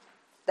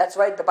 That's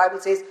why the Bible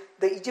says,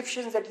 the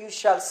Egyptians that you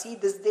shall see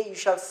this day, you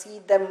shall see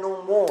them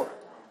no more.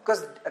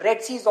 Because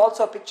Red Sea is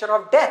also a picture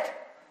of death.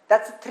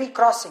 That's the 3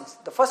 crossings.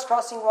 The first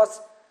crossing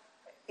was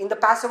in the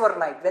Passover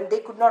night, when they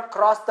could not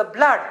cross the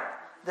blood.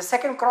 The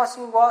second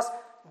crossing was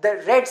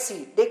the Red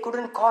Sea. They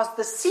couldn't cross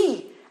the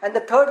sea. And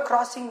the third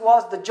crossing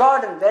was the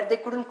Jordan, where they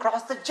couldn't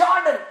cross the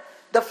Jordan.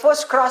 The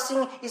first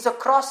crossing is a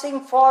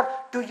crossing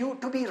to you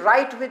to be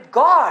right with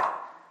God,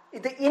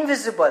 the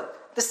invisible.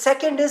 The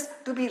second is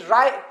to be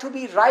right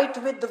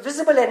with the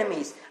visible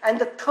enemies. And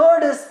the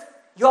third is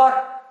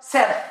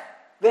yourself,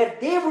 where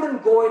they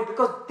wouldn't go in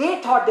because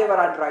they thought they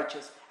were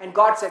unrighteous. And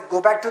God said,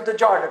 go back to the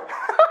Jordan.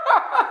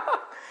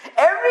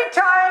 Every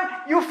time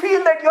you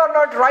feel that you're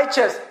not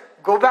righteous,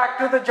 go back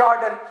to the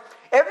Jordan.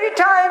 Every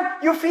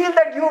time you feel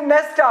that you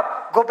messed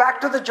up, go back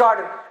to the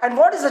Jordan. And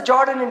what is the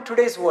Jordan in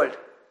today's world?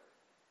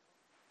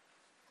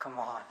 Come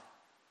on.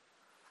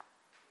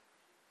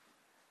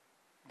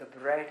 The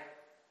bread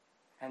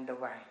and the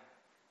wine.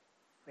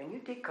 When you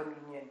take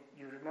communion,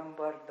 you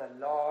remember the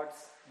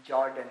Lord's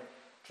Jordan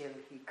till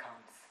He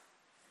comes.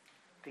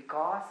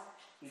 Because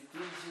it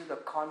gives you the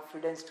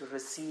confidence to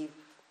receive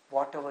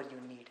whatever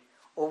you need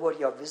over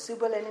your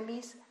visible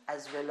enemies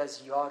as well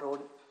as your own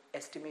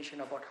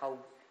estimation about how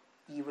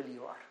evil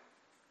you are.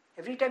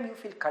 Every time you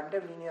feel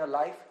condemned in your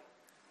life,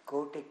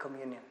 go take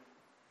communion.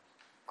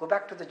 Go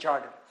back to the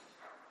Jordan.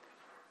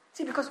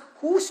 See, because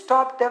who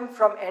stopped them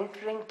from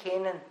entering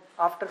Canaan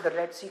after the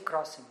Red Sea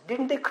crossing?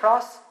 Didn't they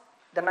cross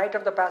the night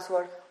of the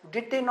Passover?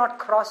 Did they not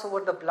cross over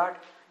the blood?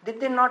 Did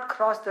they not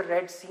cross the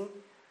Red Sea?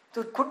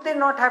 So could they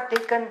not have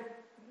taken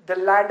the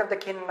land of the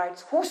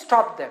Canaanites? Who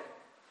stopped them?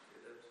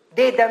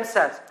 They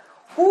themselves.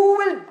 Who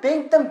will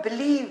make them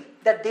believe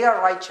that they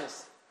are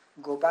righteous?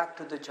 Go back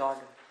to the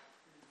Jordan.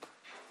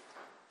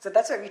 So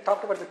that's why we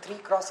talked about the 3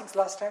 crossings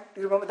last time.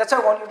 Do you remember? That's why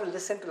I want you to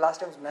listen to last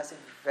time's message.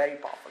 Very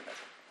powerful message.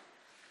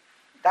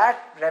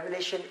 That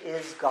revelation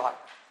is God.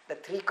 The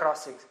 3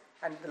 crossings.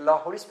 And the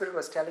Holy Spirit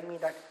was telling me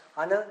that,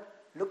 Anil,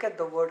 look at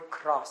the word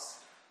cross.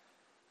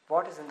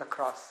 What is in the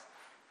cross?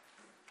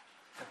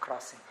 The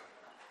crossing.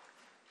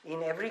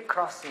 In every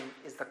crossing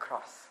is the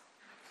cross.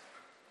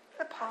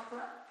 Isn't that powerful?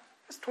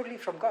 It's totally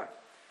from God.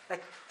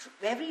 Like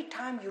every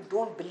time you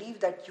don't believe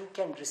that you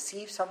can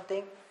receive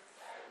something,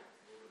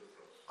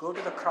 go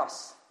to the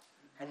cross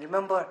and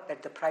remember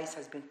that the price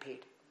has been paid.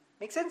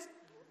 Make sense?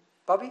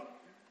 Bobby?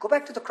 Go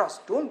back to the cross.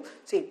 Don't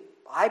say,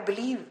 I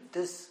believe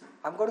this.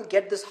 I'm going to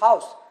get this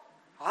house.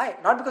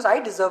 Not because I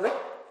deserve it,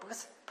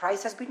 because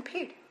price has been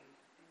paid.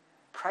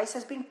 Price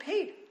has been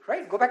paid.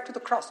 Right? Go back to the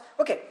cross.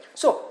 Okay.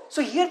 So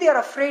here they are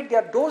afraid.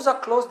 Their doors are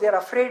closed. They are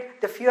afraid.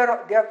 They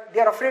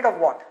are afraid of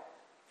what?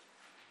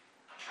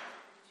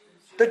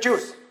 The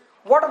Jews.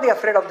 What are they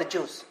afraid of the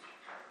Jews?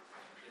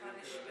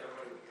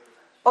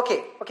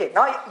 Okay.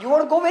 Now you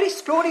want to go very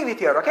slowly with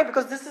here, okay?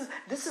 Because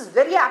this is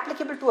very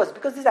applicable to us,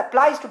 because this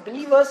applies to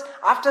believers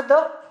after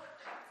the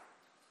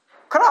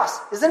cross,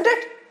 isn't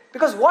it?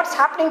 Because what's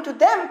happening to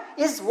them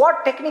is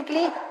what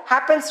technically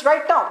happens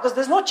right now, because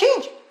there's no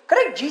change.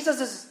 Correct?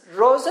 Jesus is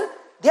risen.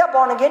 They are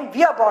born again.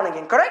 We are born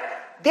again. Correct?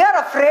 They are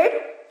afraid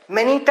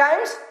many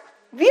times.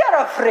 We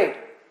are afraid.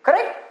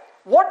 Correct?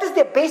 What is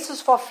their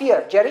basis for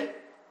fear, Jerry?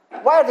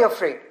 Why are they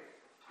afraid?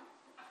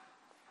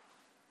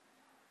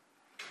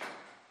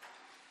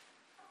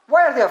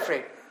 Why are they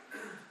afraid?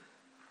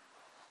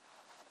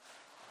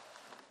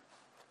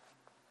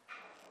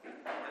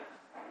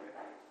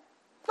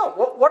 No,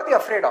 what are they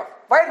afraid of?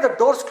 Why are the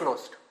doors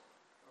closed?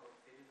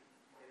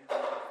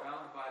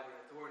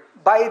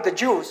 By the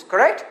Jews,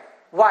 correct?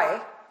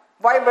 Why?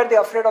 Why were they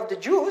afraid of the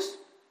Jews?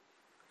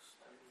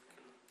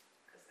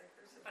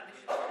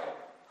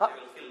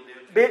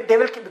 They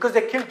will kill, because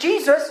they killed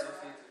Jesus,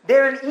 they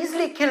will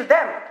easily kill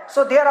them.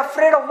 So they are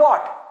afraid of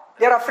what?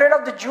 They are afraid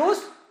of the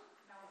Jews?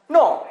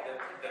 No.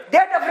 They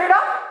are afraid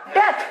of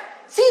death.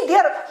 See,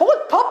 their whole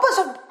purpose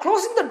of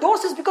closing the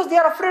doors is because they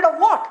are afraid of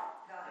what?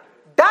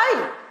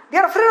 Dying. They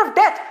are afraid of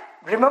death.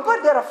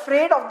 Remember, they are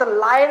afraid of the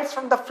lions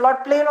from the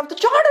floodplain of the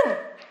Jordan.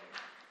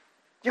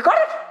 You got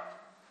it?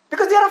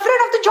 Because they are afraid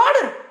of the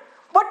Jordan.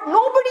 But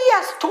nobody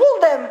has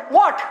told them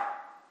what?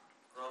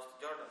 Cross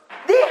the Jordan.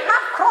 They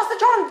have crossed the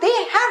Jordan.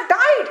 They have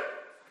died.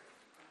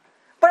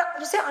 But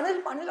you say,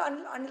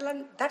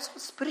 Anil, that's all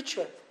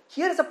spiritual.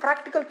 Here is a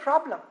practical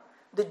problem.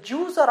 The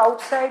Jews are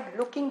outside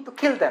looking to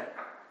kill them.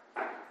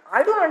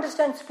 I don't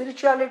understand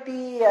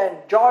spirituality and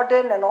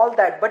Jordan and all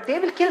that, but they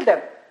will kill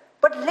them.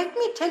 But let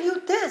me tell you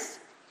this.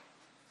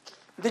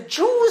 The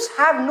Jews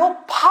have no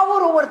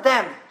power over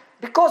them,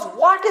 because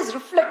what is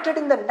reflected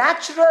in the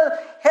natural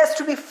has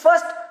to be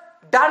first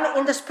done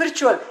in the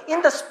spiritual.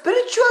 In the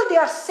spiritual, they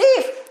are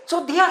safe.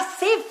 So they are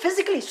safe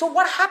physically. So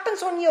what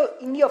happens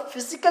in your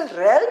physical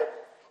realm?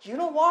 You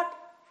know what?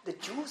 The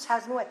Jews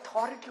has no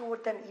authority over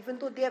them, even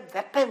though they have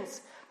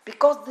weapons.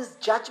 Because these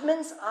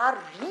judgments are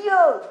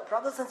real,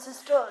 brothers and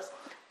sisters.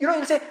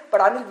 You say,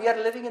 but Anil, we are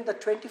living in the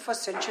 21st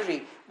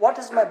century. What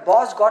has my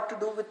boss got to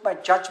do with my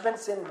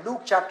judgments in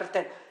Luke chapter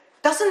 10?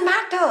 Doesn't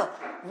matter.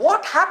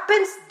 What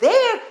happens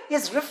there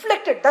is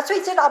reflected. That's why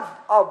he said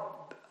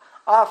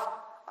our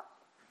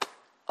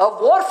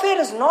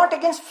warfare is not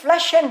against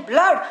flesh and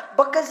blood,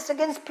 but it's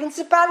against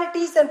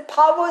principalities and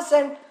powers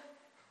and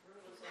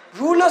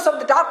rulers of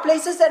the dark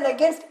places, and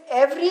against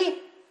every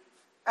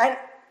and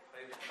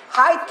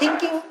high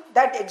thinking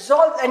that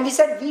exalts. And he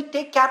said, we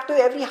take captive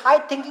every high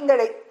thinking that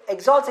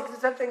exalts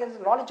itself against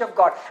the knowledge of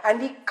God, and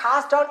we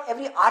cast down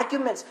every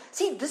arguments.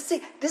 See, this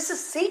is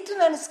Satan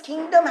and his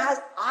kingdom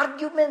has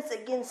arguments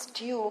against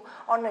you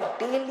on a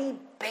daily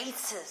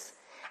basis.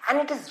 And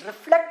it is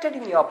reflected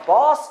in your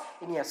boss,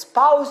 in your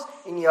spouse,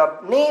 in your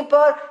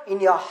neighbor,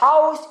 in your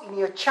house, in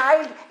your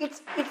child.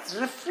 It's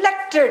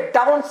reflected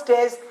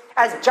downstairs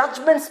as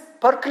judgments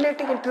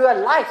percolating into your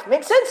life.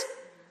 Make sense?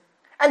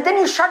 And then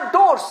you shut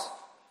doors.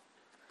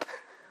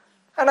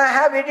 And I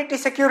have ADT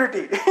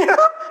security.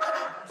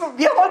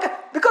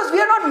 Because we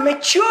are not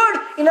matured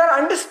in our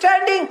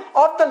understanding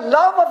of the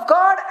love of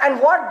God and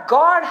what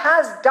God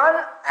has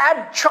done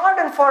at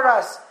Jordan for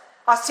us.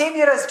 Our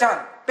Savior has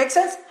done. Make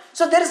sense?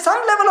 So there is some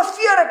level of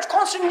fear that's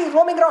constantly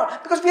roaming around,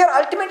 because we are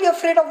ultimately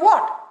afraid of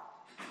what?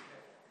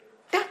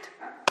 Death.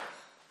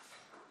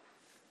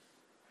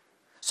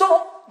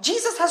 So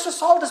Jesus has to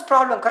solve this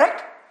problem,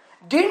 correct?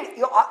 Didn't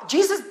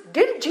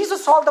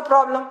Jesus solve the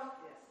problem?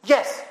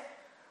 Yes.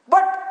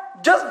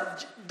 But does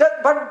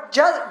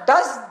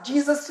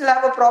Jesus still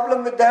have a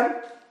problem with them?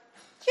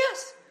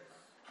 Yes.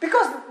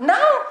 Because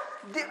now,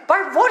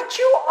 by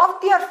virtue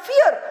of their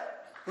fear,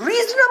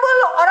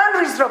 reasonable or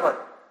unreasonable,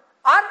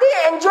 are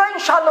they enjoying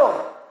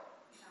shalom?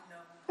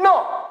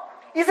 No.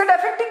 Is it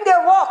affecting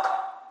their walk?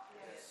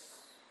 Yes.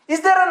 Is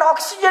there an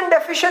oxygen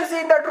deficiency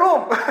in that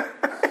room?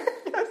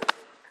 Yes.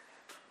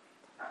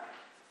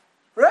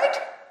 Right?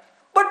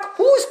 But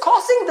who is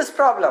causing this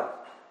problem?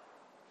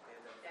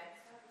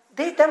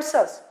 They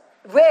themselves.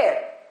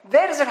 Where?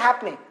 Where is it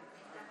happening?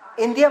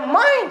 In their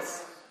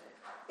minds.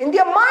 In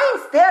their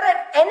minds, they are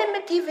at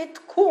enmity with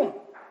whom?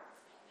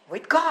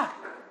 With God.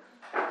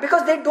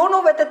 Because they don't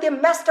know whether they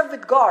messed up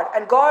with God,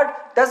 and God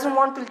doesn't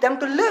want them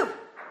to live.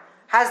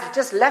 Has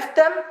just left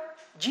them.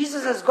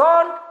 Jesus is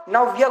gone.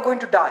 Now we are going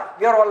to die.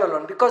 We are all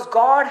alone. Because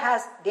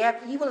they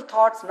have evil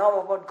thoughts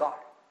now about God.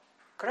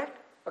 Correct?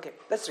 Okay,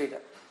 let's read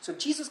it. So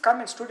Jesus came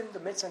and stood in the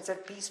midst and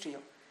said, peace to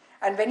you.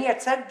 And when he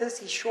had said this,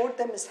 he showed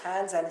them his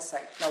hands and his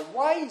side. Now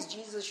why is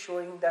Jesus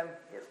showing them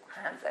his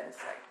hands and his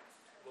side?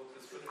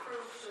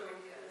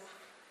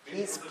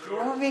 He's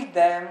proving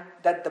them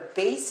that the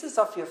basis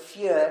of your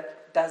fear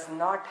does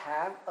not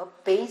have a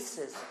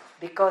basis.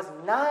 Because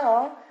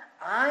now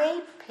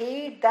I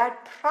paid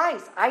that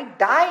price. I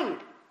died.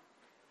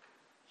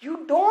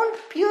 You don't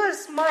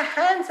pierce my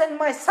hands and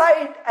my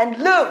side and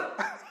live.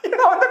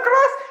 On the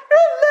cross, you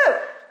don't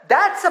live.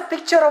 That's a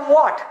picture of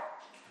what?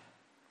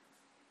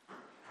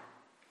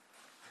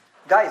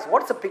 Guys,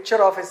 what's a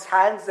picture of his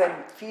hands and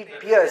feet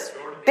pierced?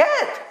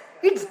 Death.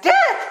 It's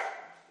death.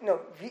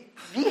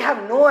 We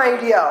have no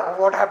idea of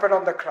what happened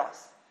on the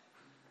cross.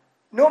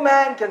 No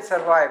man can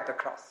survive the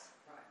cross.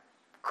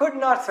 Could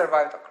not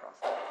survive the cross.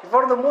 It's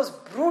one of the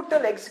most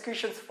brutal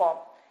executions form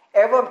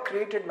ever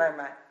created by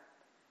man.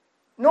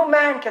 No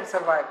man can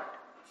survive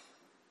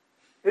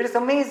it. It is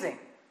amazing.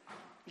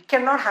 It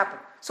cannot happen.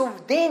 So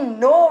they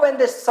know when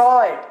they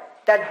saw it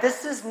that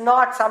this is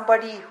not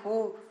somebody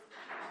who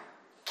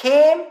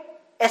came,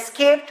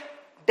 escaped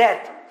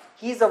death.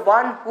 He is the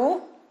one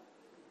who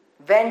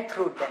went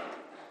through death.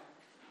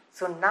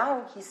 So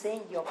now he's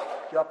saying your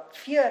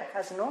fear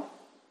has no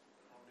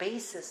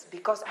basis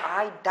because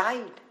I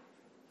died.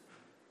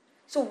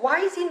 So why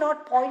is he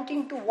not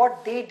pointing to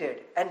what they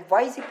did? And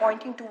why is he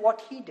pointing to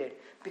what he did?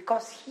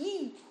 Because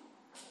he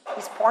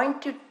is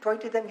pointing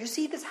to them. You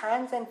see these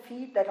hands and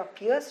feet that are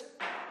pierced?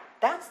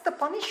 That's the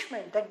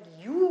punishment that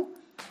you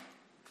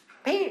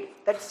paid.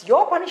 That's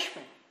your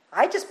punishment.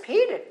 I just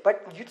paid it,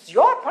 but it's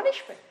your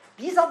punishment.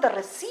 These are the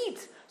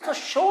receipts. So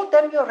show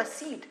them your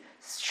receipt.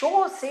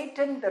 Show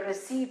Satan the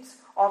receipts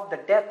of the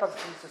death of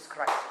Jesus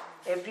Christ.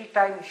 Every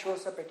time he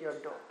shows up at your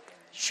door,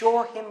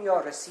 show him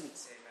your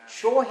receipts.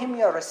 Show him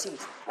your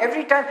receipts.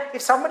 Every time,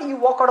 if you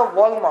walk out of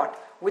Walmart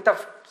with a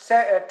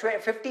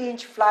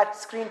 50-inch flat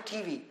screen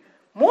TV,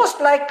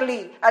 most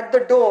likely at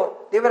the door,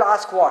 they will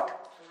ask what?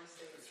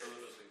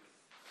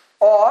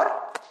 Or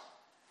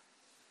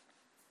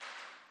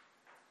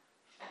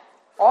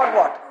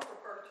what?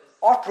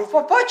 Or proof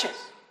of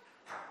purchase.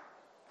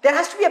 There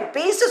has to be a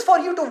basis for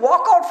you to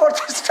walk out for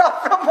the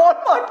stuff from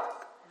Walmart.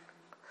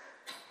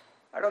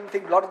 I don't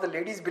think a lot of the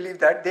ladies believe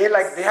that. They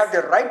have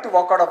the right to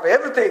walk out of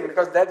everything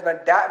because that's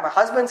my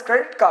husband's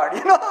credit card,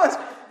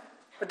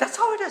 But that's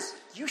how it is.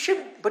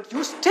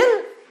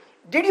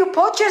 Did you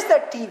purchase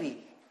that TV?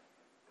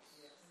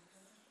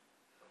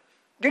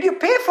 Did you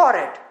pay for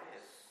it?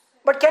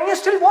 But can you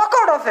still walk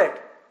out of it?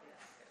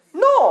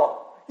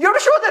 No. You have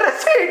to show the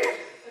receipt.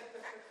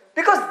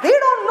 Because they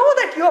don't know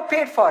that you have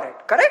paid for it.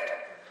 Correct?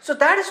 So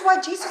that is why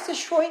Jesus is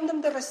showing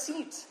them the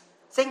receipts.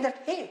 Saying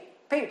that, hey,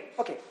 Paid.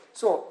 Okay.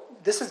 So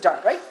this is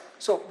done, right?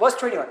 So verse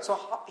 21. So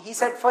he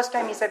said, first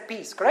time he said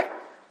peace, correct?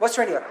 Verse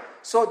 21.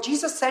 So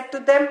Jesus said to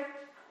them,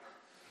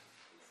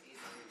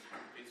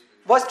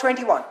 verse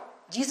 21.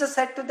 Jesus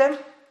said to them,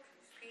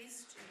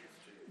 Peace to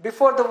you.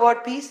 before the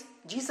word peace,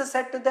 Jesus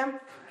said to them,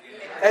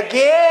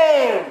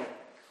 again.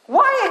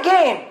 Why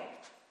again?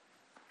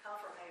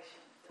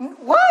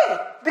 Confirmation.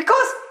 Why?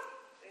 Because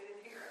They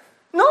didn't hear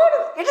it. no,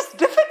 it is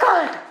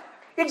difficult.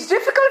 It's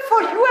difficult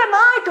for you and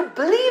I to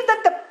believe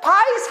that the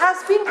price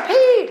has been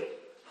paid.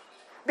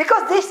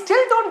 Because they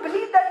still don't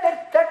believe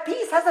that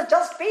peace has a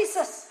just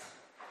basis.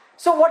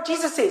 So what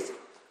Jesus says,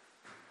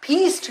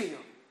 peace to you.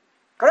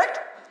 Correct?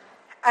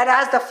 And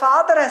as the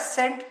Father has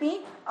sent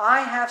me,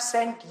 I have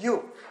sent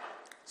you.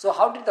 So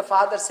how did the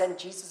Father send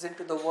Jesus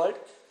into the world?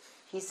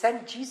 He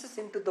sent Jesus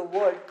into the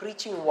world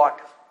preaching what?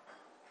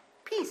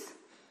 Peace.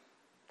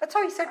 That's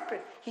how he said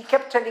it. He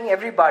kept telling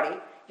everybody,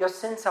 your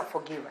sins are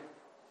forgiven.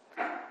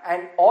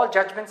 And all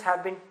judgments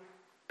have been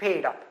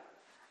paid up.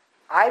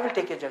 I will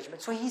take your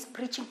judgment. So he's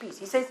preaching peace.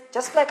 He says,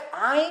 just like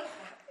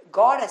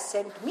God has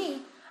sent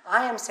me,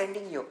 I am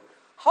sending you.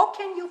 How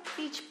can you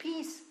preach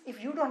peace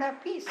if you don't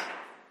have peace?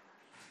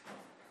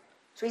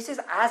 So he says,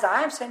 as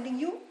I am sending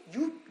you,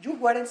 you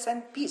go ahead and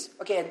send peace.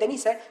 Okay, and then he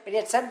said, when he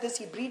had said this,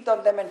 he breathed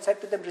on them and said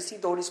to them,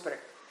 receive the Holy Spirit.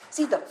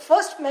 See, the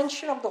first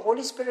mention of the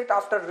Holy Spirit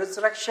after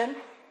resurrection,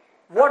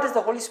 what is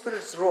the Holy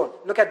Spirit's role?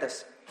 Look at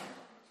this.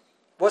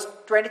 Verse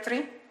 23.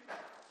 If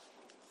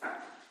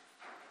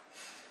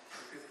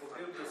you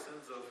forgive the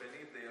sins of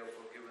any, they are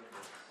forgiven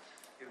them.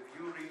 If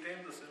you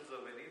retain the sins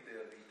of any, they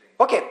are retained.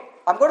 Okay,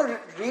 I'm going to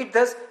read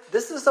this.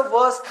 This is a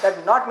verse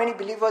that not many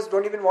believers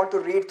don't even want to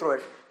read through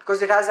it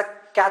because it has a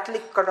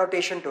Catholic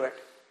connotation to it.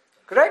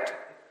 Correct?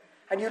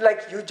 And you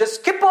just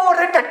skip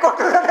over it and go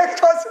to the next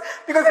verse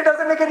because it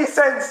doesn't make any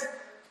sense.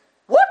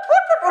 What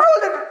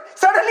all that?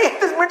 Suddenly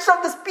in the midst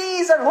of this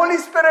peace and Holy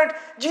Spirit,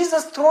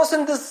 Jesus throws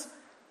in this,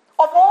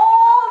 of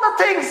all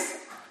the things.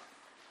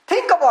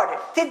 Think about it.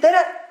 See,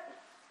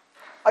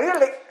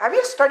 have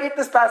you studied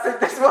this passage,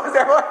 this verse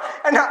ever,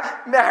 and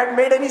had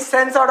made any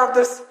sense out of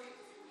this?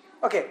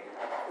 Okay,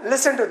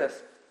 listen to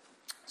this.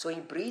 So he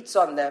breathes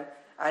on them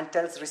and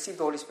tells, receive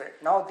the Holy Spirit.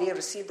 Now they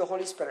receive the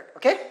Holy Spirit.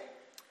 Okay?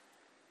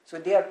 So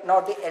they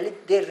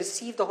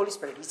receive the Holy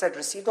Spirit. He said,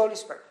 receive the Holy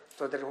Spirit.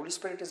 So the Holy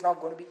Spirit is now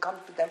going to come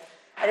to them.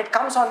 And it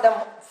comes on them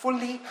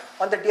fully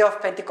on the day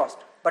of Pentecost.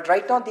 But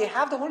right now they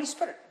have the Holy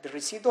Spirit. They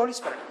receive the Holy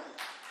Spirit.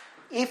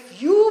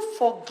 If you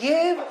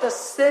forgive the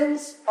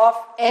sins of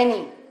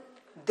any,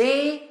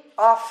 they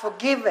are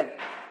forgiven.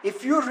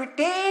 If you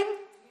retain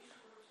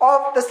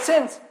of the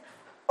sins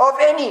of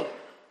any,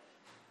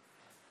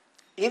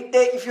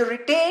 if you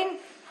retain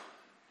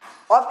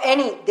of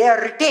any, they are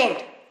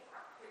retained.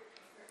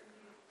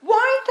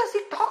 Why does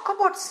he talk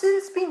about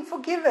sins being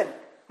forgiven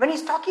when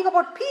he's talking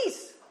about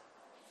peace?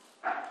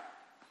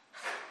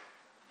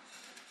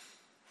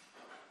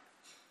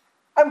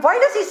 And why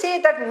does he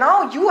say that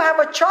now you have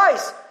a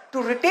choice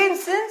to retain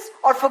sins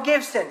or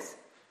forgive sins?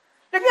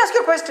 Let me ask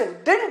you a question.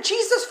 Didn't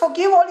Jesus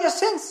forgive all your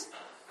sins?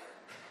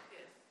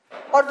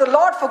 Or the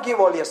Lord forgive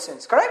all your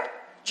sins, correct?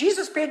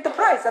 Jesus paid the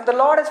price and the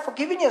Lord has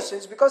forgiven your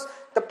sins because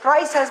the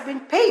price has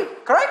been paid,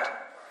 correct?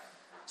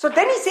 So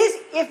then he says,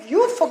 if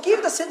you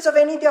forgive the sins of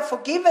any, they are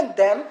forgiven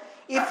them.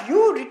 If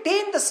you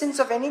retain the sins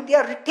of any, they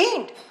are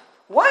retained.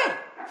 Why?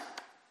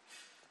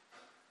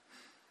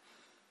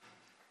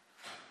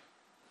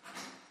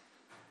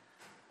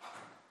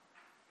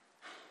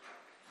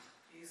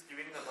 He's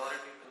giving authority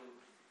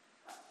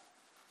to.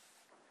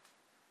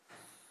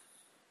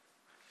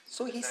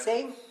 So he's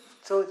saying,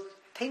 so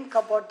think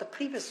about the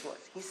previous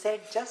verse. He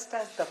said, just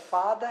as the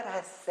Father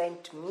has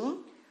sent me,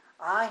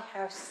 I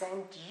have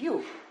sent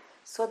you.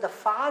 So the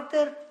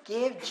Father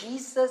gave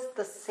Jesus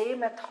the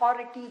same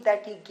authority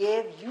that he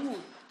gave you.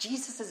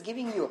 Jesus is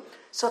giving you.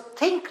 So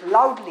think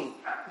loudly.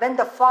 When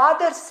the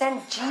Father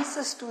sent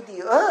Jesus to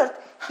the earth,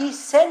 he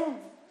sent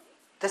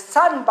the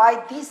Son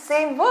by these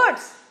same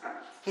words.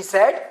 He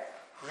said,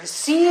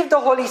 receive the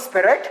Holy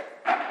Spirit.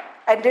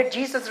 And did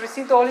Jesus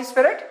receive the Holy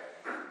Spirit?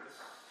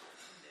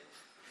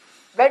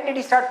 When did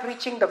he start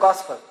preaching the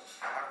gospel?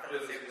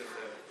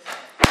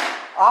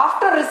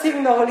 After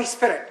receiving the Holy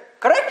Spirit.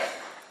 Correct?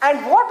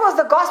 And what was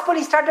the gospel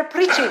he started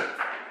preaching?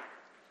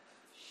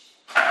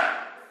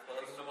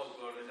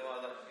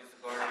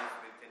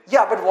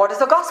 Yeah, but what is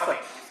the gospel?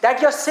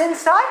 That your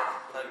sins are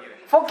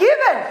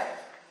forgiven.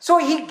 So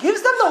he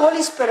gives them the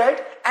Holy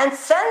Spirit and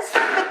sends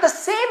them with the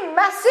same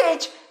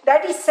message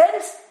that he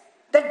sends,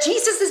 that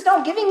Jesus is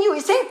now giving you.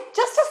 He's saying,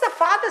 just as the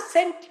Father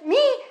sent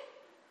me,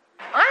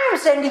 I am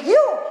sending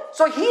you.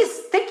 So he is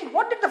thinking,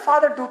 what did the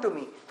Father do to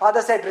me?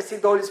 Father said,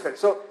 receive the Holy Spirit.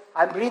 So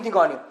I'm breathing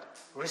on you.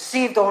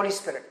 Receive the Holy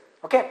Spirit.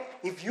 Okay?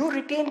 If you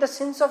retain the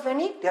sins of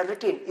any, they are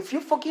retained. If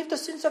you forgive the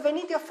sins of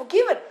any, they are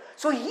forgiven.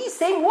 So he's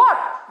saying what?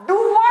 Do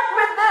what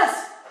with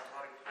this?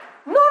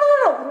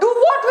 No. Do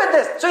what with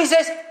this? So he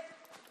says,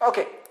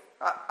 okay,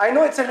 I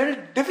know it's a little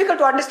difficult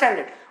to understand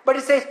it, but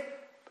he says,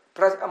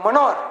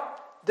 Manor,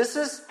 this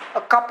is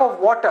a cup of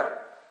water.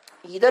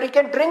 Either you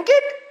can drink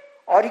it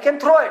or you can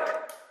throw it.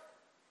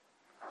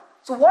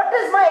 So what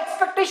is my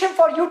expectation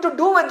for you to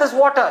do with this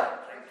water?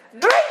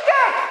 Drink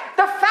it!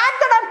 The fact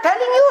that I'm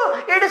telling you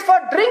it is for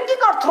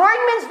drinking or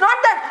throwing means not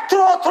that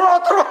throw.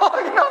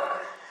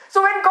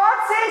 So when God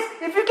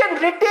says, if you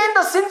can retain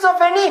the sins of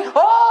any,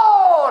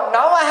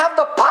 now I have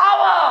the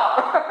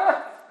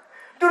power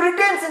to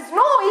retain sins.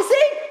 No, He's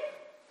saying,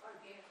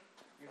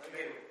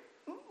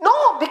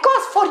 no,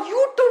 because for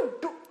you to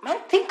do, man,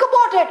 think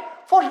about it.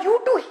 For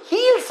you to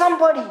heal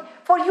somebody,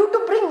 for you to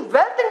bring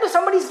wealth into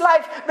somebody's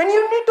life, when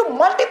you need to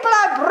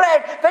multiply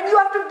bread, when you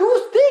have to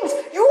do things,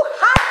 you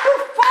have to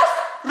first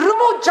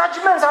remove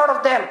judgments out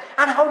of them.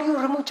 And how do you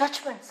remove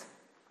judgments?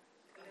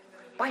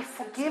 By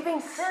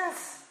forgiving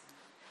sins.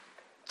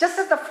 Just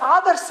as the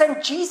Father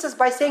sent Jesus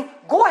by saying,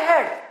 go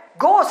ahead,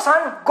 go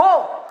son,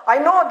 go. I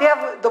know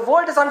the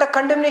world is under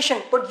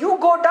condemnation, but you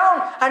go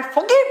down and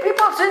forgive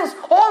people's sins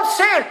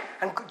wholesale.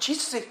 And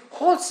Jesus said,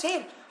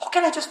 wholesale? How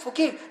can I just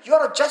forgive? You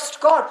are a just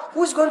God.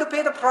 Who is going to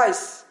pay the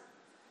price?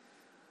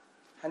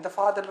 And the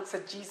Father looks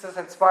at Jesus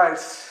and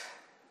smiles.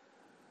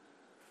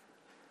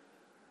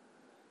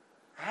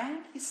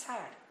 And he's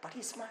sad, but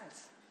he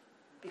smiles.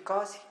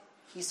 Because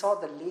he saw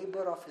the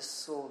labor of his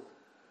soul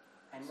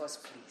and was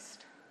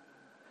pleased.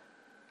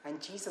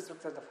 And Jesus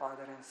looked at the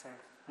Father and said,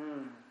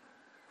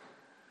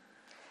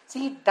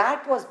 See,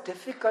 that was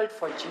difficult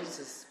for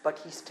Jesus, but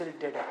he still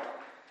did it.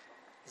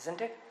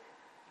 Isn't it?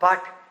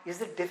 But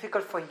is it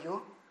difficult for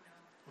you?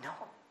 No.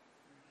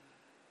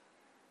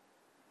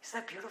 Is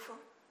that beautiful?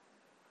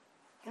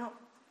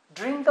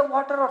 Drink the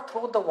water or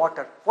throw the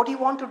water. What do you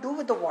want to do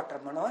with the water,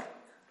 Manohar?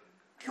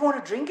 Do you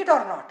want to drink it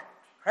or not?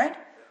 Right?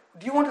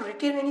 Do you want to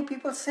retain any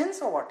people's sins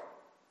or what?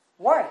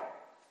 Why?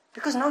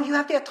 Because now you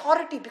have the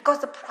authority, because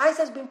the price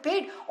has been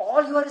paid.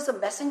 All you are is a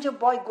messenger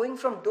boy going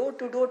from door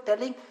to door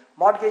telling,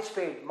 mortgage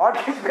paid,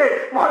 mortgage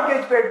paid,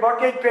 mortgage paid,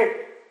 mortgage paid.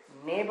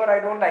 Neighbor I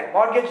don't like,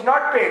 mortgage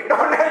not paid.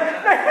 Don't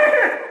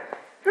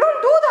you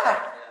don't do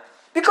that.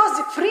 Because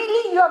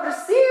freely you have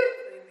received,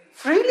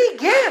 freely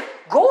give.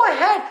 Go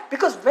ahead.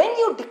 Because when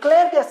you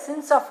declare their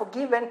sins are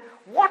forgiven,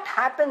 what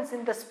happens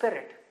in the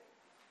spirit?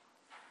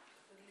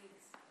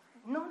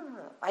 No.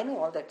 I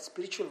know all that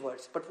spiritual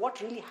words, but what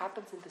really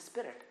happens in the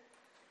spirit?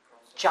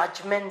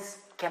 Judgments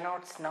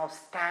cannot now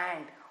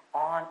stand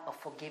on a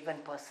forgiven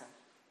person.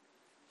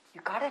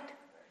 You got it?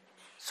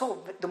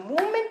 So the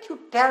moment you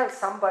tell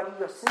somebody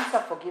your sins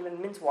are forgiven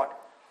means what?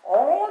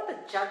 All the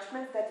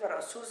judgments that were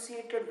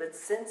associated with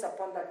sins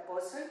upon that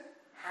person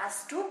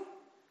has to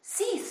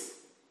cease.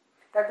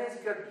 That means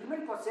if you're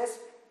demon possessed,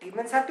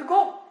 demons have to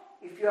go.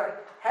 If your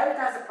health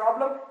has a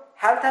problem,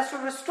 health has to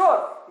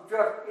restore. If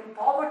you're in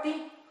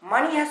poverty,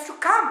 money has to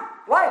come.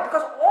 Why?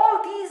 Because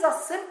all these are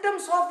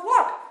symptoms of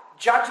what?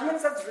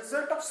 Judgments as a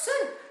result of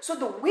sin. So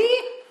the way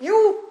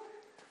you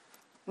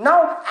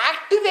now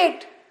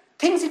activate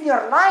things in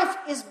your life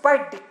is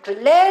by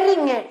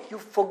declaring it. You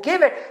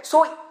forgive it.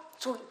 So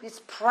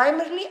it's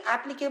primarily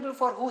applicable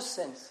for whose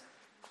sins?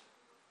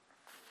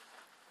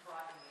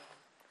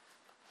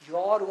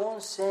 Your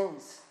own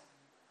sins.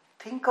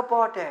 Think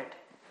about it.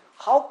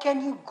 How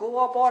can you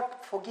go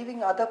about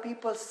forgiving other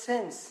people's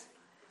sins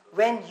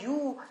when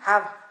you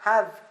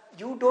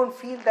you don't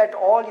feel that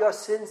all your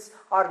sins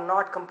are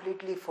not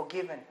completely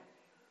forgiven?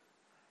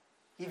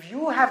 If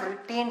you have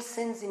retained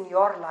sins in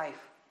your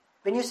life,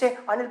 when you say,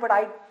 Anil, but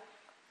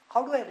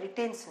how do I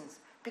retain sins?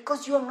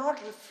 Because you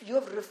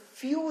have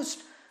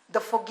refused the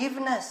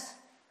forgiveness.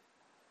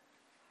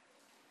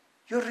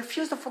 You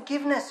refuse the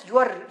forgiveness. You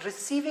are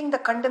receiving the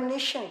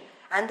condemnation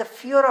and the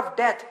fear of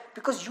death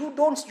because you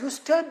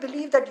still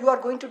believe that you are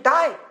going to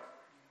die.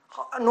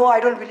 No, I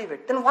don't believe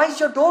it. Then why is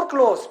your door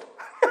closed?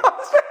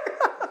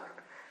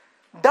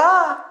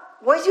 Duh!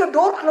 Why is your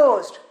door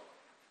closed?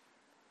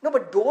 No,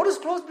 but door is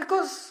closed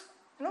because,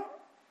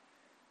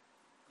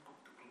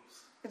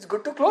 it's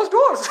good to close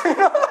doors.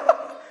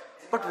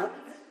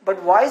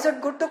 But why is it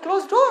good to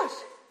close doors?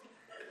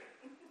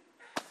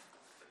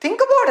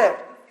 Think about it.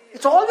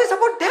 It's always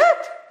about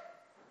death.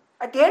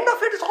 At the end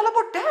of it, it's all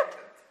about death.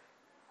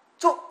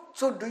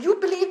 So do you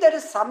believe there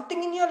is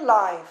something in your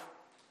life,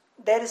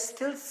 there is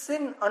still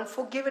sin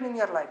unforgiven in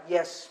your life?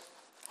 Yes.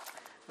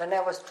 When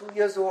I was 2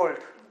 years old,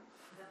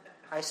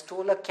 I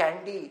stole a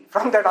candy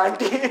from that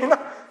auntie.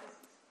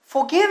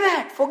 Forgive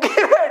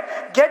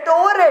it. Get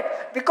over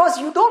it. Because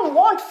you don't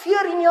want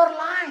fear in your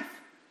life.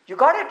 You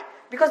got it?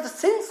 Because the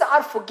sins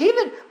are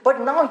forgiven,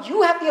 but now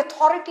you have the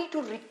authority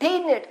to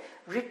retain it.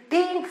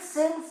 Retained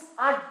sins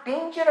are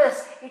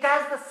dangerous. It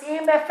has the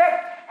same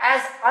effect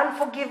as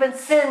unforgiven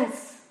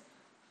sins.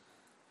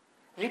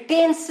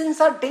 Retained sins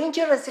are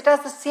dangerous. It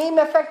has the same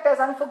effect as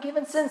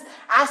unforgiven sins,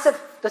 as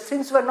if the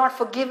sins were not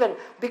forgiven.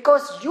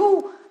 Because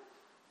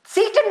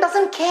Satan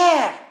doesn't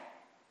care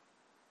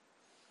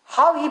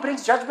how he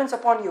brings judgments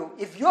upon you.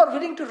 If you are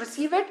willing to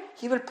receive it,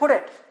 he will put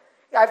it.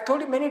 I've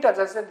told you many times,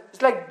 I said,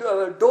 it's like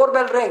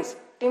doorbell rings.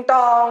 Ting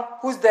tong,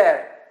 who's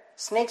there?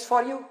 Snakes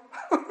for you?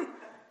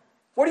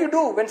 What do you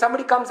do when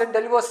somebody comes and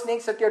delivers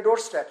snakes at your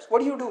doorsteps?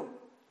 What do?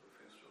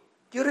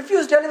 You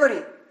refuse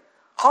delivery.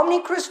 How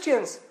many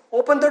Christians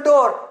open the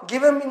door,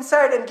 give him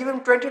inside and give him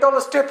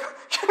 $20 tip?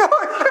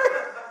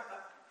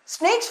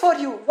 snakes for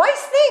you. Why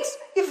snakes?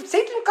 If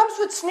Satan comes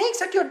with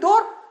snakes at your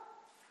door,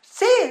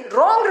 say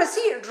wrong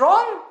receipt,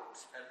 wrong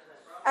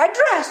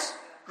address,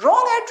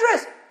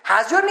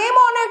 has your name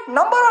on it,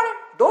 number on it,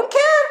 don't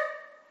care.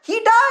 He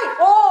died.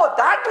 Oh,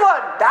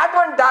 that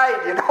one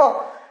died,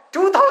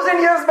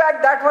 2000 years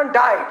back, that one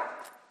died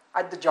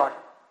at the Jordan.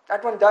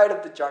 That one died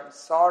at the Jordan.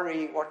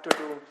 Sorry, what to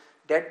do?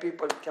 Dead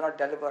people cannot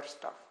deliver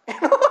stuff.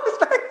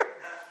 It's like,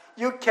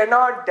 you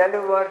cannot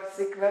deliver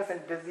sickness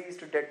and disease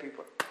to dead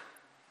people.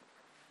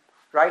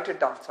 Write it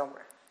down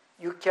somewhere.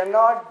 You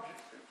cannot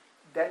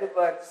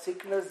deliver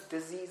sickness,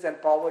 disease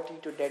and poverty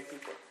to dead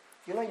people.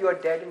 You are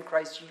dead in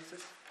Christ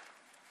Jesus.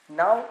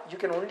 Now you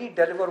can only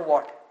deliver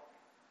what?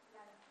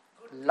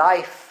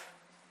 Life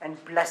and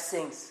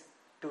blessings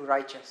to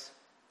righteous.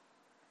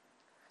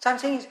 So I'm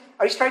saying,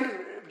 are you trying to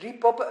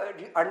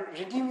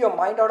redeem your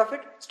mind out of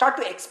it? Start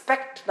to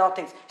expect now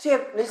things. See,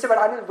 you say, but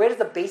Anil, where is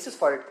the basis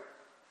for it?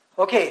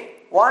 Okay,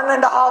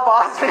 1.5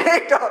 hours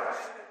later,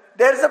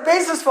 there's a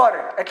basis for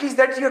it. At least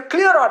that you're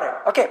clear on it.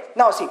 Okay,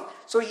 now see.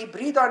 So he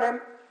breathed on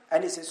him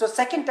and he said, so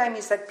second time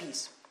he said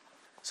peace.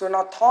 So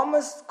now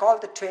Thomas,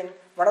 called the twin,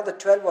 one of the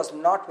 12, was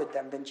not with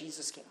them when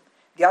Jesus came.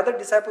 The other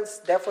disciples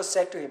therefore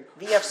said to him,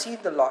 we have seen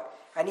the Lord.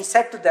 And he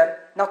said to them,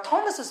 now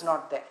Thomas is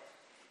not there.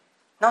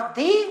 Now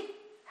they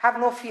have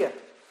no fear.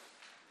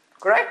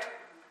 Correct?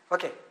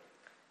 Okay.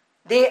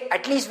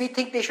 At least we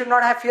think they should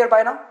not have fear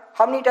by now.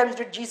 How many times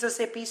did Jesus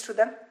say peace to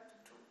them?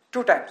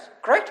 2 times.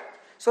 Correct?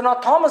 So now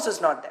Thomas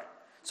is not there.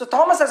 So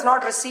Thomas has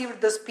not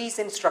received this peace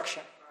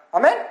instruction.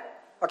 Amen?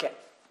 Okay.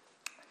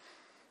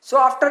 So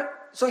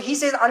he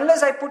says,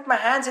 unless I put my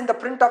hands in the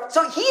print of...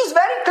 So he is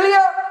very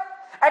clear.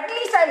 At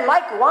least I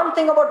like one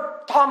thing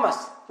about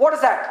Thomas. What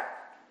is that?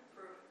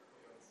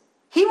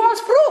 He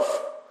wants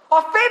proof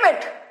of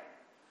payment.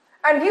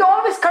 And we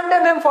always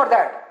condemn him for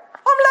that.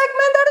 I'm like,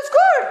 man, that is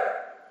good.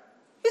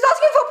 He's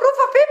asking for proof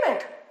of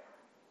payment.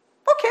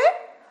 Okay.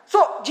 So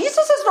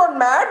Jesus is not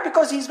mad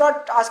because he's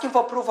not asking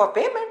for proof of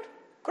payment.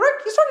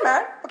 Correct? He's not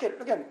mad. Okay,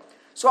 look at me.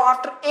 So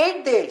after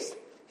 8 days,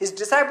 his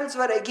disciples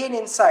were again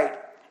inside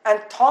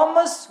and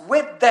Thomas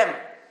with them.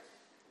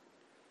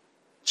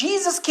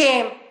 Jesus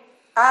came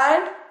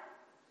and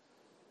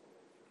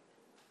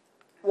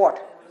what?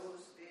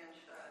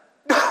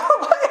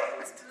 Why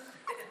is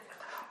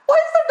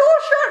the door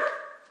shut?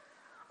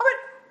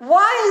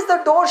 Why is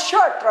the door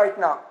shut right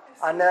now?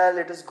 Anil,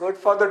 it is good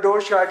for the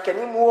door shut. Can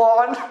you move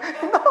on?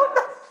 No.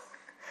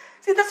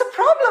 See, that's a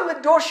problem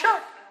with doors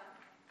shut.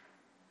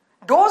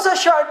 Doors are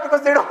shut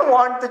because they don't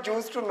want the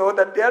Jews to know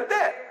that they are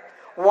there.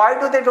 Why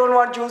do they don't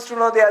want Jews to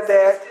know they are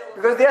there?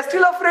 Because they are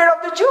still afraid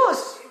of the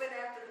Jews.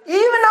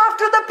 Even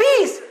after the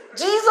peace,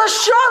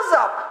 Jesus shows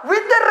up with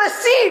the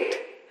receipt.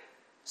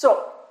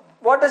 So,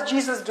 what does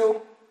Jesus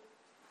do?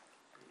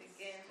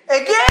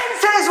 Again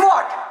says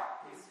what?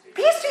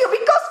 Peace to you,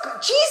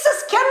 because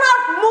Jesus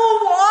cannot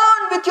move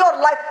on with your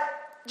life.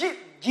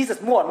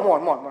 Jesus, move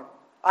on.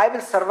 I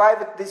will survive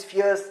with these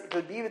fears. It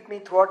will be with me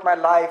throughout my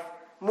life.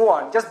 Move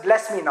on. Just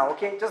bless me now,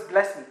 okay? Just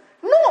bless me.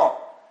 No.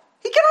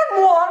 He cannot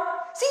move on.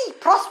 See,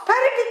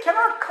 prosperity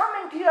cannot come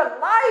into your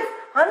life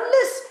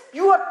unless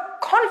you are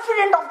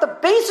confident of the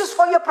basis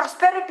for your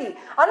prosperity.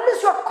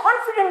 Unless you are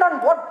confident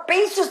on what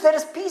basis there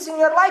is peace in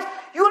your life,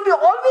 you will be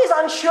always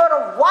unsure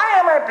of why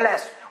am I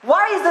blessed?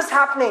 Why is this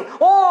happening?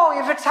 Oh,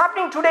 if it's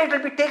happening today, it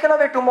will be taken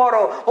away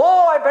tomorrow.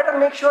 Oh, I better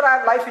make sure I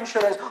have life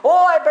insurance.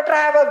 Oh, I better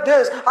have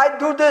this. I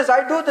do this.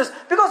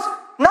 Because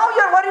now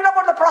you're worried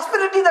about the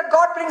prosperity that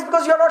God brings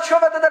because you're not sure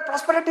whether that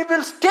prosperity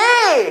will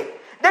stay.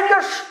 Then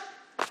you're...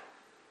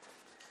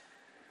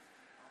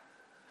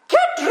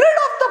 Get rid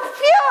of the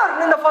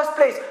fear in the first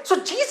place. So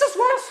Jesus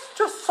wants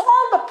to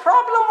solve the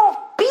problem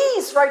of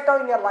peace right now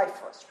in your life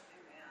first.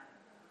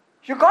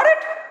 You got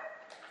it?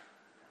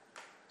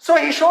 So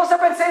he shows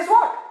up and says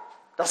what?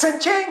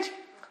 Doesn't change.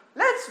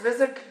 Let's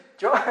visit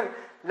John.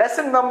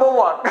 Lesson number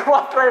 1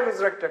 after I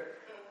resurrected.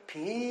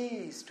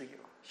 Peace to you.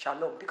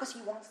 Shalom. Because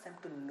he wants them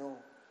to know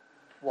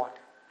what?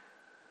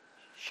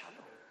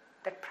 Shalom.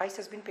 That price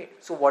has been paid.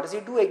 So what does he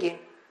do again?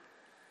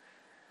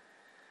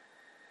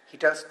 He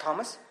tells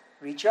Thomas,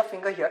 reach your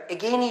finger here.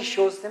 Again he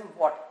shows them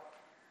what?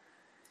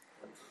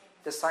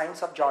 The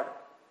signs of Jordan.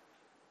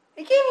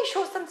 Again he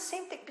shows them the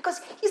same thing.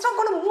 Because he's not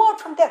going to move out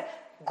from there.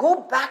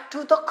 Go back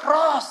to the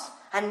cross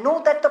and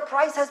know that the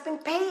price has been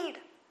paid.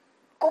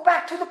 Go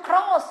back to the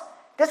cross.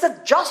 There's a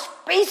just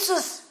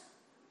basis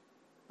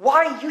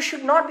why you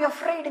should not be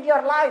afraid in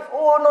your life.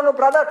 Oh, no,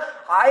 brother.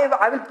 I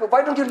will.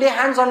 Why don't you lay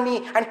hands on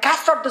me and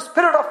cast out the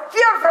spirit of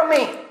fear from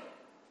me?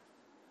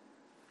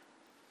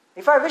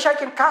 If I wish I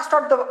can cast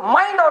out the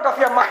mind out of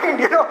your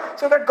mind,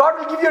 so that God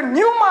will give you a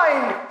new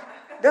mind.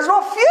 There's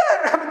no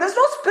fear. There's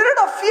no spirit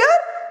of fear.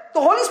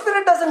 The Holy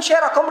Spirit doesn't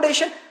share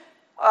accommodation.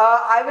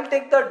 I will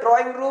take the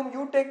drawing room,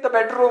 you take the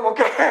bedroom,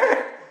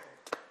 okay?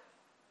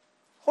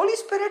 Holy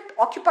Spirit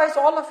occupies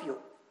all of you,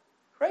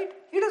 right?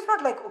 He does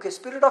not like, okay,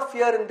 spirit of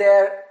fear in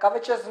there,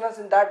 covetousness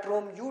in that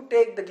room, you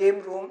take the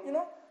game room,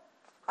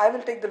 I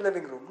will take the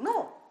living room.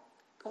 No.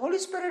 The Holy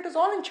Spirit is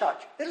all in charge.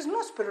 There is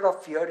no spirit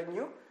of fear in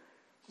you.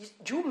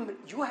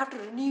 You have to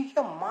renew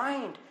your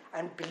mind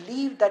and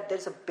believe that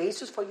there's a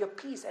basis for your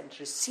peace and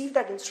receive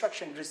that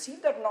instruction,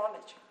 receive that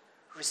knowledge.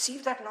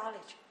 Receive that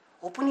knowledge.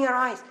 Open your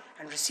eyes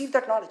and receive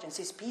that knowledge and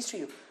says peace to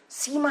you.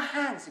 See my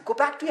hands. Go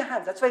back to your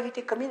hands. That's why we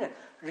take communion.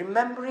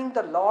 Remembering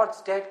the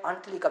Lord's death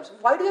until He comes.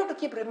 Why do you have to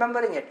keep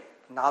remembering it?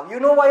 Now you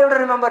know why you have to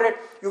remember it.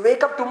 You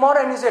wake up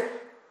tomorrow and you say,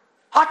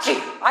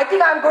 Hachi, I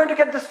think I'm going to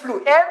get this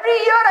flu. Every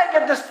year I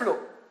get this flu.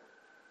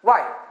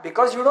 Why?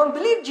 Because you don't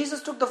believe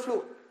Jesus took the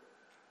flu.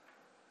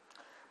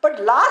 But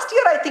last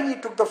year I think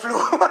He took the flu.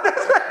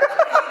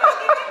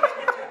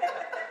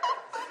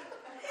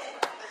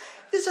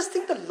 You just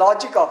think the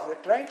logic of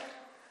it, right?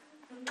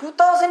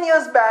 2000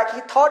 years back,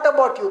 He thought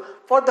about you.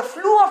 For the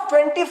flu of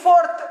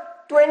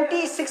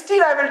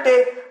 2016 I will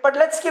take, but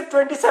let's skip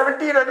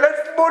 2017 and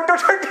let's move to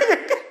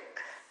 2018.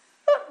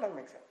 That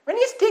makes sense. When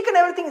He's taken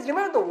everything,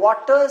 remember the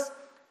waters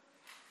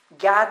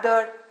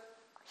gathered,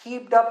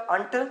 heaped up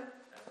until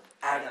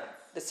Adam,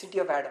 the city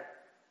of Adam,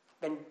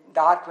 when the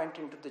ark went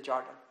into the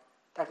Jordan.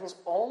 That means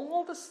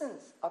all the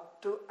sins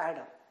up to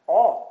Adam,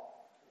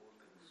 all,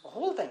 the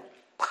whole thing,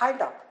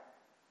 piled up.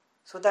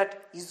 So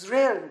that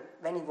Israel,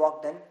 when he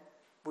walked in,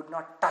 would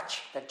not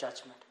touch that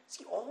judgment.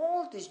 See,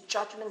 all these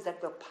judgments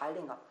that were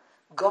piling up,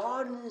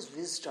 God in His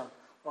wisdom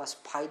was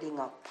piling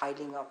up.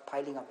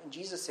 And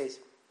Jesus says,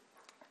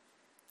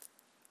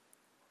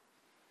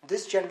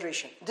 this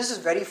generation, this is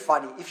very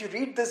funny. If you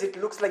read this, it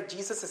looks like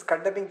Jesus is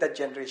condemning that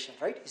generation,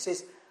 right? He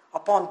says,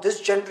 upon this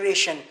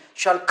generation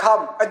shall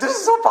come. And this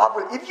is so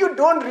powerful. If you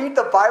don't read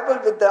the Bible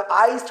with the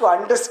eyes to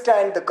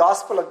understand the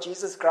gospel of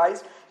Jesus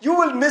Christ, you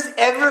will miss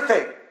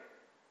everything.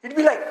 It'd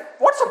be like,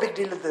 what's the big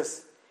deal with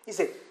this? He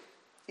said,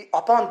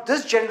 upon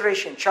this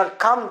generation shall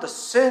come the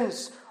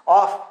sins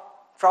of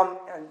from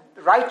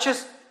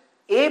righteous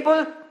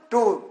Abel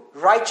to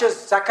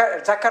righteous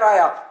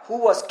Zechariah, who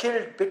was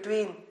killed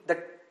between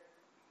the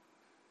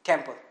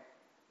temple.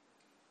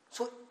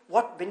 So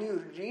when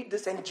you read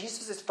this and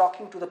Jesus is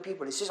talking to the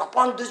people, He says,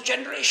 upon this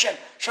generation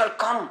shall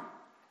come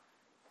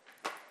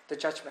the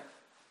judgment.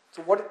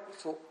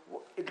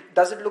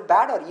 Does it look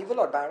bad or evil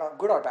or bad or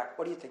good or bad?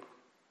 What do you think?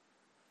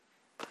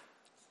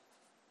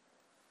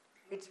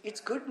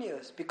 It's good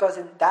news, because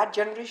in that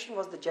generation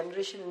was the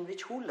generation in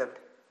which who lived?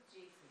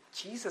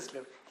 Jesus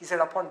lived. He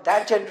said, upon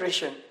that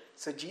generation.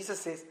 So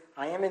Jesus says,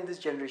 I am in this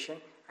generation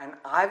and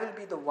I will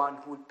be the one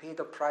who will pay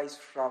the price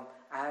from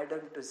Adam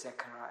to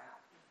Zechariah.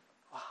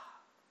 Wow.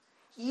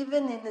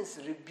 Even in His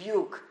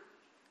rebuke,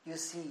 you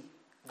see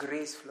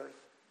grace flowing.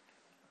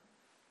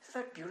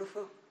 Isn't that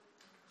beautiful?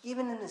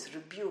 Even in His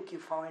rebuke, you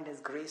find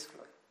His grace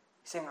flowing.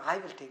 He's saying, I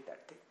will take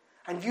that thing.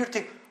 And you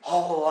think,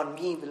 oh, on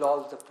me will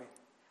all the pain.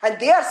 And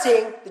they are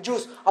saying, the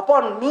Jews,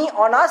 upon me,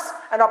 on us,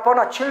 and upon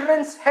our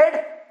children's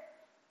head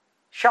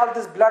shall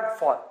this blood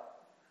fall.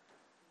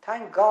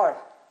 Thank God,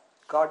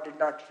 God did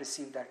not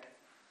receive that.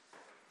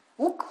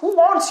 Who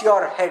wants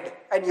your head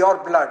and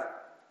your blood?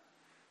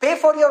 Pay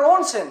for your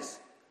own sins.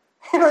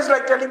 It's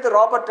like telling the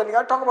robber,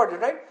 I'll talk about it,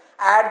 right?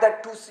 Add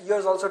that 2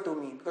 years also to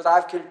me, because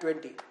I've killed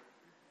 20.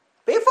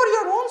 Pay for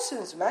your own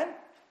sins, man.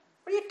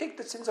 Why do you take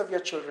the sins of your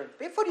children?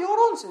 Pay for your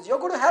own sins. You're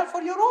going to hell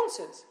for your own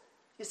sins.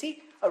 You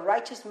see,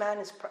 unrighteous man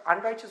is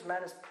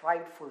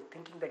prideful,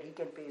 thinking that he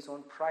can pay his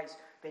own price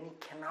when he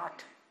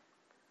cannot.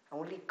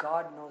 Only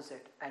God knows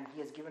it, and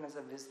He has given us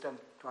a wisdom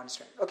to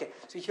understand. Okay,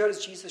 so here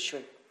is Jesus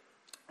showing.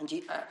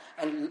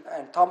 And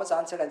Thomas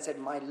answered and said,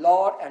 my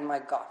Lord and my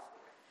God.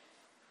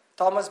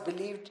 Thomas,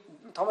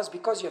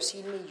 because you have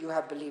seen me, you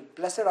have believed.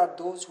 Blessed are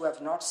those who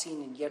have not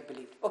seen and yet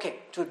believed. Okay,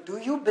 so do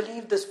you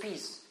believe this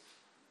peace?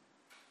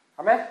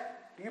 Amen?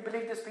 Do you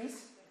believe this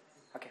peace?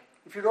 Okay.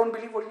 If you don't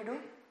believe, what do you do?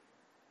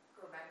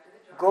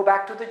 Go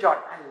back to the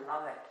Jordan. I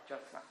love it.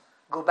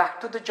 Go back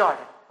to the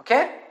Jordan.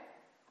 Okay?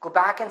 Go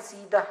back and see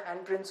the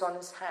handprints on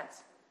His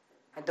hands.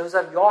 And those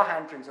are your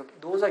handprints. Okay?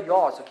 Those are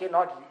yours. Okay?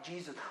 Not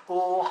Jesus.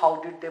 Oh,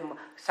 how did they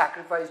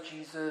sacrifice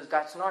Jesus?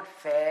 That's not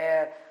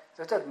fair.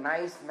 Such a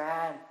nice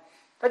man.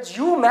 That's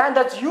you, man.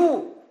 That's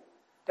you.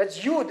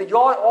 That's you.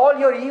 All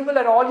your evil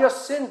and all your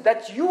sins.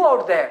 That's you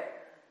out there.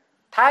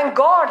 Thank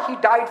God He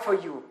died for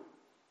you.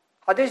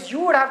 Otherwise you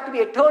would have to be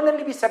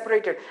eternally be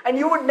separated. And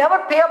you would never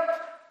pay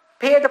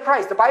the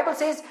price. The Bible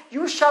says,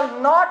 you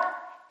shall not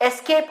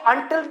escape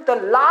until the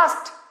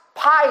last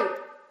pie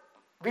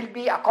will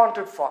be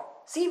accounted for.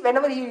 See,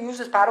 whenever He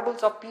uses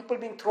parables of people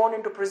being thrown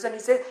into prison, He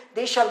says,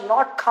 they shall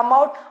not come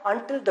out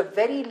until the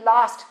very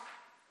last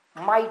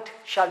mite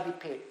shall be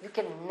paid. You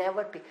can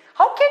never pay.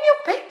 How can you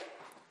pay?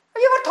 Have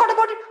you ever thought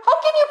about it?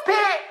 How can you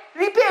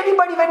repay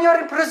anybody when you're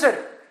in prison?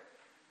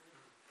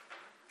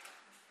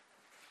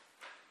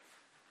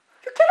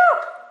 You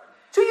cannot.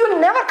 So you'll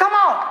never come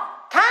out.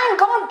 Thank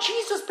God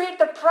Jesus paid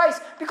that price,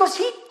 because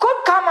He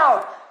could come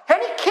out.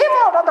 And He came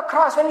out on the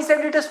cross when He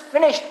said it is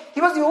finished.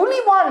 He was the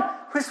only one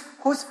whose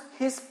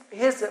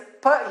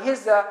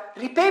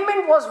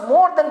repayment was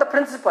more than the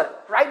principal.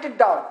 Write it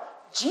down.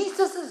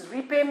 Jesus'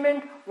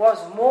 repayment was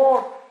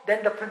more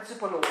than the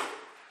principal owed.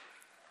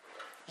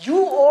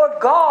 You owed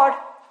God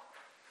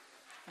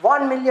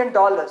 $1 million.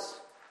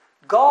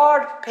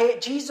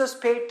 Jesus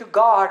paid to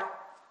God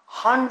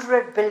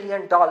 $100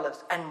 billion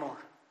and more.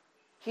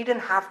 He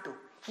didn't have to.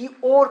 He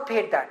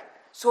overpaid that.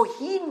 So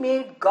he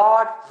made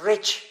God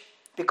rich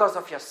because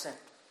of your sin.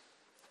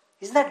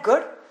 Isn't that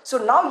good? So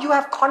now you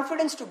have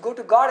confidence to go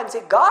to God and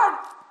say, God,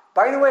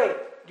 by the way,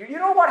 did you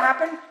know what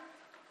happened?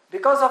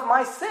 Because of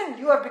my sin,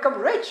 you have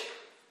become rich.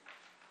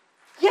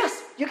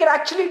 Yes, you can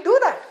actually do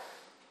that.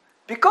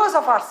 Because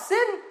of our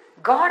sin,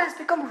 God has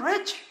become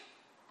rich.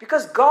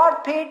 Because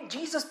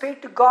Jesus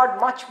paid to God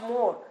much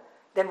more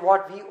than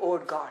what we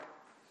owed God.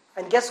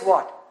 And guess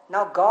what?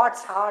 Now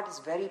God's heart is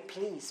very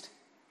pleased.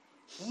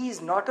 He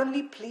is not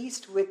only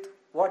pleased with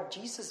what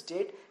Jesus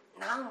did,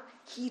 now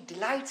He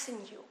delights in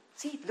you.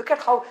 See, look at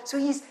how, so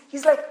he's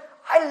like,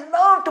 I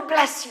love to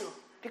bless you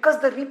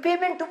because the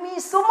repayment to me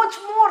is so much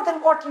more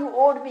than what you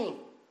owed me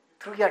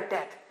through your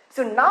death.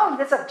 So now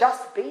there's a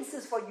just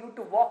basis for you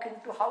to walk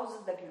into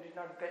houses that you did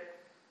not build.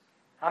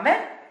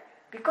 Amen?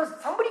 Because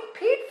somebody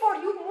paid for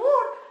you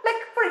more.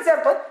 Like, for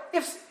example,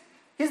 if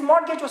his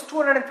mortgage was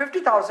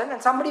 $250,000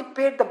 and somebody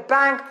paid the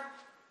bank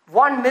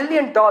 $1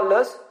 million,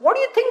 what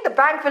do you think the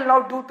bank will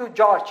now do to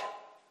George?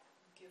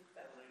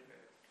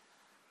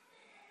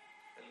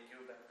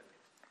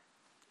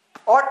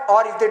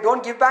 Or if they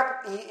don't give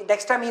back,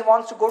 next time he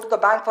wants to go to the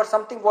bank for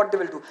something, what they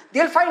will do?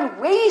 They'll find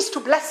ways to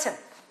bless him.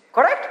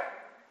 Correct?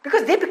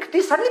 Because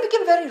they suddenly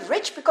became very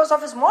rich because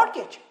of his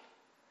mortgage.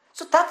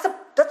 So that's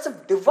a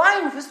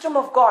divine wisdom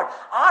of God.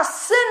 Our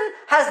sin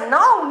has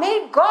now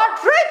made God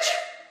rich.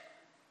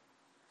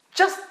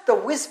 Just the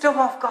wisdom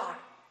of God.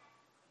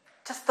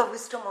 Just the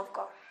wisdom of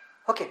God.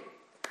 Okay.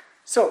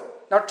 So,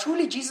 now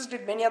truly Jesus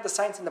did many other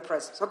signs in the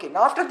presence. Okay,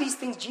 now after these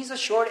things, Jesus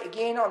showed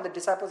again on the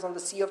disciples on the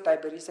Sea of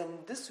Tiberias, and in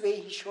this way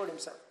He showed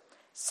Himself.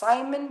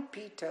 Simon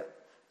Peter,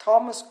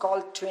 Thomas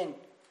called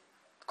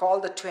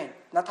the twin,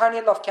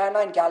 Nathanael of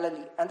Cana in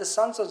Galilee, and the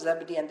sons of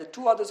Zebedee, and the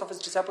two others of His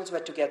disciples were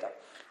together.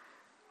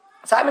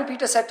 Simon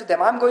Peter said to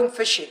them, I'm going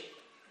fishing.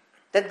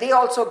 Then they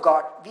also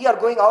got, we are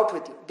going out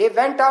with you. They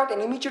went out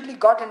and immediately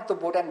got into the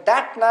boat, and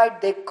that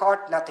night they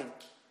caught nothing.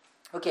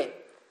 Okay,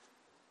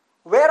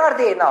 where are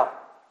they now?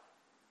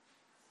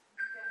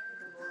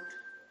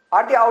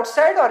 Are they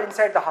outside or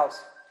inside the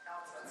house?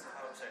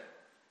 Outside.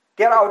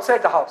 They are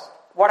outside the house.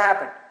 What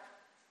happened?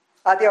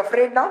 Are they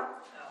afraid now? No.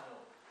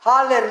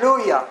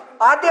 Hallelujah.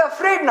 Are they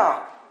afraid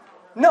now?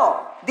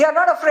 No. They are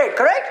not afraid,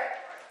 correct?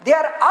 They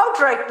are out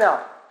right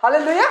now.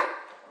 Hallelujah.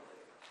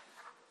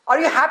 Are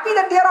you happy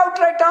that they are out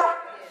right now?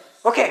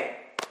 Yes. Okay.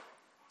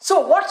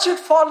 So what should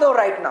follow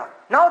right now?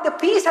 Now the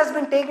peace has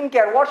been taken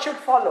care of. What should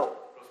follow?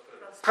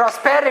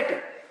 Prosperity.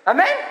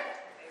 Amen?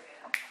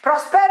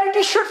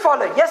 Prosperity should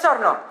follow. Yes or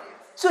no?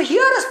 So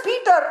here is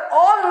Peter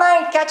all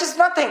night catches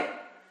nothing.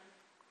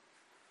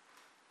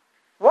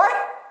 Why?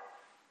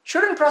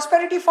 Shouldn't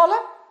prosperity follow?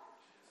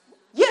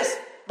 Yes.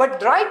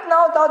 But right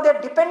now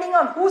they're depending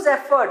on whose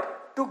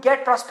effort to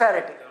get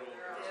prosperity?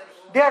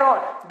 Their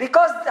own.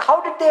 Because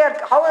how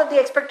are they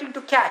expecting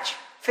to catch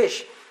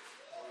fish?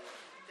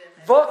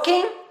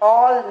 Working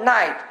all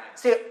night.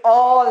 Say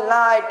all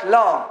night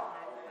long.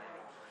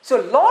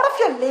 So a lot of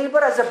your labor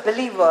as a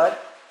believer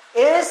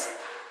is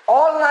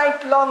all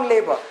night long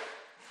labor.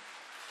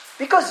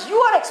 Because you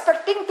are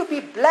expecting to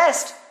be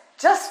blessed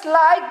just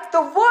like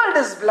the world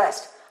is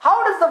blessed.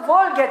 How does the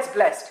world gets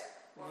blessed?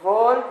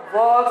 World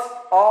works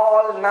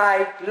all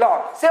night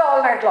long. Say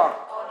all night long.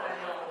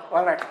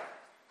 All night long.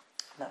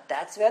 Now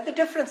that's where the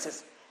difference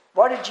is.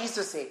 What did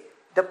Jesus say?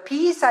 The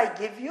peace I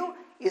give you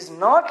is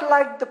not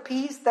like the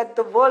peace that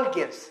the world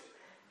gives.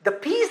 The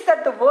peace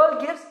that the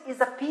world gives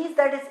is a peace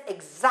that is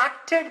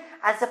exacted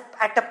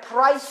at a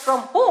price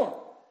from whom?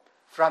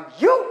 From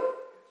you.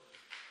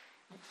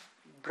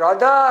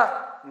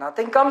 Brother,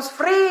 nothing comes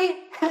free.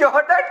 You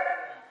heard that?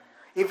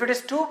 If it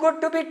is too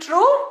good to be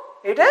true,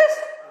 it is?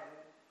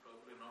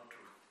 Probably not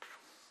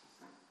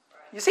true.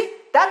 You see,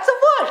 that's the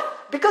world.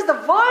 Because the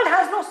world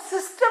has no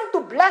system to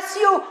bless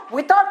you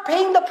without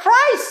paying the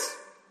price.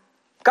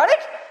 Got it?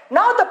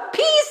 Now the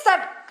peace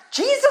that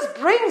Jesus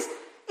brings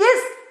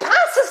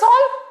passes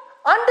all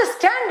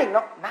understanding.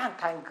 No, man,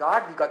 thank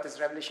God we got this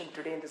revelation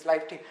today in this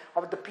lifetime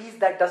about the peace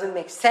that doesn't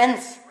make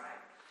sense.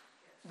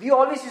 We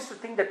always used to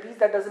think that peace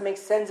that doesn't make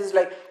sense is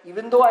like,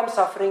 even though I'm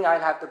suffering, I'll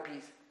have the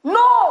peace.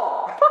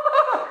 No!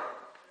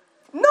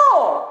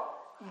 No!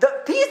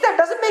 The peace that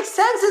doesn't make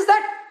sense is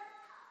that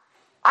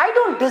I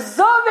don't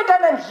deserve it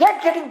and I'm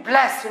yet getting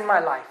blessed in my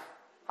life.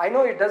 I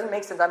know it doesn't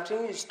make sense. I'm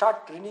telling you,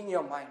 start renewing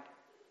your mind.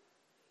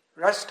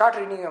 Start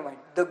renewing your mind.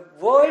 The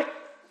world,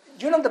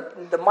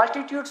 the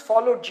multitudes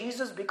followed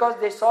Jesus because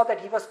they saw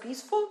that He was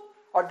peaceful,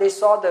 or they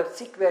saw the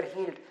sick were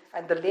healed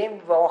and the lame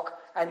walk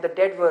and the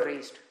dead were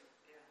raised.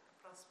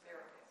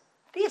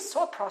 They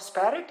saw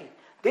prosperity.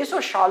 They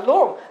saw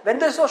shalom. When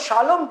they saw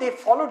shalom, they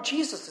followed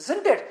Jesus,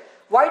 isn't it?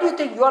 Why do you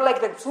think you are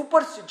like that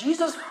super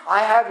Jesus? I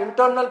have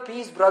internal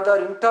peace,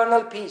 brother,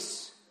 internal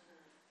peace.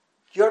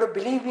 You have to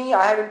believe me,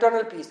 I have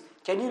internal peace.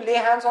 Can you lay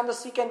hands on the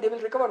sick and they will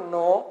recover?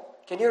 No.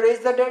 Can you raise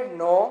the dead?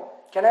 No.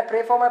 Can I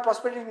pray for my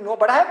prosperity? No.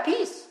 But I have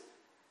peace.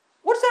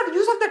 What's the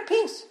use of that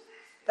peace?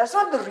 That's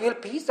not the real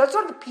peace. That's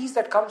not the peace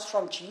that comes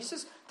from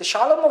Jesus. The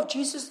shalom of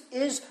Jesus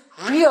is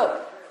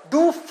real.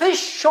 Do fish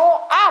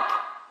show up?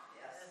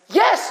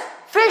 Yes,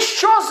 fish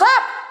shows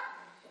up.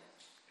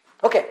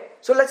 Okay,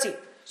 so let's see.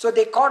 So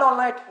they caught all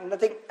night,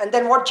 nothing. And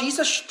then what?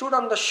 Jesus stood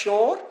on the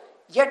shore,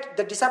 yet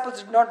the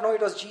disciples did not know it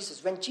was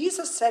Jesus. When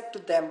Jesus said to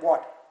them,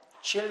 what?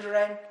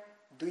 Children,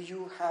 do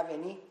you have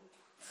any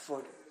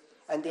food?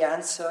 And they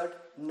answered,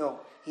 no.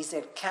 He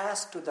said,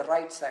 cast to the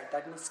right side.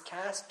 That means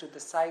cast to the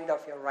side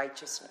of your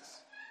righteousness.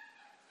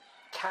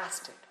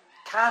 Cast it.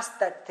 Cast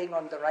that thing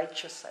on the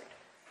righteous side.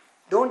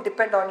 Don't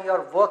depend on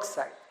your work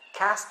side.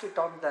 Cast it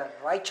on the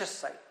righteous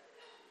side.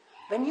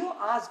 When you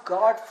ask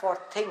God for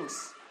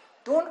things,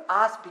 don't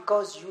ask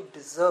because you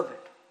deserve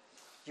it.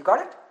 You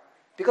got it?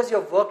 Because you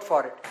have worked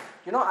for it.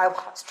 I've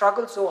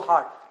struggled so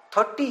hard.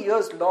 30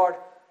 years, Lord,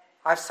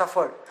 I've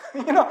suffered.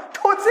 Don't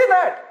say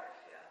that.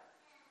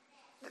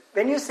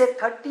 When you say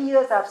 30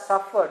 years I've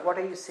suffered, what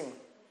are you saying?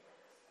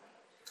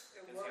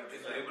 You've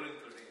been laboring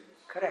 30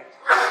 years. Correct.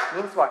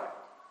 Means what?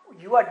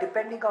 You are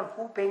depending on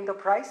who paying the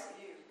price?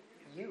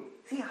 You.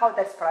 See how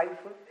that's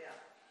prideful?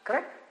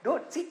 Correct?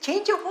 Don't. See,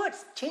 change your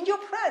words. Change your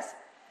prayers.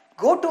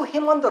 Go to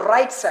Him on the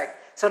right side.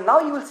 So now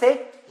you will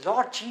say,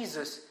 Lord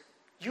Jesus,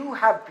 you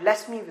have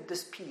blessed me with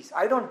this peace.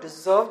 I don't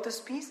deserve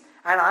this peace,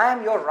 and I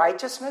am your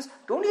righteousness.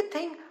 Don't you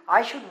think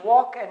I should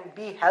walk and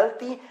be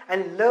healthy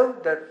and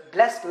live the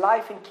blessed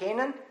life in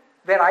Canaan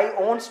where I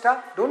own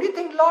stuff? Don't you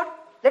think, Lord?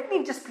 Let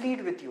me just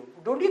plead with you.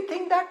 Don't you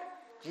think that?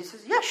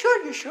 Jesus, yeah,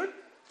 sure, you should.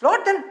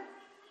 Lord, then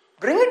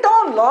bring it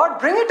on, Lord.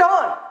 Bring it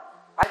on.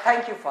 I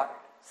thank you for it.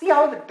 See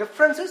how the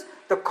difference is?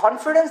 The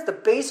confidence, the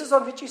basis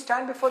on which you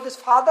stand before this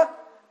Father?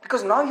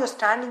 Because now you're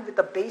standing with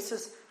the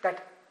basis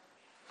that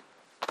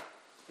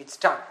it's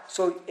done.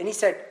 So, and he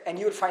said, and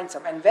you will find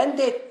some. And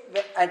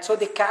so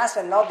they cast,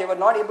 and now they were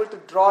not able to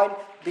draw in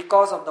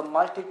because of the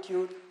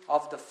multitude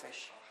of the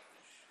fish.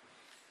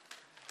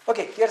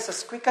 Okay, here's a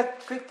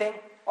quick thing.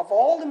 Of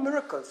all the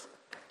miracles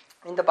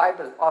in the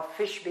Bible of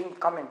fish being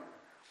coming,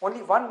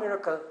 only one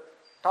miracle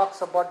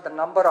talks about the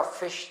number of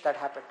fish that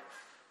happened.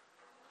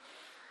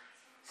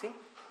 See?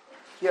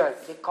 Here,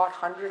 they caught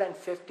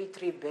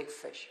 153 big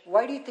fish.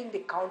 Why do you think they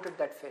counted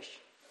that fish?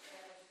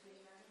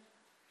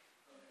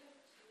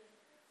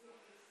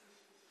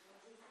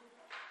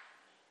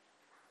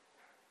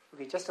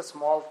 Okay, just a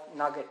small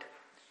nugget.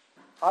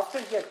 After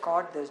he had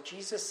caught this,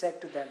 Jesus said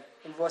to them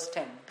in verse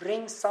 10,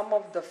 bring some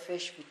of the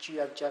fish which you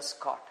have just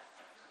caught.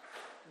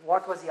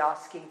 What was he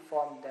asking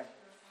from them?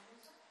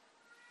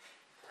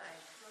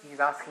 He's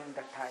asking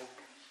the tithe.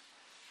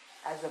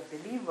 As a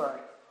believer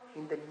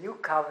in the new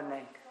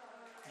covenant,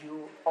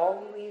 you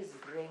always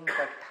bring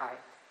the tithe.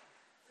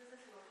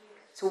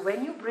 So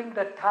when you bring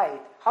the tithe,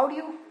 how do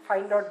you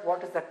find out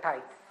what is the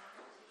tithe?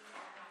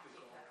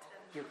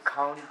 You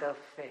count the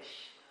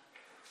fish.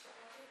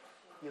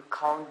 You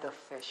count the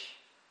fish.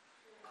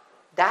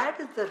 That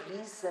is the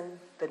reason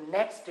the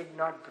nets did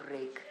not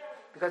break.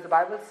 Because the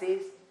Bible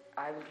says,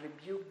 I will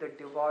rebuke the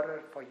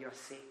devourer for your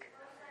sake.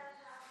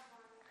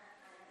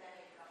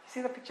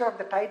 See the picture of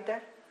the tithe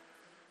there?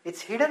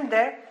 It's hidden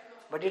there,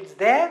 but it's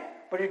there,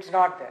 but it's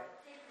not there.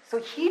 So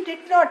he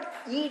did not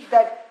eat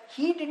that,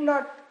 he did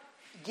not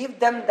give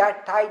them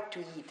that tithe to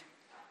eat.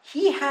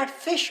 He had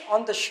fish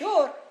on the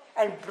shore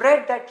and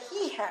bread that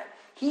he had.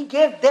 He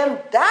gave them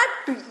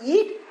that to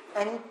eat,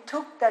 and he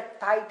took that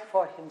tithe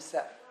for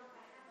himself.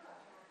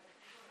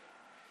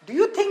 Do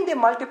you think they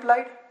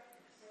multiplied?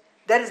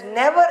 There is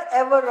never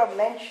ever a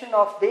mention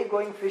of they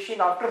going fishing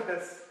after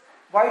this.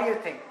 Why do you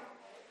think?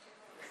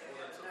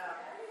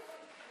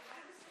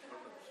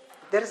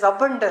 There is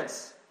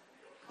abundance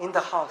in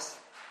the house.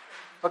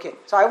 Okay,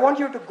 so I want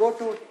you to go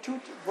to 2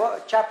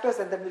 chapters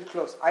and then we'll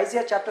close.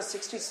 Isaiah chapter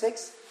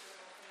 66,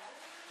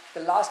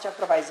 the last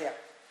chapter of Isaiah.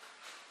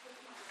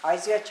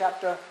 Isaiah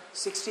chapter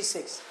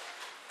 66.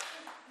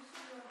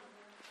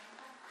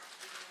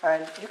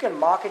 And you can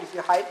mark it if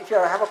you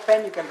have a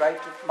pen, you can write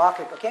it, mark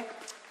it, okay?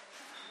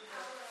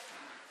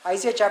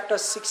 Isaiah chapter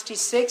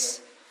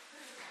 66,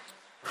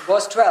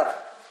 verse 12.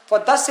 For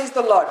thus says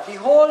the Lord,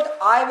 behold,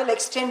 I will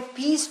extend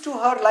peace to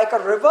her like a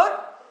river,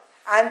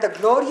 and the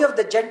glory of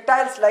the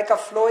Gentiles like a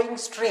flowing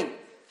stream.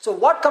 So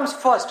what comes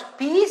first,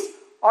 peace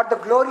or the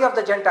glory of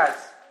the Gentiles?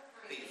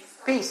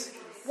 Peace.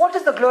 What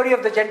is the glory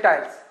of the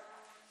Gentiles?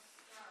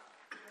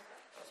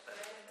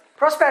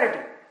 Prosperity.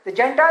 The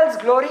Gentiles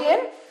glory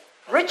in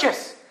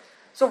riches.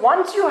 So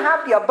once you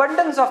have the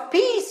abundance of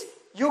peace,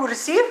 you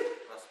receive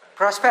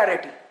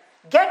prosperity.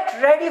 Get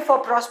ready for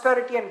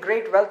prosperity and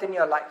great wealth in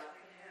your life.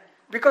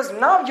 Because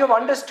now you've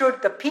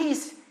understood the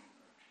peace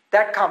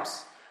that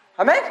comes.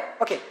 Amen?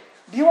 Okay.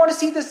 Do you want to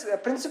see this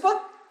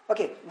principle?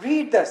 Okay,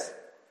 read this.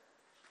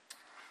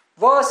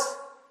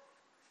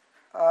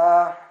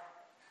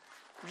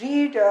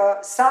 Read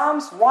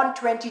Psalms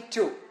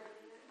 122.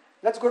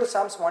 Let's go to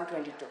Psalms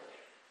 122.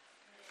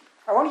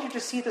 I want you to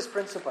see this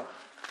principle.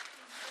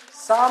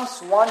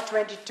 Psalms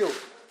 122.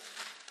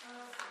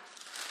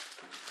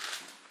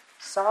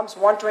 Psalms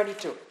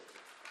 122.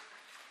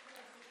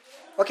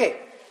 Okay.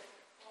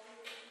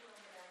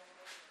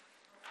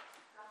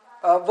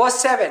 verse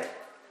 7.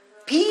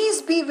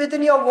 Peace be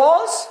within your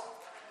walls,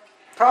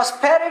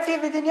 prosperity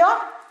within your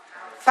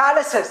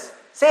palaces.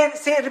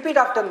 Repeat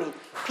after me.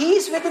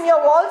 Peace within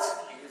your walls,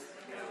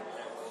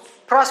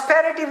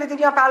 prosperity within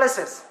your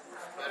palaces.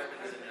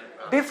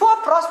 Before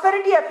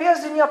prosperity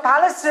appears in your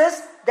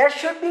palaces, there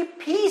should be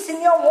peace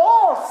in your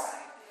walls.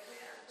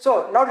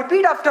 So, now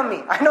repeat after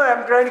me. I know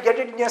I'm trying to get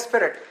it in your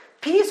spirit.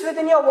 Peace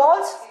within your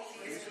walls,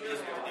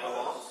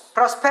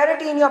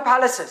 prosperity in your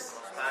palaces.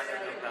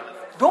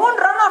 Don't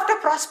run after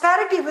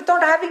prosperity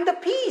without having the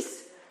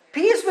peace.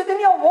 Peace within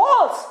your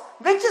walls.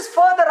 Which is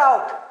further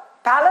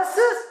out?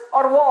 Palaces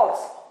or walls?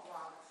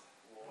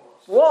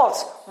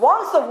 Walls.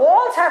 Once the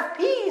walls have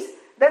peace,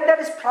 then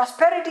there is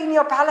prosperity in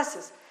your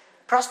palaces.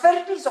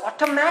 Prosperity is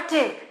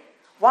automatic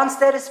once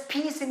there is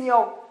peace in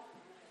your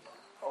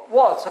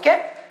walls.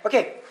 Okay?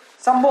 Okay.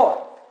 Some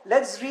more.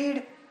 Let's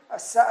read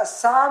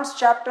Psalms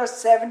chapter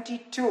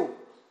 72.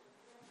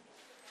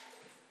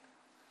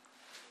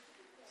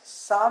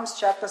 Psalms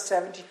chapter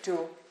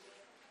 72.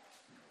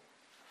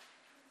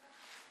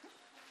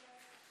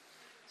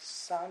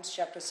 Psalms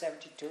chapter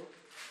 72.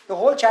 The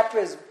whole chapter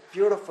is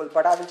beautiful,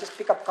 but I will just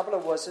pick up a couple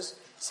of verses.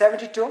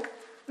 72.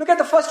 Look at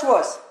the first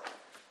verse.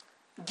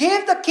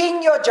 Give the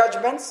king your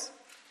judgments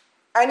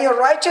and your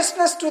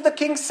righteousness to the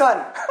king's son.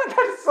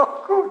 That is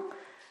so cool.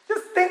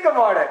 Just think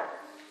about it.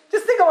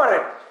 Just think about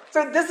it.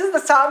 So this is the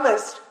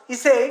psalmist.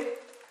 He's saying,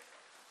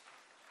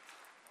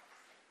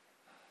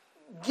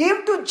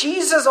 give to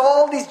Jesus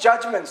all these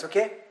judgments,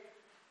 okay?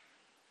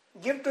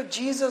 Give to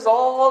Jesus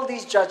all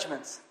these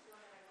judgments.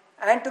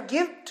 And to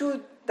give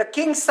to the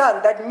king's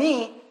son, that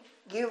me,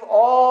 give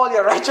all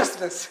your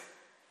righteousness.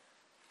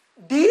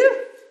 Deal?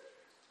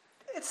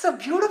 It's a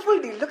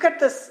beautiful deal. Look at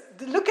this.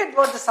 Look at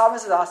what the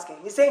psalmist is asking.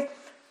 He's saying,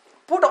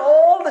 put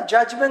all the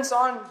judgments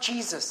on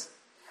Jesus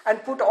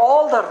and put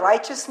all the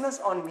righteousness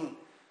on me.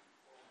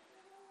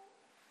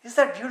 Is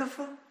that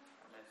beautiful?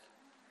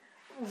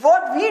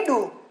 What we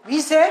do, we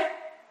say,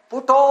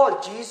 put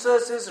all,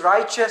 Jesus is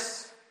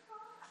righteous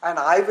and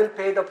I will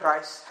pay the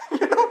price.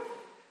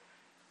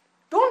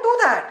 Don't do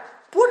that.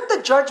 Put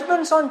the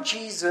judgments on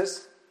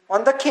Jesus,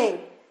 on the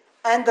king,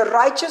 and the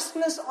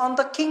righteousness on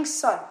the king's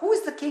son. Who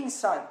is the king's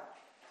son?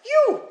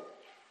 You.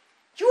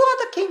 You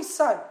are the king's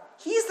son.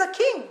 He is the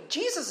king.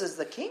 Jesus is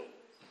the king.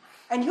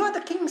 And you are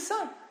the king's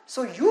son.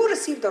 So you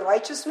receive the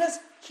righteousness,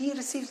 he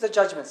receives the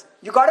judgments.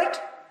 You got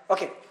it?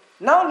 Okay.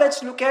 Now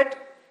let's look at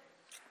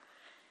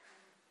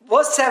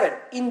verse 7.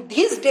 In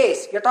these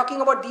days, we are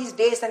talking about these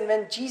days and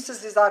when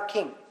Jesus is our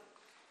king.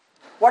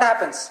 What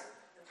happens?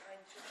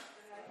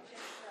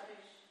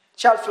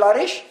 Shall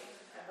flourish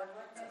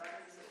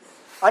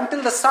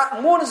until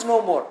the moon is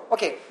no more.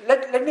 Okay,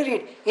 let me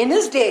read. In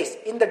his days,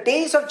 in the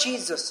days of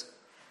Jesus,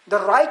 the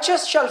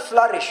righteous shall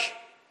flourish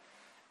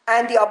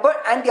and the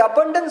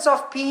abundance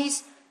of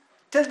peace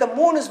till the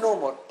moon is no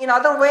more. In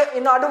other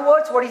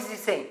words, what is he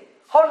saying?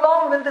 How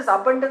long will this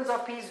abundance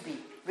of peace be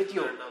with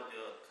you?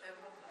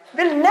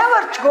 Will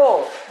never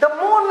go. The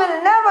moon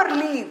will never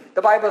leave,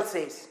 the Bible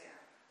says.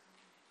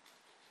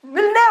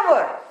 Will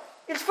never.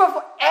 It's for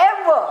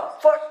forever.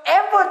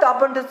 Forever the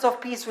abundance of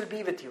peace will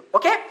be with you.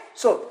 Okay?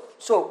 So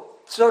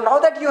now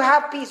that you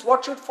have peace,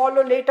 what should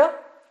follow later?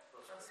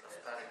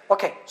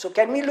 Okay, so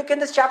can we look in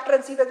this chapter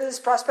and see whether there is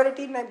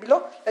prosperity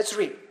below? Let's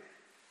read.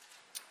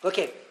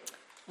 Okay,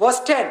 verse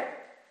 10.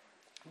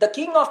 The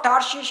king of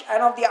Tarshish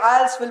and of the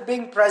isles will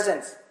bring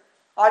presents.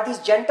 Are these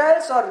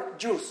Gentiles or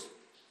Jews?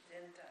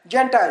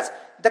 Gentiles.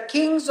 The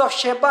kings of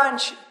Sheba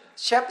and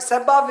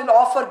Seba will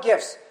offer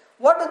gifts.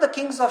 What do the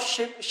kings of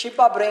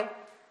Sheba bring?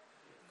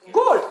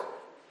 Gold.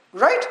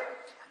 Right?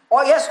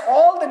 Oh yes,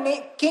 all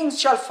the kings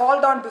shall fall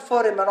down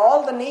before him and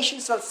all the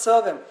nations shall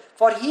serve him.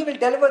 For he will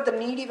deliver the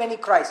needy when he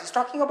cries. He's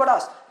talking about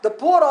us. The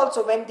poor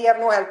also when they have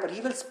no helper.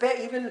 He will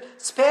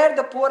spare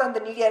the poor and the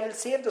needy and will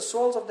save the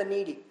souls of the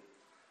needy.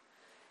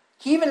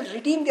 He will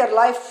redeem their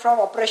life from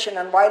oppression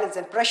and violence,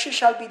 and precious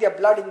shall be their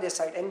blood in their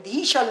sight. And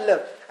he shall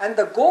live. And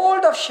the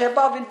gold of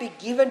Sheba will be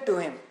given to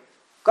him.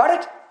 Got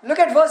it? Look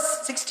at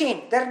verse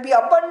 16. There will be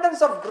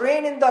abundance of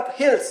grain in the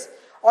hills,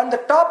 on the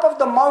top of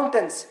the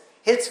mountains.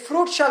 His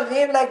fruit shall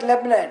wave like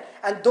Lebanon,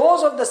 and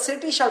those of the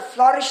city shall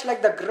flourish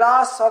like the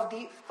grass of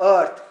the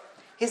earth.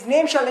 His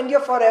name shall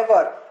endure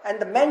forever, and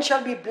the men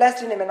shall be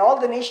blessed in him, and all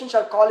the nations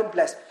shall call him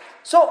blessed.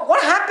 So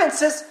what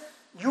happens is,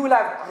 you will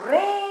have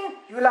grain,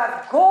 you will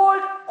have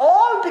gold,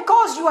 all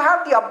because you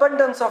have the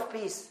abundance of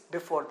peace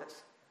before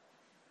this.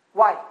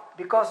 Why?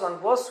 Because on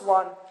verse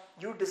 1,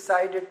 you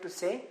decided to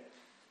say,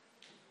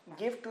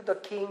 give to the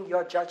king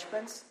your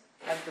judgments,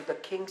 and to the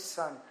king's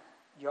son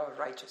your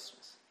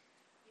righteousness.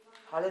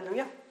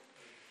 Hallelujah.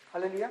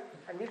 Hallelujah.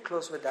 And we'll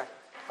close with that.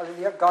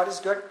 Hallelujah. God is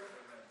good.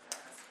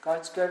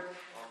 God's good.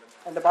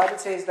 And the Bible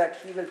says that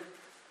he will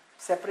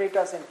separate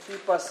us and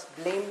keep us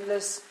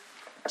blameless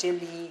till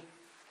we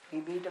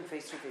meet him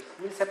face to face.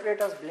 He will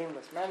separate us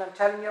blameless. Man, I'm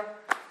telling you,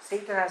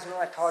 Satan has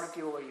no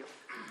authority over you.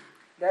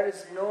 There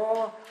is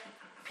no...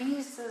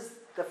 Peace is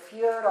the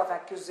fear of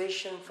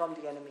accusation from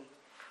the enemy.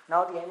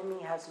 Now the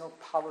enemy has no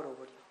power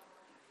over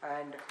you.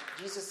 And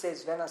Jesus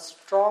says, when a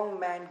strong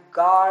man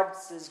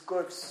guards his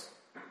goods,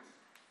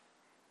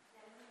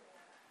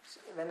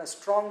 when a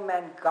strong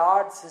man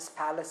guards his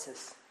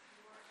palaces,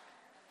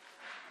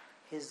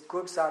 his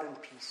goods are in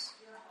peace.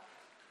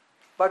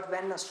 But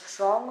when a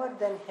stronger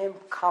than him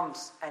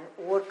comes and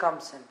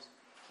overcomes him,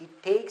 he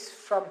takes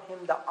from him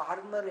the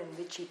armor in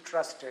which he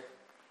trusted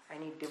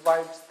and he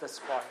divides the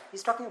spoil.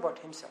 He's talking about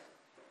himself.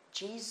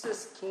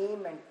 Jesus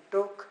came and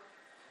took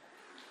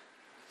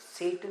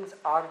Satan's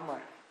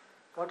armor.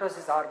 What was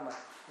his armor?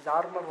 His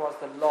armor was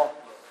the law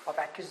of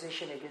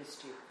accusation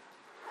against you.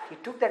 He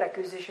took that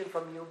accusation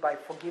from you by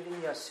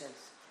forgiving your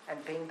sins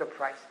and paying the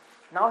price.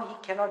 Now he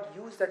cannot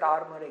use that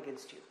armor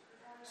against you.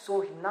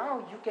 So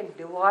now you can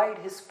divide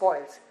his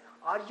spoils.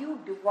 Are you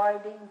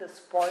dividing the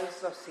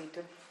spoils of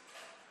Satan?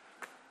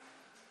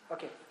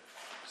 Okay,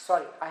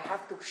 sorry, I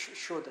have to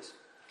show this.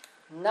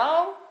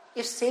 Now,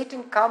 if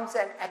Satan comes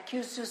and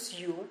accuses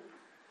you,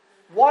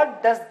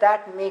 what does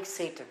that make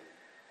Satan?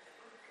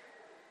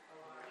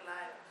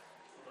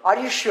 Are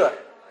you sure?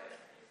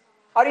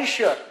 Are you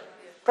sure?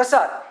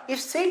 Prasad, if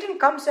Satan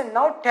comes and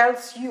now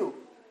tells you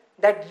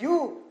that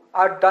you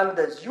are done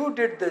this, you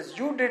did this,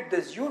 you did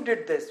this, you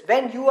did this,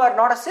 when you are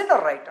not a sinner,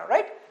 right?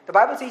 The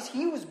Bible says,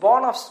 he who is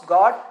born of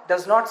God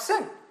does not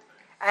sin.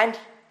 And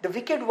the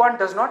wicked one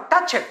does not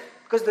touch him.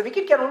 Because the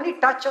wicked can only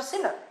touch a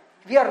sinner.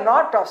 We are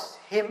not of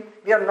him,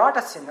 we are not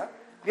a sinner.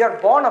 We are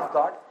born of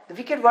God. The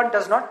wicked one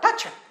does not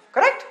touch him.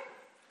 Correct?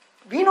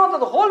 We know that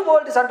the whole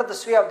world is under the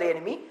sway of the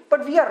enemy,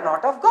 but we are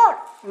not of God,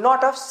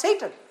 not of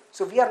Satan.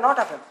 So we are not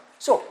of him.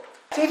 So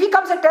if he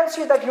comes and tells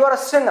you that you are a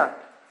sinner,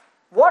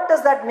 what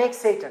does that make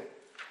Satan?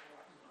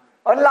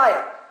 A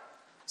liar.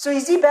 So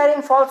is he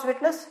bearing false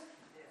witness?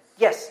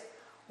 Yes.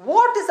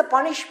 What is the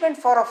punishment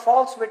for a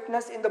false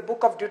witness in the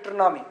book of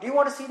Deuteronomy? Do you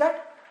want to see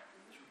that?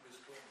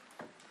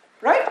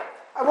 Right?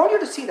 I want you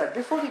to see that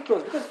before we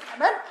close. Because,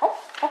 man, how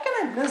can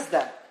I miss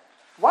that?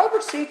 Why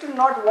would Satan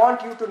not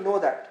want you to know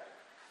that?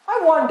 I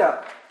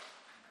wonder.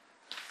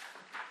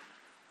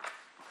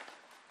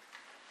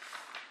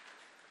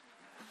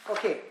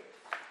 Okay.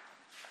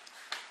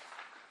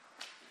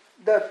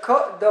 The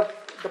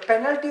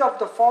penalty of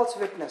the false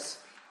witness.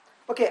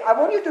 Okay, I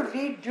want you to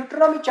read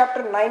Deuteronomy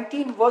chapter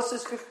 19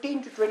 verses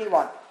 15 to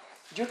 21.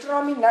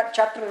 Deuteronomy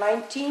chapter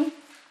 19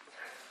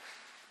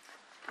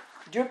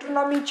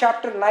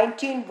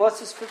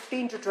 verses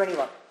 15 to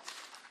 21.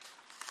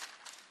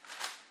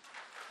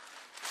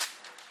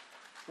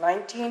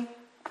 19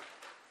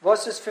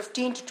 verses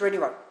 15 to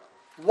 21.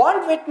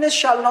 One witness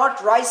shall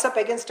not rise up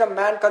against a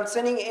man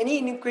concerning any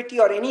iniquity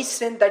or any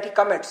sin that he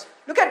commits.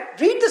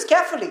 Read this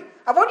carefully.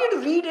 I want you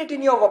to read it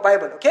in your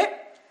Bible, okay?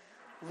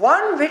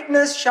 One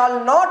witness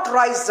shall not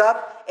rise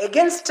up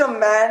against a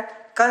man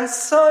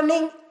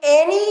concerning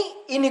any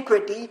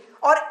iniquity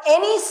or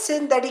any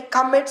sin that he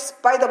commits.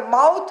 By the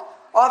mouth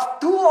of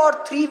 2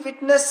 or 3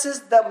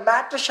 witnesses, the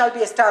matter shall be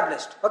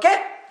established.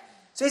 Okay?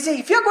 So you see,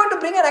 if you're going to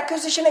bring an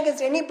accusation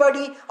against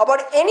anybody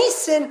about any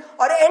sin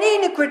or any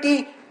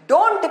iniquity,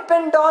 don't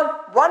depend on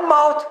one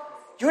mouth.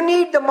 You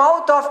need the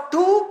mouth of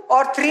 2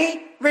 or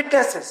 3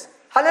 witnesses.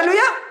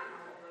 Hallelujah?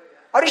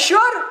 Are you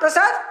sure,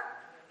 Prasad?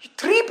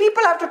 3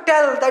 people have to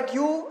tell that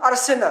you are a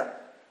sinner.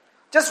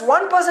 Just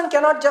one person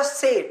cannot just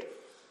say it.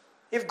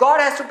 If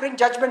God has to bring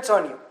judgments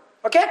on you.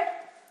 Okay?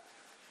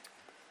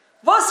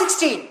 Verse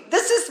 16.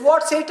 This is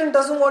what Satan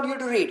doesn't want you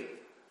to read.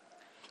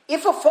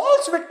 If a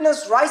false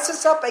witness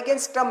rises up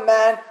against a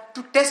man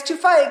to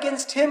testify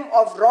against him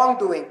of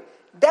wrongdoing,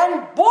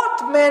 then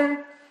both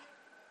men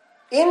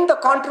in the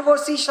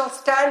controversy shall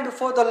stand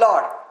before the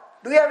Lord.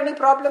 Do you have any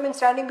problem in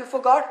standing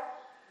before God?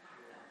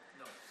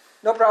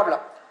 No problem.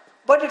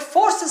 But it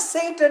forces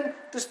Satan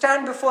to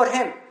stand before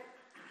him.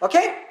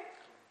 Okay?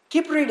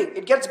 Keep reading.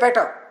 It gets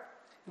better.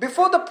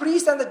 Before the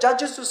priests and the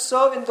judges who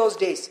serve in those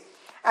days.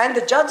 And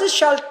the judges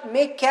shall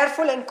make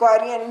careful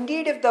inquiry. And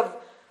indeed, if the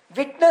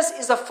witness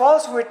is a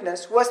false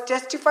witness who has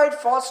testified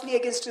falsely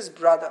against his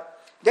brother,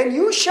 then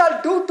you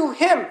shall do to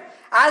him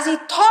as he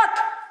thought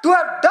to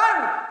have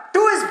done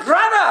to his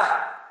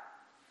brother.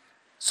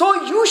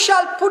 So you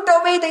shall put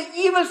away the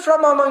evil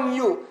from among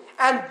you.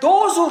 And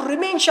those who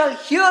remain shall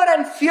hear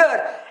and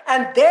fear.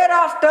 And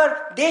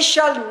thereafter they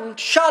shall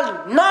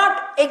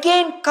not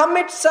again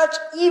commit such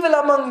evil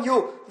among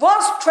you.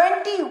 Verse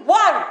 21.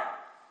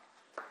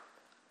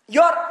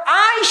 Your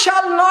eye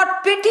shall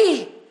not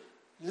pity.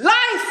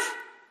 Life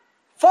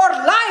for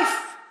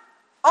life.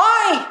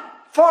 Eye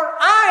for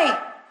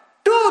eye.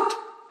 Tooth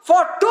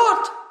for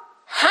tooth.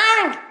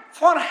 Hand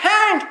for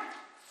hand.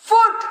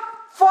 Foot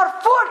for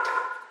foot.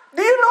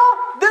 Do you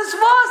know this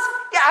verse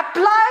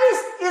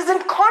is in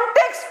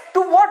context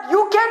to what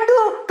you can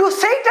do to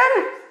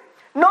Satan?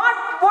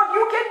 Not what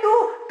you can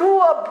do to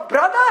a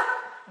brother.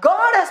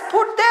 God has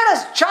put there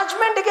as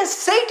judgment against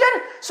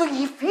Satan. So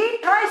if he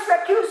tries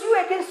to accuse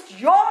you against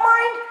your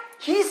mind,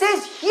 he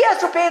says he has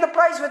to pay the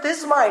price with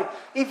his mind.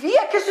 If he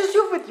accuses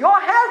you with your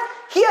health,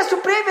 he has to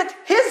pay with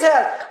his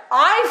health.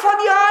 Eye for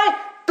the eye,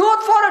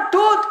 tooth for a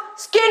tooth,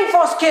 skin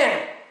for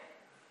skin.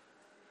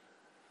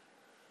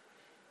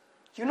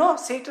 You know,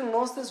 Satan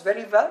knows this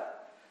very well.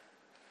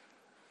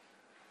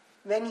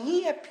 when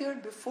he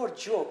appeared before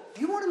Job,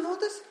 do you want to know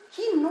this?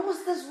 He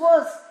knows this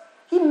verse.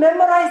 He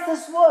memorized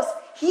this verse.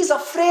 He's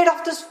afraid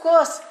of this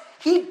verse.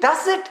 He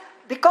does it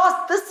because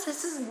this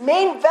is his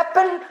main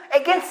weapon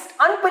against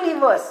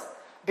unbelievers.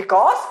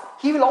 Because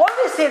he will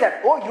always say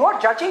that, oh, you are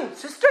judging,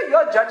 sister, you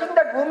are judging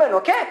that woman,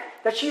 okay?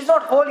 That she's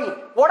not holy.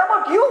 What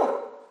about you?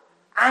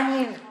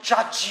 And he'll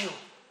judge you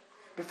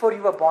before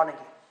you were born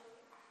again.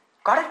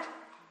 Got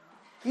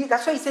it?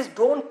 That's why he says,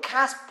 don't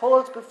cast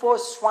pearls before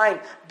swine,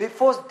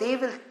 because they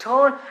will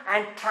turn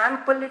and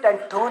trample it and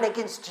turn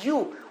against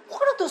you.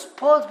 What are those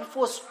pearls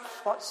before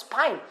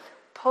swine?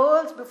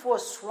 Pearls before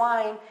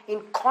swine,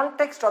 in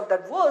context of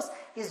that verse,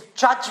 is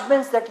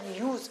judgments that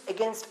you use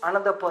against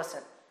another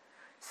person.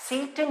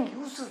 Satan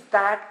uses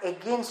that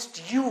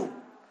against you.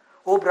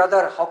 Oh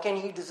brother, how can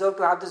he deserve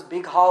to have this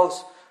big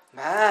house?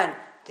 Man,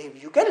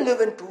 you can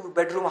live in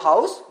 2-bedroom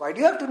house. Why do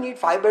you have to need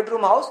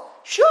 5-bedroom house?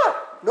 Sure,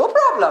 no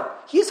problem.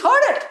 He's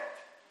heard it.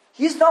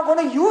 He's now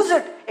going to use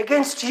it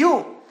against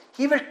you.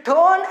 He will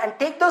turn and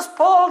take those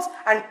pearls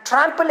and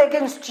trample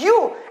against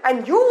you.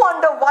 And you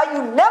wonder why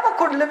you never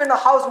could live in a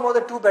house more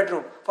than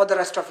 2-bedroom for the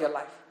rest of your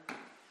life.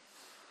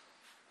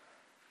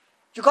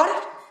 You got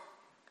it?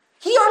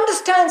 He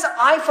understands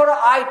eye for an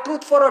eye,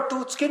 tooth for a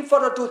tooth, skin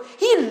for a tooth.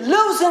 He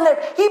lives in it.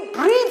 He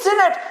breathes in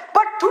it.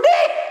 But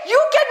today,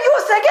 you can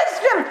use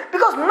against him.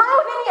 Because now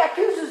when he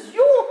accuses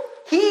you,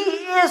 he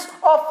is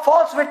a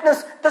false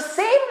witness. The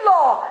same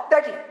law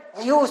that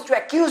he used to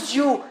accuse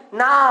you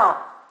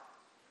now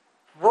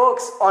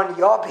works on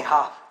your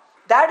behalf.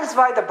 That is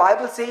why the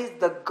Bible says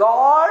the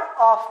God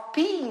of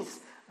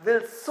peace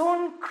will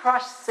soon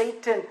crush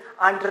Satan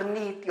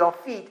underneath your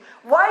feet.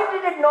 Why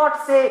did it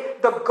not say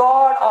the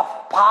God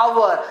of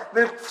power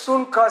will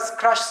soon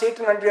crush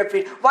Satan under your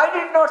feet? Why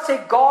did it not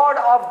say God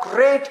of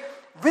great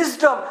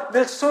wisdom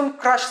will soon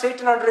crush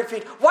Satan under your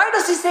feet? Why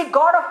does he say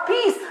God of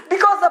peace?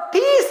 Because the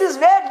peace is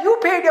where you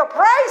paid your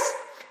price.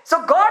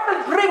 So God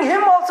will bring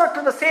him also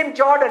to the same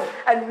Jordan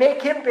and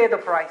make him pay the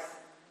price.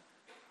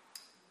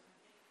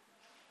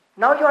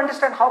 Now you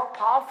understand how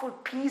powerful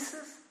peace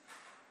is?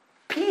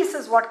 Peace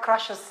is what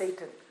crushes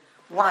Satan.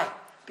 Why?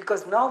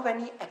 Because now when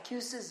he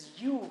accuses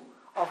you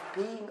of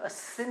being a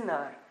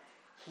sinner,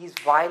 he's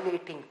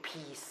violating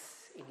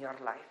peace in your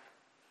life.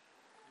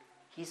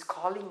 He's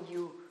calling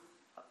you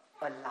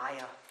a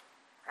liar.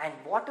 And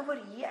whatever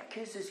he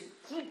accuses you,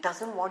 he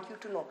doesn't want you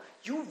to know.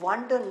 You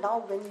wonder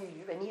now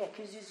when he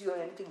accuses you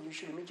of anything, you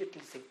should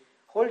immediately say,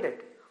 hold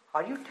it.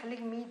 Are you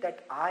telling me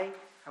that I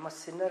am a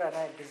sinner and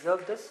I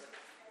deserve this?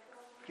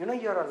 You know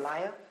you're a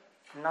liar.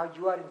 Now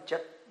you are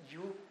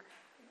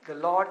the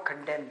Lord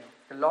condemn you.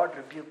 The Lord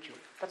rebuke you.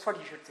 That's what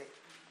you should say.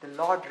 The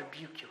Lord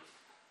rebuke you.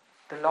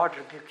 The Lord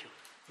rebuke you.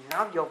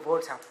 Now your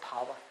words have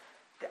power.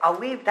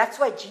 That's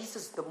why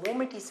Jesus, the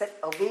moment he said,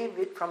 away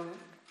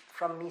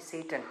from me,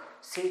 Satan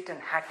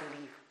had to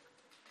leave.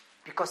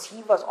 Because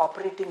he was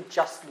operating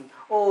justly.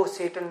 Oh,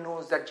 Satan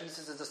knows that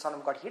Jesus is the Son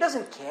of God. He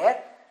doesn't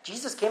care.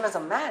 Jesus came as a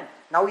man.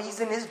 Now he's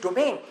in his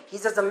domain.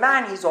 He's as a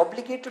man. He's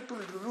obligated to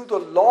do the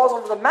laws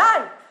of the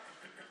man.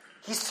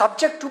 He's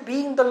subject to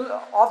being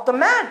of the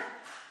man.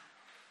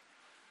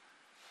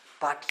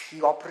 But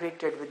he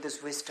operated with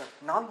this wisdom.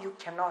 Now you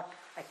cannot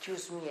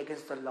accuse me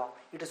against the law.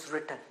 It is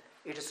written.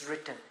 It is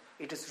written.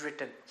 It is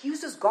written. He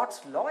uses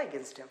God's law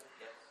against him.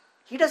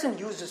 He doesn't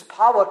use his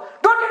power.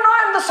 Don't you know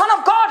I am the Son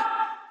of God?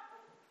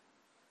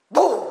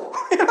 Boom!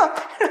 He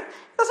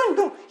doesn't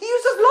do. He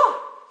uses law.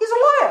 He's a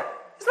lawyer.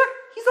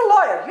 He's a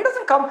lawyer. He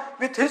doesn't come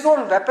with his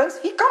own weapons.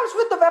 He comes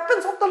with the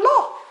weapons of the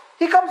law.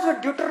 He comes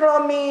with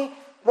Deuteronomy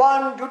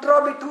 1,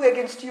 Deuteronomy 2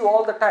 against you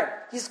all the time.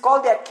 He's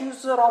called the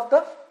accuser of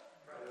the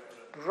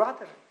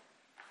brother.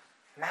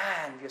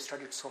 Man, we have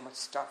studied so much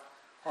stuff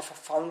of a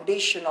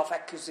foundation of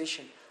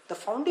accusation. The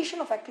foundation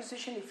of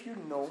accusation, if you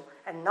know,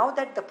 and now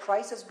that the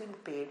price has been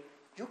paid,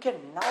 you can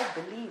now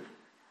believe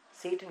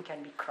Satan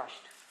can be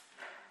crushed.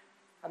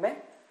 Amen?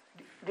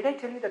 Did I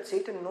tell you that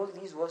Satan knows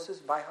these verses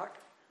by heart?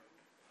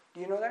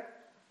 Do you know that?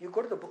 You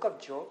go to the book of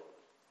Job.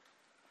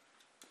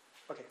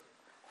 Okay,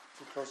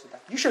 we'll close with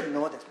that. You should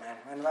know this, man.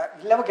 And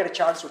you'll never get a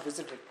chance to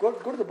visit it. Go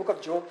to the book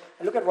of Job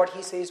and look at what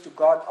he says to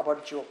God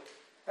about Job.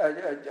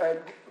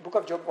 Book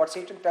of Job, what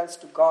Satan tells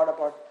to God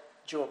about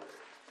Job.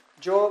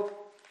 Job,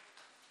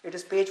 it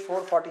is page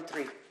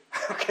 443.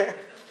 Okay?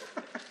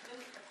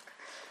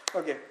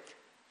 Okay.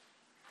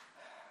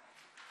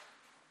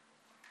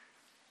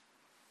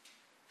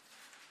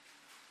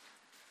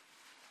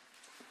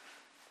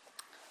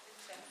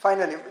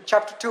 Finally,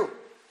 chapter 2.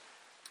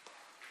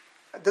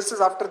 This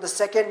is after the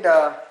second,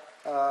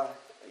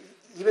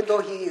 even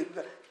though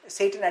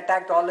Satan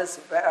attacked all his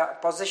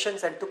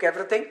possessions and took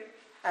everything,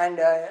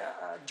 and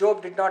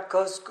Job did not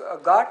curse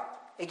God,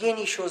 again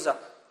he shows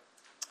up.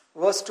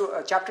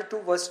 Chapter 2,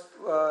 verse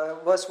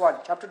 1.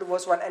 Chapter 2,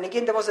 verse 1. And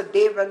again there was a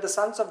day when the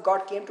sons of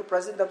God came to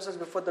present themselves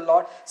before the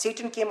Lord.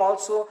 Satan came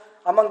also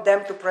among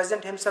them to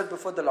present himself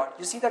before the Lord.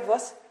 You see that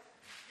verse?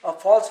 A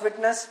false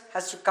witness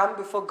has to come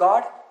before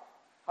God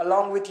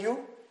along with you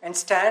and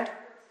stand.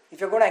 If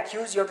you're going to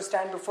accuse, you have to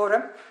stand before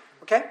him.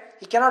 Okay?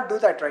 He cannot do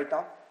that right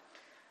now.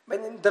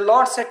 When the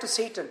Lord said to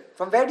Satan,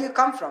 from where do you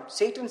come from?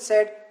 Satan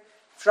said,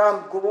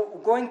 from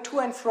going to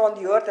and fro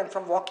on the earth and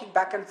from walking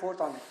back and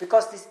forth on it.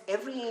 Because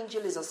every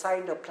angel is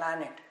assigned a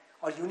planet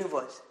or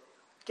universe.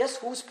 Guess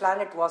whose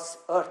planet was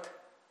earth?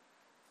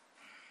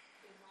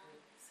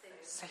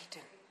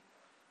 Satan.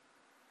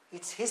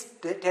 It's his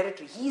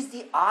territory. He's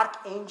the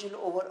archangel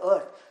over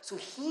earth. So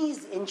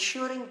he's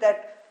ensuring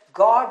that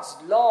God's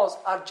laws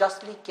are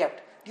justly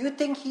kept. Do you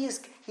think he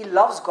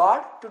loves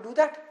God to do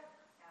that?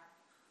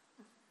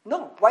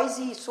 No. Why is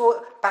he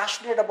so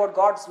passionate about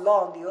God's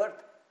law on the earth?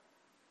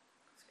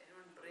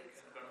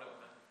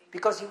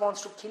 Because he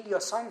wants to kill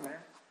your son,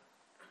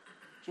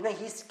 man.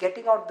 He's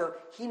getting out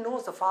he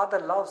knows the Father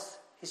loves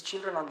his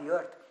children on the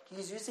earth.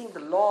 He's using the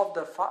law of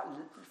the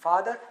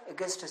Father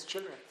against his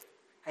children.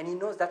 And he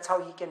knows that's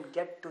how he can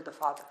get to the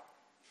Father.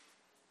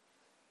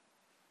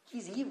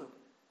 He's evil.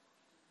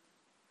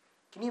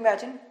 Can you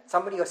imagine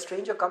a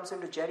stranger comes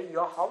into Jerry,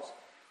 your house,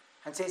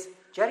 and says,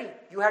 Jerry,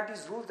 you had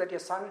these rules that your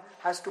son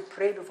has to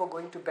pray before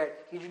going to bed.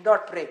 He did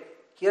not pray.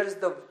 Here is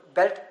the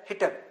belt,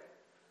 hit him.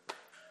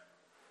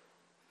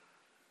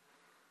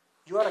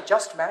 You are a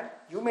just man.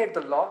 You made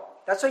the law.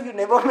 That's why you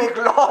never make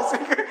laws.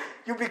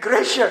 You be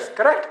gracious,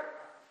 correct?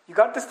 You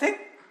got this thing?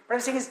 What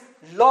I'm saying is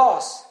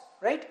laws,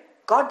 right?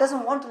 God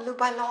doesn't want to live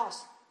by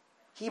laws.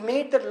 He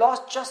made the laws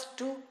just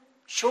to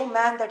show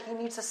man that he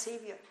needs a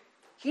savior.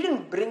 He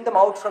didn't bring them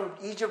out from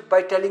Egypt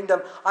by telling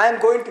them,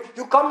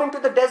 you come into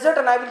the desert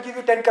and I will give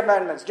you 10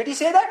 commandments. Did he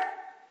say that?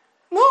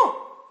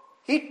 No.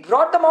 He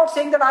brought them out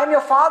saying that I am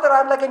your father,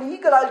 I am like an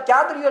eagle, I'll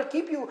gather you, I'll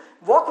keep you,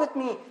 walk with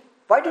me.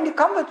 Why didn't you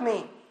come with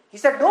me? He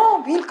said,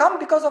 no, we'll come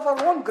because of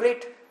our own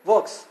great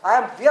works.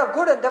 We are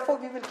good and therefore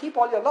we will keep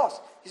all your laws.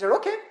 He said,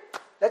 okay,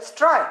 let's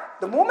try.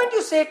 The moment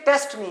you say,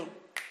 test me,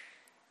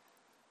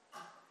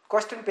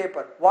 question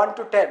paper, 1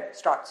 to 10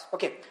 starts.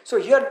 Okay, so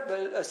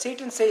here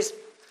Satan says,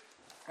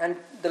 and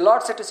the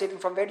Lord said to Satan,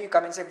 from where do you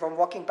come? And he said, from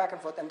walking back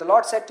and forth. And the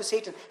Lord said to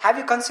Satan, have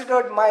you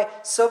considered my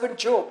servant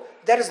Job?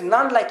 There is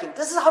none like him.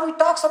 This is how he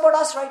talks about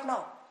us right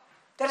now.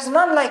 There is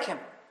none like him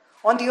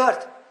on the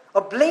earth. A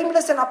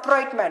blameless and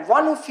upright man,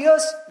 one who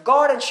fears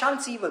God and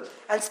shuns evil.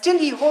 And still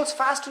he holds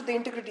fast to the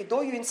integrity,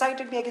 though you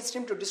incited me against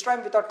him to destroy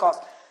him without cause.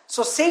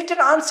 So Satan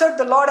answered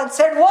the Lord and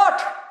said, what?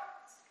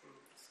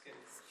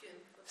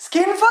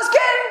 Skin for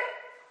skin?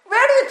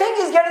 Where do you think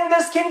he's getting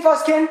this skin for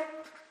skin?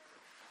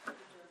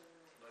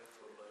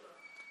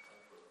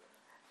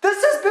 This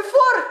is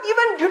before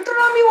even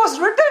Deuteronomy was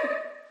written.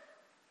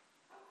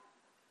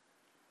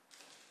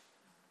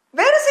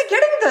 Where is he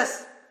getting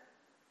this?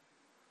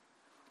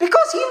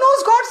 Because he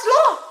knows God's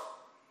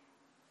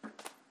law.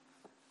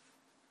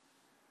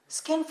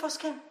 Skin for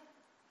skin.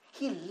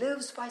 He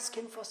lives by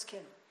skin for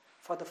skin.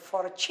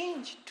 For a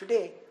change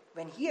today,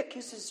 when he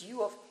accuses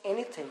you of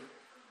anything,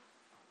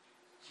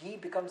 he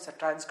becomes a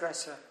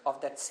transgressor of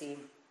that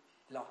same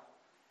law.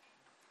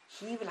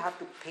 He will have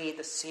to pay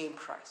the same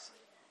price.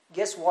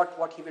 Guess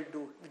what he will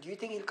do? Do you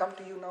think he'll come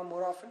to you now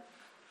more often?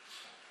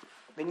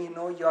 When you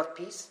know your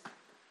peace?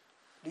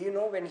 Do you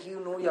know when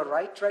you know you're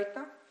right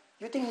now?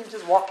 You think he'll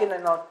just walk in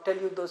and tell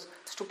you those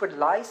stupid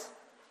lies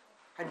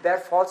and bear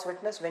false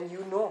witness when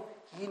you know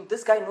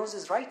this guy knows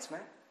his rights,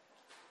 man.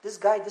 This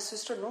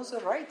sister knows her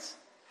rights.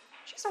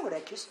 She's not going to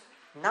accuse.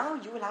 Now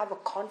you will have a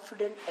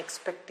confident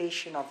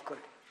expectation of good.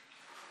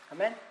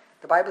 Amen?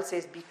 The Bible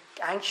says, be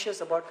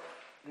anxious about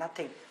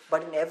nothing,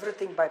 but in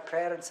everything by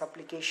prayer and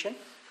supplication,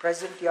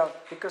 present your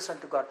requests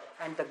unto God.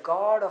 And the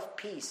God of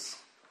peace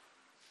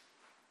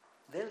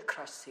will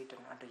crush Satan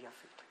under your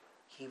feet.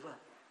 He will.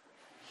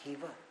 He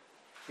will.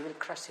 He will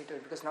crush Satan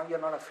because now you're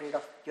not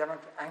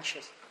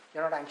anxious.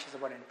 You're not anxious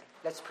about anything.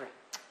 Let's pray.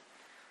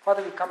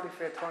 Father, we come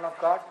before the throne of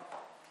God.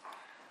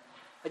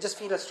 I just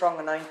feel a strong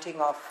anointing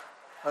of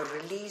a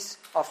release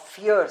of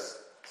fears,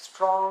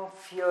 strong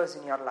fears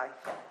in your life.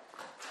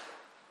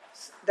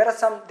 There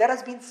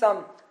has been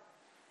some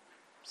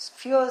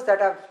fears that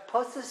have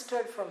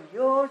persisted from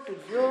year to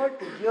year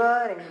to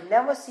year and you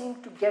never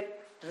seem to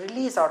get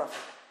release out of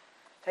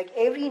it. Like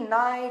every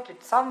night,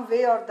 at some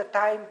way or the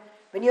time,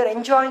 when you're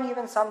enjoying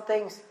even some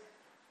things,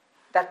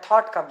 that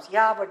thought comes,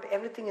 yeah, but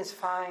everything is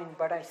fine,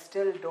 but I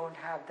still don't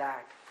have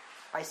that.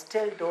 I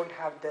still don't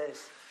have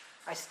this.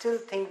 I still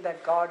think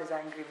that God is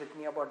angry with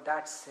me about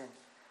that sin.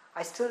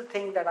 I still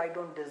think that I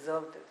don't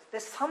deserve this.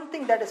 There's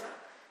something that is,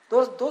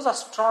 those are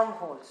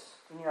strongholds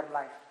in your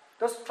life.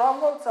 Those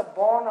strongholds are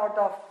born out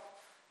of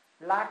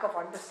lack of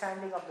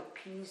understanding of the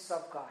peace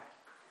of God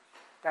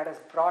that has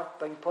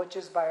been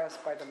purchased by us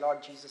by the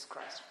Lord Jesus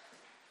Christ.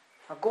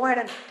 Now go ahead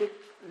and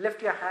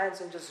lift your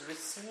hands and just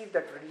receive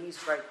that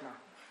release right now.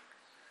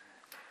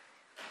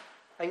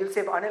 Now you'll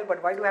say, Anil,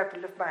 but why do I have to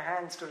lift my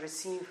hands to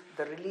receive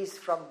the release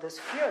from this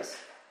fears?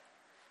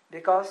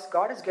 Because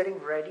God is getting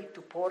ready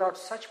to pour out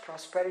such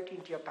prosperity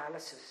into your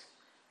palaces.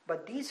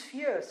 But these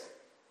fears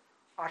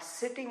are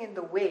sitting in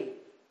the way,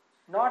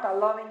 not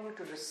allowing you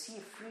to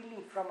receive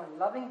freely from a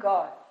loving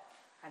God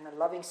and a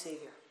loving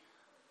Savior.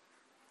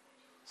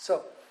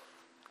 So,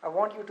 I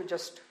want you to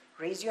just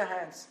raise your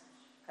hands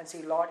and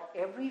say, Lord,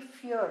 every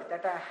fear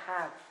that I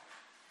have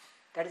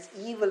that is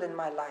evil in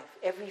my life.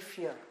 Every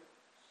fear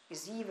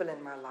is evil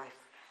in my life.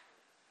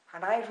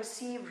 And I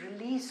receive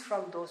release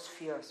from those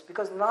fears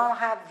because now I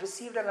have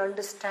received an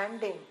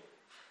understanding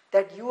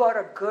that you are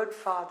a good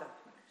Father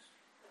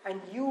and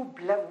you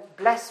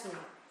bless me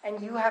and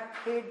you have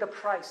paid the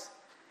price.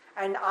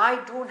 And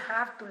I don't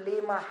have to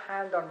lay my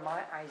hand on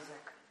my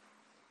Isaac,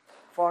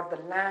 for the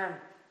Lamb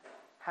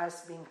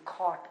has been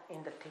caught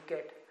in the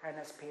thicket and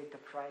has paid the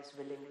price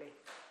willingly.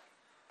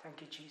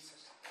 Thank you,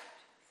 Jesus.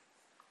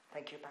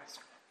 Thank you,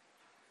 Pastor.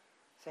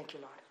 Thank you,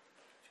 Lord.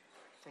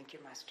 Thank you,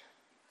 Master.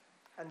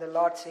 And the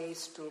Lord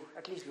says to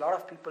at least a lot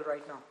of people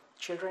right now,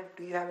 children,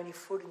 do you have any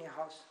food in your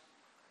house?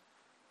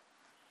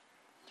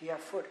 Do you have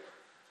food?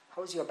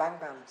 How's your bank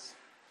balance?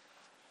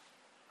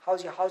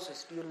 How's your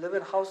houses? Do you live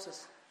in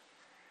houses?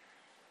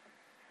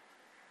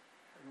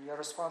 And your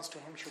response to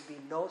Him should be,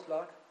 no,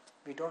 Lord,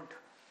 we don't.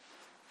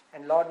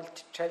 And Lord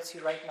tells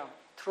you right now,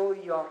 throw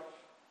your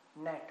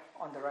net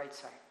on the right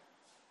side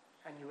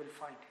and you will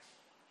find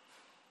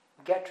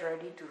it. Get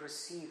ready to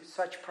receive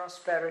such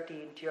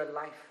prosperity into your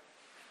life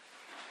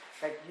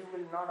that you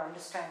will not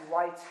understand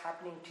why it's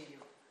happening to you.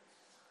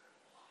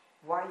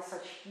 Why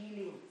such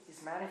healing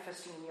is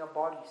manifesting in your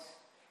bodies.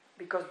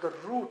 Because the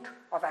root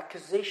of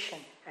accusation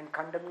and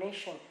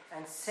condemnation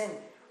and sin,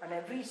 and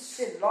every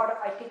sin, Lord,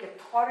 I take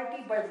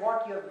authority by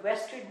what you have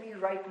vested me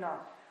right now.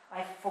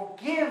 I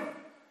forgive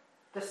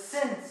the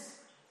sins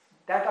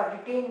that are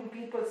retained in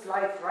people's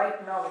life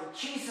right now in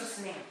Jesus'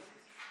 name.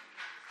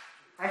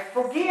 I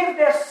forgive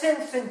their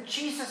sins in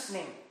Jesus'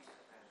 name.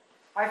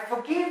 I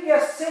forgive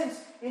their sins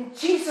in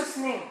Jesus'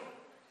 name.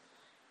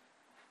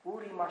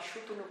 I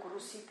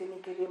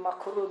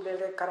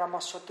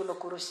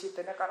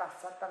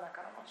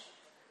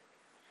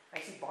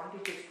see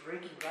bondage is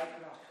breaking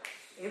right now.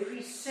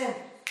 Every sin,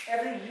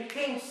 every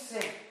retained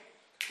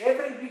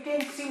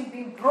sin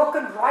being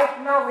broken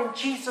right now in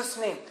Jesus'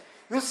 name.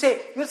 You'll say,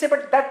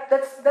 but that's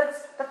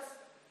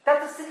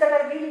a sin that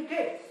I really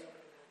did.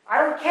 I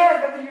don't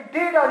care whether you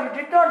did or you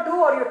did not do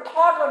or you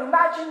thought or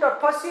imagined or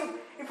perceived.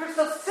 If it's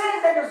a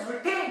sin that is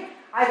retained,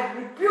 I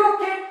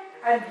rebuke it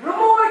and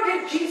remove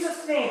it in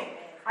Jesus' name.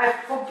 I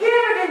forgive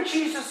it in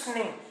Jesus'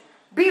 name.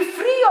 Be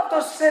free of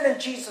those sins in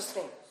Jesus'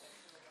 name.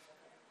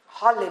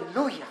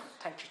 Hallelujah.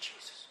 Thank you,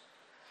 Jesus.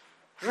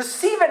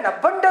 Receive an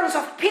abundance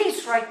of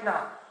peace right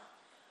now.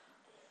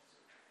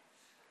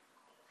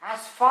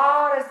 As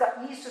far as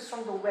the east is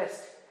from the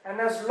west, and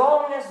as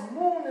long as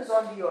moon is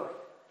on the earth,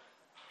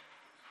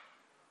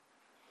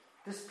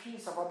 this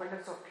peace of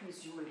abundance of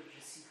peace you will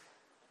receive.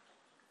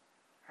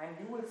 And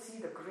you will see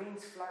the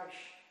grains flourish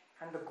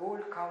and the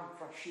gold come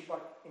from Sheba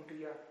into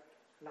your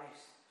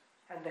lives.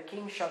 And the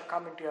king shall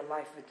come into your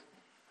life with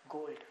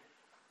gold.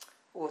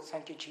 Oh,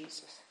 thank you,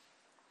 Jesus.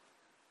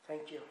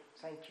 Thank you.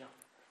 Thank you.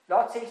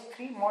 Lord says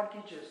 3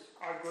 mortgages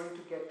are going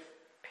to get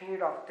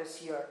paid off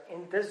this year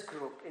in this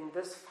group, in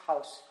this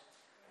house.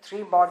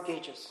 3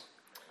 mortgages.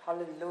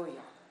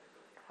 Hallelujah.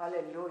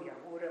 Hallelujah.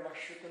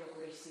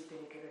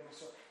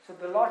 So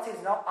the Lord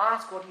says, now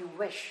ask what you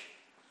wish.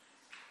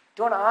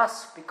 Don't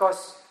ask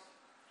because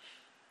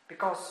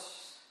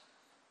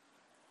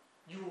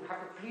you have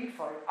to plead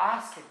for it.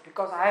 Ask it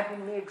because I have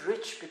been made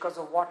rich because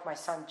of what my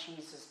son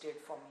Jesus did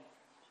for me.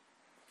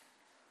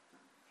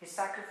 His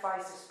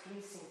sacrifice is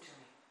pleasing to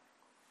me.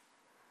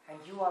 And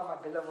you are my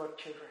beloved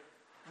children.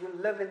 You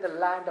live in the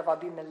land of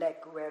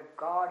Abimelech where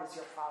God is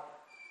your father.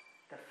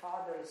 The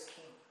Father is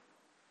king.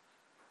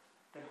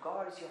 That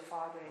God is your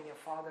Father and your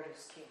Father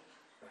is king.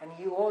 And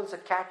He holds a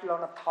cattle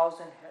on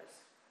 1,000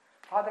 hills.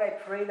 Father, I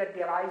pray that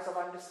their eyes of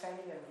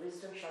understanding and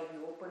wisdom shall be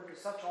opened to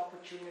such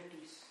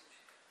opportunities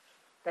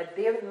that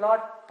they will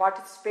not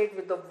participate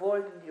with the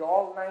world in the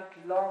all-night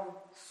long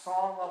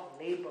song of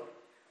labor,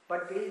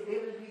 but they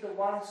will be the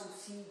ones who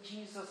see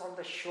Jesus on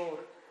the shore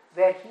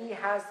where He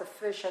has the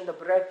fish and the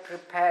bread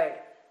prepared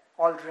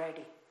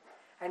already.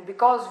 And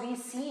because we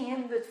see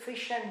Him with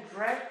fish and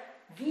bread,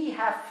 we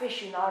have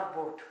fish in our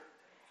boat.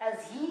 As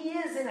He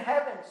is in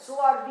heaven,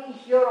 so are we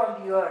here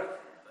on the earth.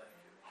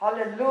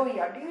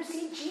 Hallelujah. Do you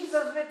see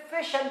Jesus with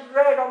fish and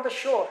bread on the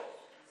shore?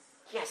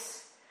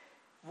 Yes.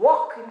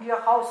 Walk into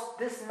your house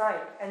this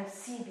night and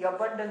see the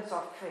abundance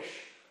of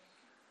fish.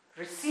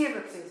 Receive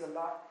it, says the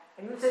Lord.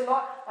 And you will say,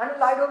 Lord,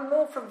 Anil, I don't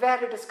know from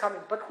where it is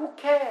coming, but who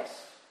cares?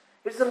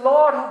 It's the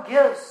Lord who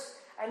gives,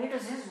 and it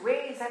is His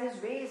ways, and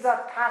His ways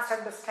are past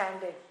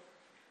understanding.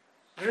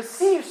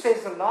 Receive,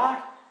 says the Lord.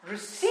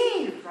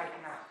 Receive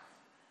right now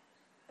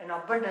an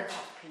abundance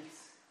of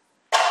peace.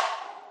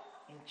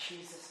 In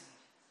Jesus'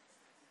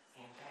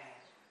 name. Amen.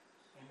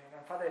 Amen.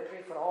 And Father, I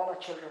pray for all our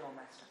children, O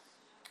Master.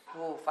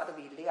 Oh, Father,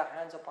 we lay our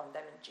hands upon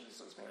them in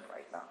Jesus' name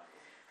right now.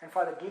 And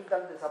Father, give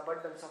them this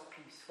abundance of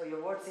peace. For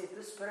your word says,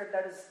 this Spirit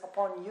that is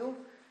upon you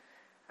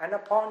and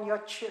upon your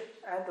children,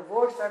 and the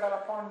words that are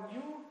upon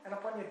you and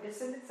upon your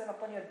descendants and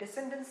upon your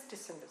descendants'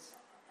 descendants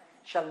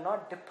shall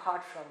not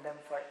depart from them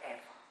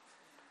forever.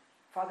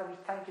 Father, we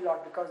thank you,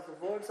 Lord, because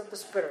the words of the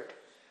Spirit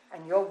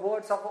and your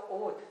words of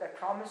oath that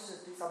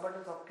promises this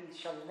abundance of peace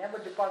shall never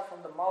depart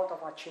from the mouth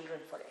of our children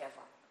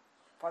forever.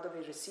 Father,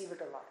 we receive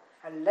it, O Lord.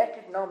 and let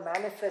it now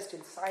manifest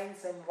in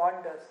signs and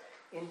wonders,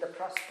 in the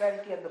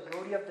prosperity and the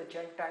glory of the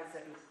Gentiles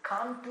that will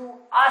come to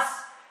us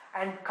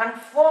and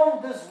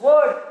confirm this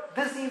word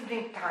this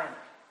evening time.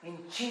 In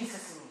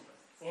Jesus'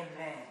 name,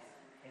 amen.